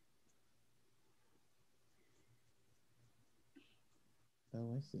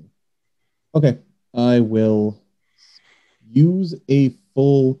 oh, I see. Okay, I will use a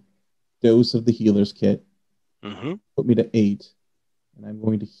full dose of the healer's kit. Mm-hmm. Put me to 8, and I'm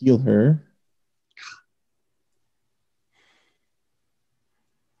going to heal her.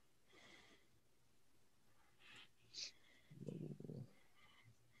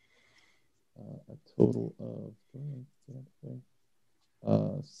 A total of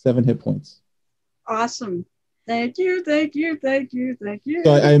 7 hit points. Awesome. Thank you.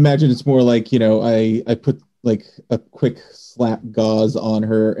 So I imagine it's more like, I put like a quick slap gauze on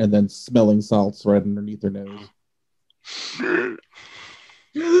her and then smelling salts right underneath her nose.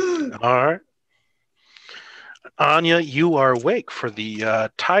 All right. Anya, you are awake for the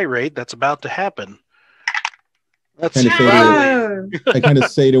tirade that's about to happen. Let's see. I kind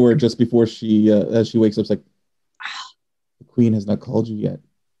of say to her just before she, as she wakes up, like, the queen has not called you yet.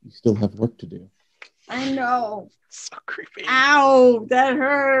 You still have work to do. I know. So creepy. Ow, that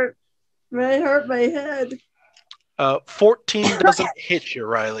hurt. That hurt my head. 14 doesn't hit you,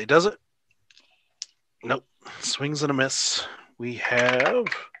 Riley, does it? Nope. Swings and a miss. We have...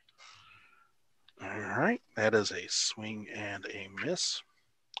 All right. That is a swing and a miss.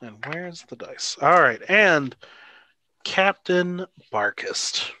 And where's the dice? All right. And Captain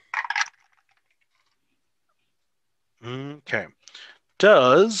Barkist. Okay.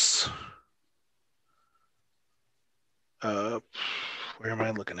 Does... where am I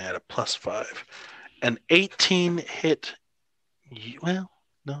looking at? A +5. An 18 hit. Well,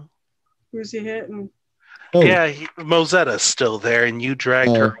 no. Who's he hitting? Oh, Yeah, Mozetta's still there, and you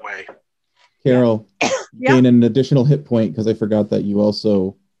dragged her away. Carol, Yeah. gain an additional hit point because I forgot that you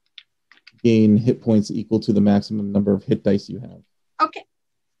also gain hit points equal to the maximum number of hit dice you have. Okay.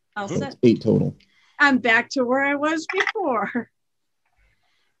 All So set. it's 8 total. I'm back to where I was before.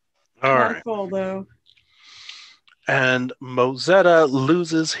 All Not right. full, though. And Mozetta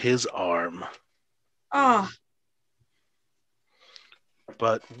loses his arm. Oh,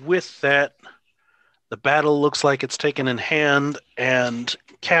 But with that, the battle looks like it's taken in hand, and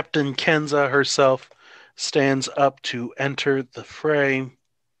Captain Kenza herself stands up to enter the fray.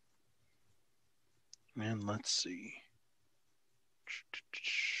 And let's see.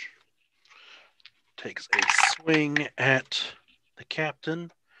 Takes a swing at the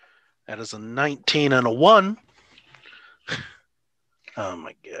captain. That is a 19 and a 1. Oh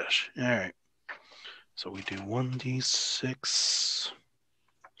my gosh. All right. So we do 1d6.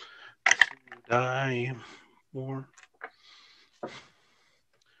 Die more.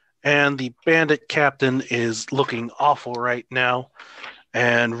 And the bandit captain is looking awful right now.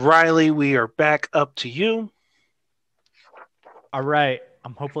 And Riley, we are back up to you. All right.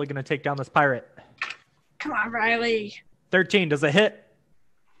 I'm hopefully going to take down this pirate. Come on, Riley. 13 does it hit?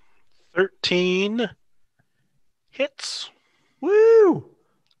 13 hits. Woo!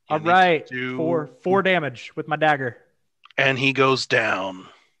 All need to right, do- four damage with my dagger. And he goes down.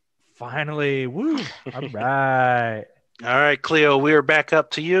 Finally, woo! All right. All right, Cleo, we're back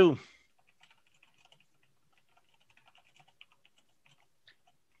up to you.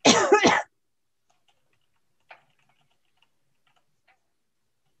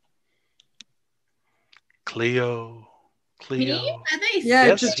 Cleo. Me? I thought you Yeah,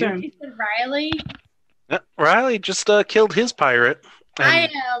 said, it's your turn. you said Riley. Riley just killed his pirate. I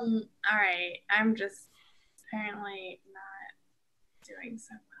And am all right. I'm just apparently not doing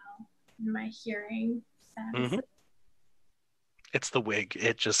so well in my hearing status. it's the wig.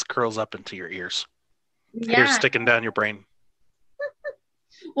 It just curls up into your ears. Yeah. Hair's sticking down your brain.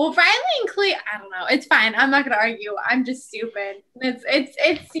 Well, Riley and Cleo, I don't know. It's fine. I'm not gonna argue. I'm just stupid.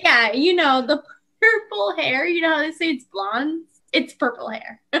 It's yeah. You know the purple hair. You know how they say it's blonde. It's purple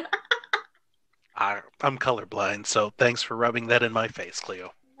hair. I'm colorblind, so thanks for rubbing that in my face,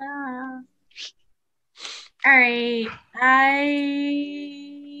 Cleo. All right.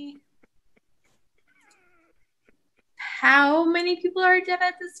 How many people are dead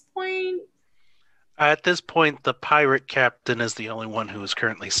at this point? At this point, the pirate captain is the only one who is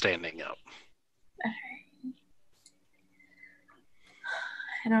currently standing up.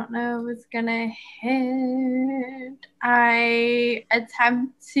 I don't know if it's gonna hit. I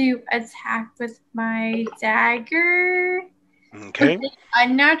attempt to attack with my dagger. Okay, A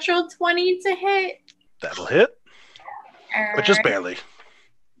natural 20 to hit. that'll hit, but just barely.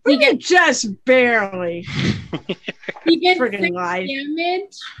 He gets Just barely. he gets Friggin' 6 lied.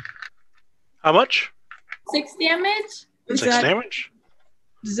 damage. How much? 6 damage. Is 6 that, damage?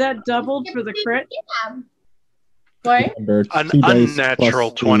 is that doubled for the crit? Yeah. What? Remember, it's An 2 dice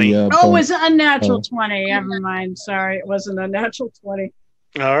unnatural plus 20. The, Oh, it was bonus. an unnatural Oh. 20. Never mind. Sorry, it wasn't a natural 20.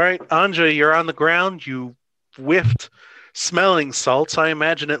 All right, Anja, you're on the ground. You whiffed smelling salts. I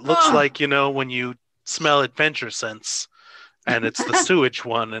imagine it looks Oh. like, when you smell adventure scents, and it's the sewage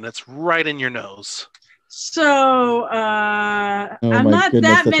one, and it's right in your nose. So Oh I'm my not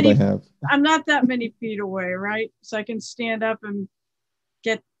goodness, that that's many. what I have. I'm not that many feet away, right? So I can stand up and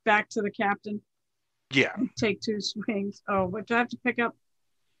get back to the captain. Yeah. Take 2 swings. Oh, what do I have to pick up?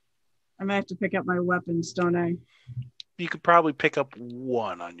 I might have to pick up my weapons, don't I? You could probably pick up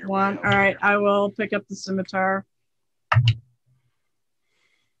one on your One. way All out right, here. I will pick up the scimitar.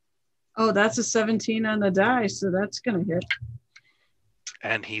 Oh, that's a 17 on the die, so that's gonna hit.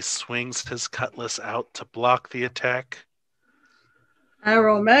 And he swings his cutlass out to block the attack. I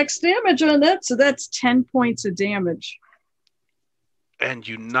roll max damage on that, so that's 10 points of damage. And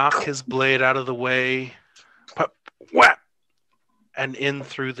you knock his blade out of the way. Whap! And in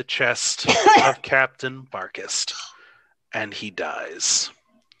through the chest of Captain Barkist. And he dies.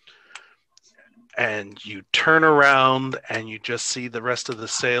 And you turn around and you just see the rest of the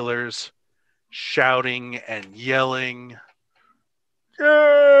sailors shouting and yelling.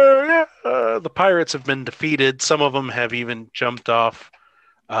 The pirates have been defeated. Some of them have even jumped off.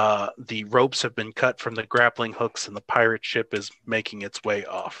 The ropes have been cut from the grappling hooks, and the pirate ship is making its way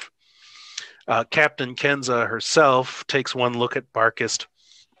off. Captain Kenza herself takes one look at Barkist,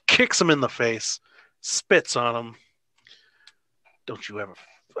 kicks him in the face, spits on him. Don't you ever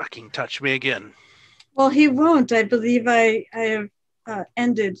fucking touch me again. Well, he won't. I believe I have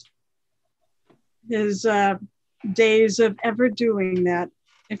ended his days of ever doing that.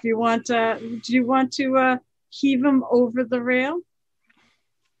 If you want, do you want to heave him over the rail?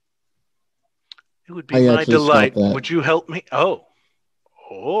 It would be I my actually stopped delight. that. Would you help me? Oh.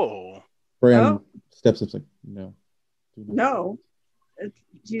 Bran Oh. steps up like, no. Do not. No.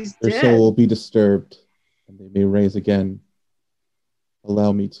 He's Their dead. soul will be disturbed, and they may rise again.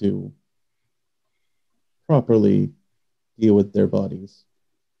 Allow me to properly deal with their bodies.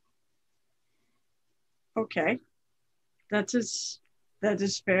 Okay. That is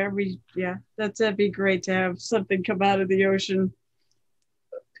fair. That'd be great to have something come out of the ocean.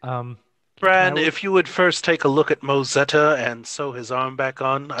 Bran, I would- if you would first take a look at Mozetta and sew his arm back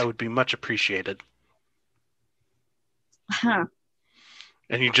on, I would be much appreciated. Huh.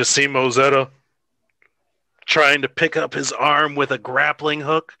 And you just see Mozetta trying to pick up his arm with a grappling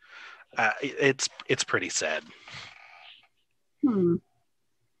hook. It's pretty sad.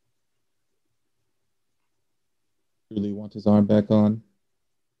 Really want his arm back on.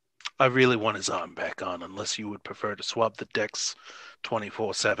 I really want his arm back on, unless you would prefer to swap the decks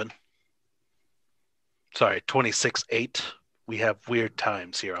 24/7. Sorry, 26/8. We have weird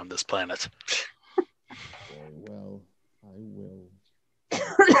times here on this planet. Very well, I will.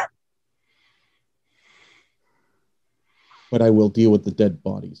 but I will deal with the dead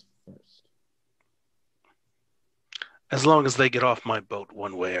bodies first. As long as they get off my boat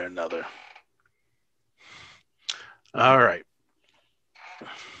one way or another. All right.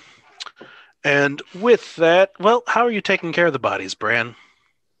 And with that, well, how are you taking care of the bodies, Bran?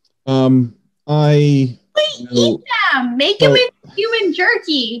 I will, Yeah, make him into human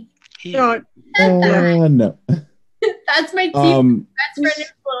jerky. No, no. That's my team best friend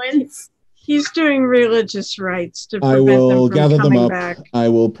influence. he's doing religious rites to I prevent will them gather from them coming up. back. I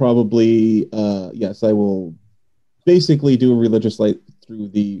will probably, yes, I will basically do a religious rite through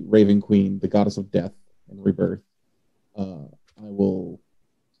the Raven Queen, the goddess of death and rebirth. I will.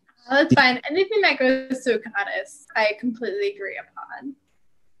 Oh, that's fine. Anything that goes to a goddess, I completely agree upon.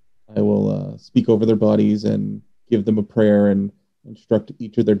 I will speak over their bodies and give them a prayer and instruct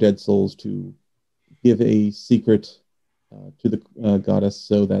each of their dead souls to give a secret to the goddess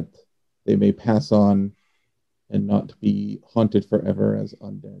so that they may pass on and not be haunted forever as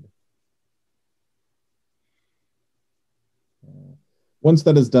undead. Once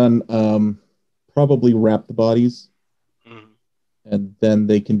that is done, probably wrap the bodies, and then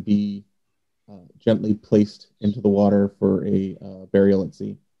they can be gently placed into the water for a burial at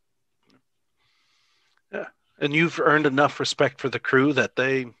sea. Yeah, and you've earned enough respect for the crew that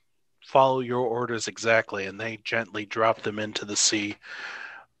they follow your orders exactly, and they gently drop them into the sea.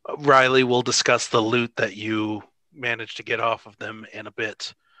 Riley will discuss the loot that you managed to get off of them in a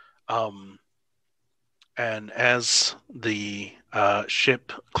bit. And as the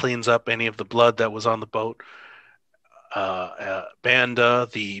ship cleans up any of the blood that was on the boat, Banda,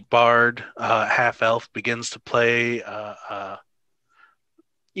 the bard, half-elf, begins to play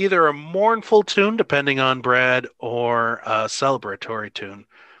either a mournful tune, depending on Brad, or a celebratory tune.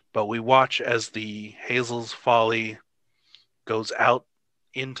 But we watch as the Hazel's Folly goes out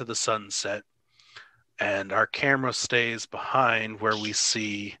into the sunset, and our camera stays behind where we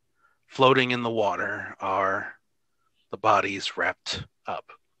see floating in the water are the bodies wrapped up.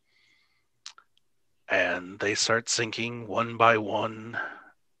 And they start sinking one by one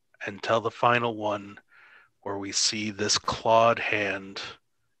until the final one where we see this clawed hand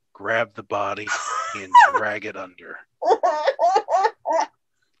grab the body and drag it under.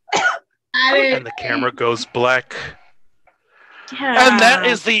 And the camera goes black. Yeah. And that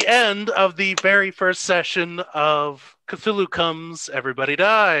is the end of the very first session of Cthulhu Comes, Everybody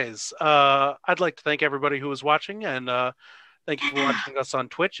Dies. I'd like to thank everybody who was watching, and thank you for watching us on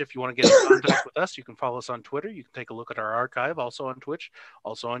Twitch. If you want to get in contact with us, you can follow us on Twitter. You can take a look at our archive, also on Twitch,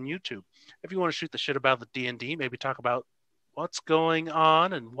 also on YouTube. If you want to shoot the shit about the D&D, maybe talk about what's going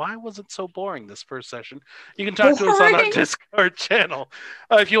on and why was it so boring this first session, you can talk to us on our Discord channel.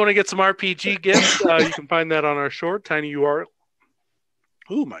 If you want to get some RPG gifts, you can find that on our short, Tiny URL.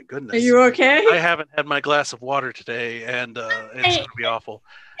 Oh my goodness. Are you okay? I haven't had my glass of water today, and it's going to be awful.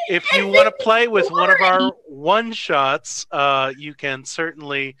 If you want to play with one of our one-shots, you can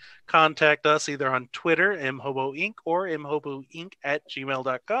certainly contact us either on Twitter, mhoboinc, or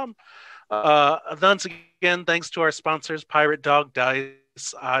mhoboinc@gmail.com. Once again, thanks to our sponsors, Pirate Dog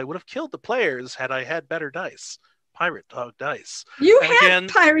Dice. I would have killed the players had I had better dice. Pirate Dog Dice. You have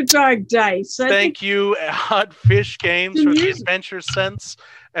Pirate Dog Dice. Thank you, Odd Fish Games, for the Adventure Sense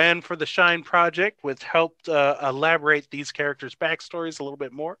and for the Shine Project, which helped elaborate these characters' backstories a little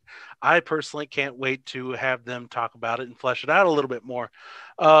bit more. I personally can't wait to have them talk about it and flesh it out a little bit more.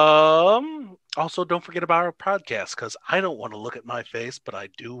 Also, don't forget about our podcast, because I don't want to look at my face, but I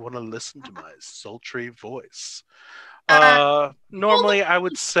do want to listen to my sultry voice. Normally, I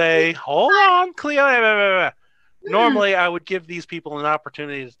would say, hold on, Cleo. Normally, I would give these people an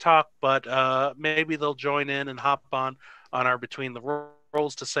opportunity to talk, but maybe they'll join in and hop on our Between the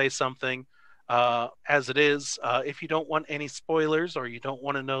Rolls to say something. As it is, if you don't want any spoilers or you don't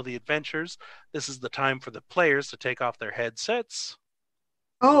want to know the adventures, this is the time for the players to take off their headsets.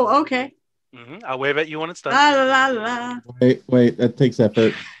 Oh, okay. I'll wave at you when it's done. La, la, la, la. Wait, that takes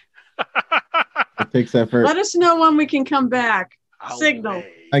effort. It takes effort. Let us know when we can come back. Signal.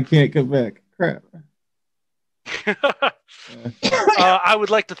 I can't come back. Crap. I would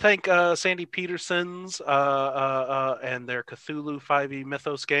like to thank Sandy Peterson's and their Cthulhu 5e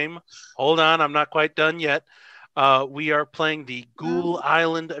Mythos game. Hold on, I'm not quite done yet. We are playing the Ghoul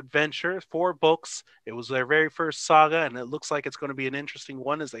Island Adventure, 4 books. It was their very first saga, and it looks like it's going to be an interesting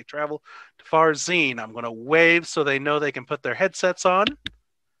one as they travel to Farzine. I'm going to wave so they know they can put their headsets on.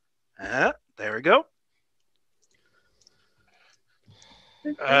 There we go.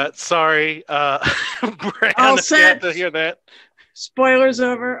 Sorry, Brand, All if you had set. to hear that. Spoilers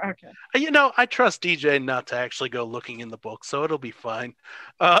over. Okay. You know, I trust DJ not to actually go looking in the book, so it'll be fine.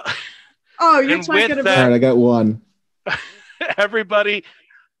 Oh, you're And talking with about. All right, I got one. Everybody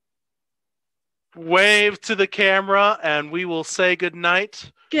wave to the camera and we will say good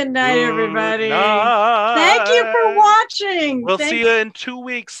night. Good night, everybody. Night. Thank you for watching. We'll see you in 2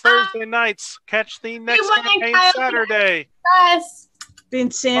 weeks, Thursday nights. Catch the next winning, campaign Kyle. Saturday. Yes. The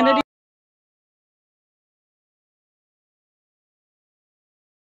insanity.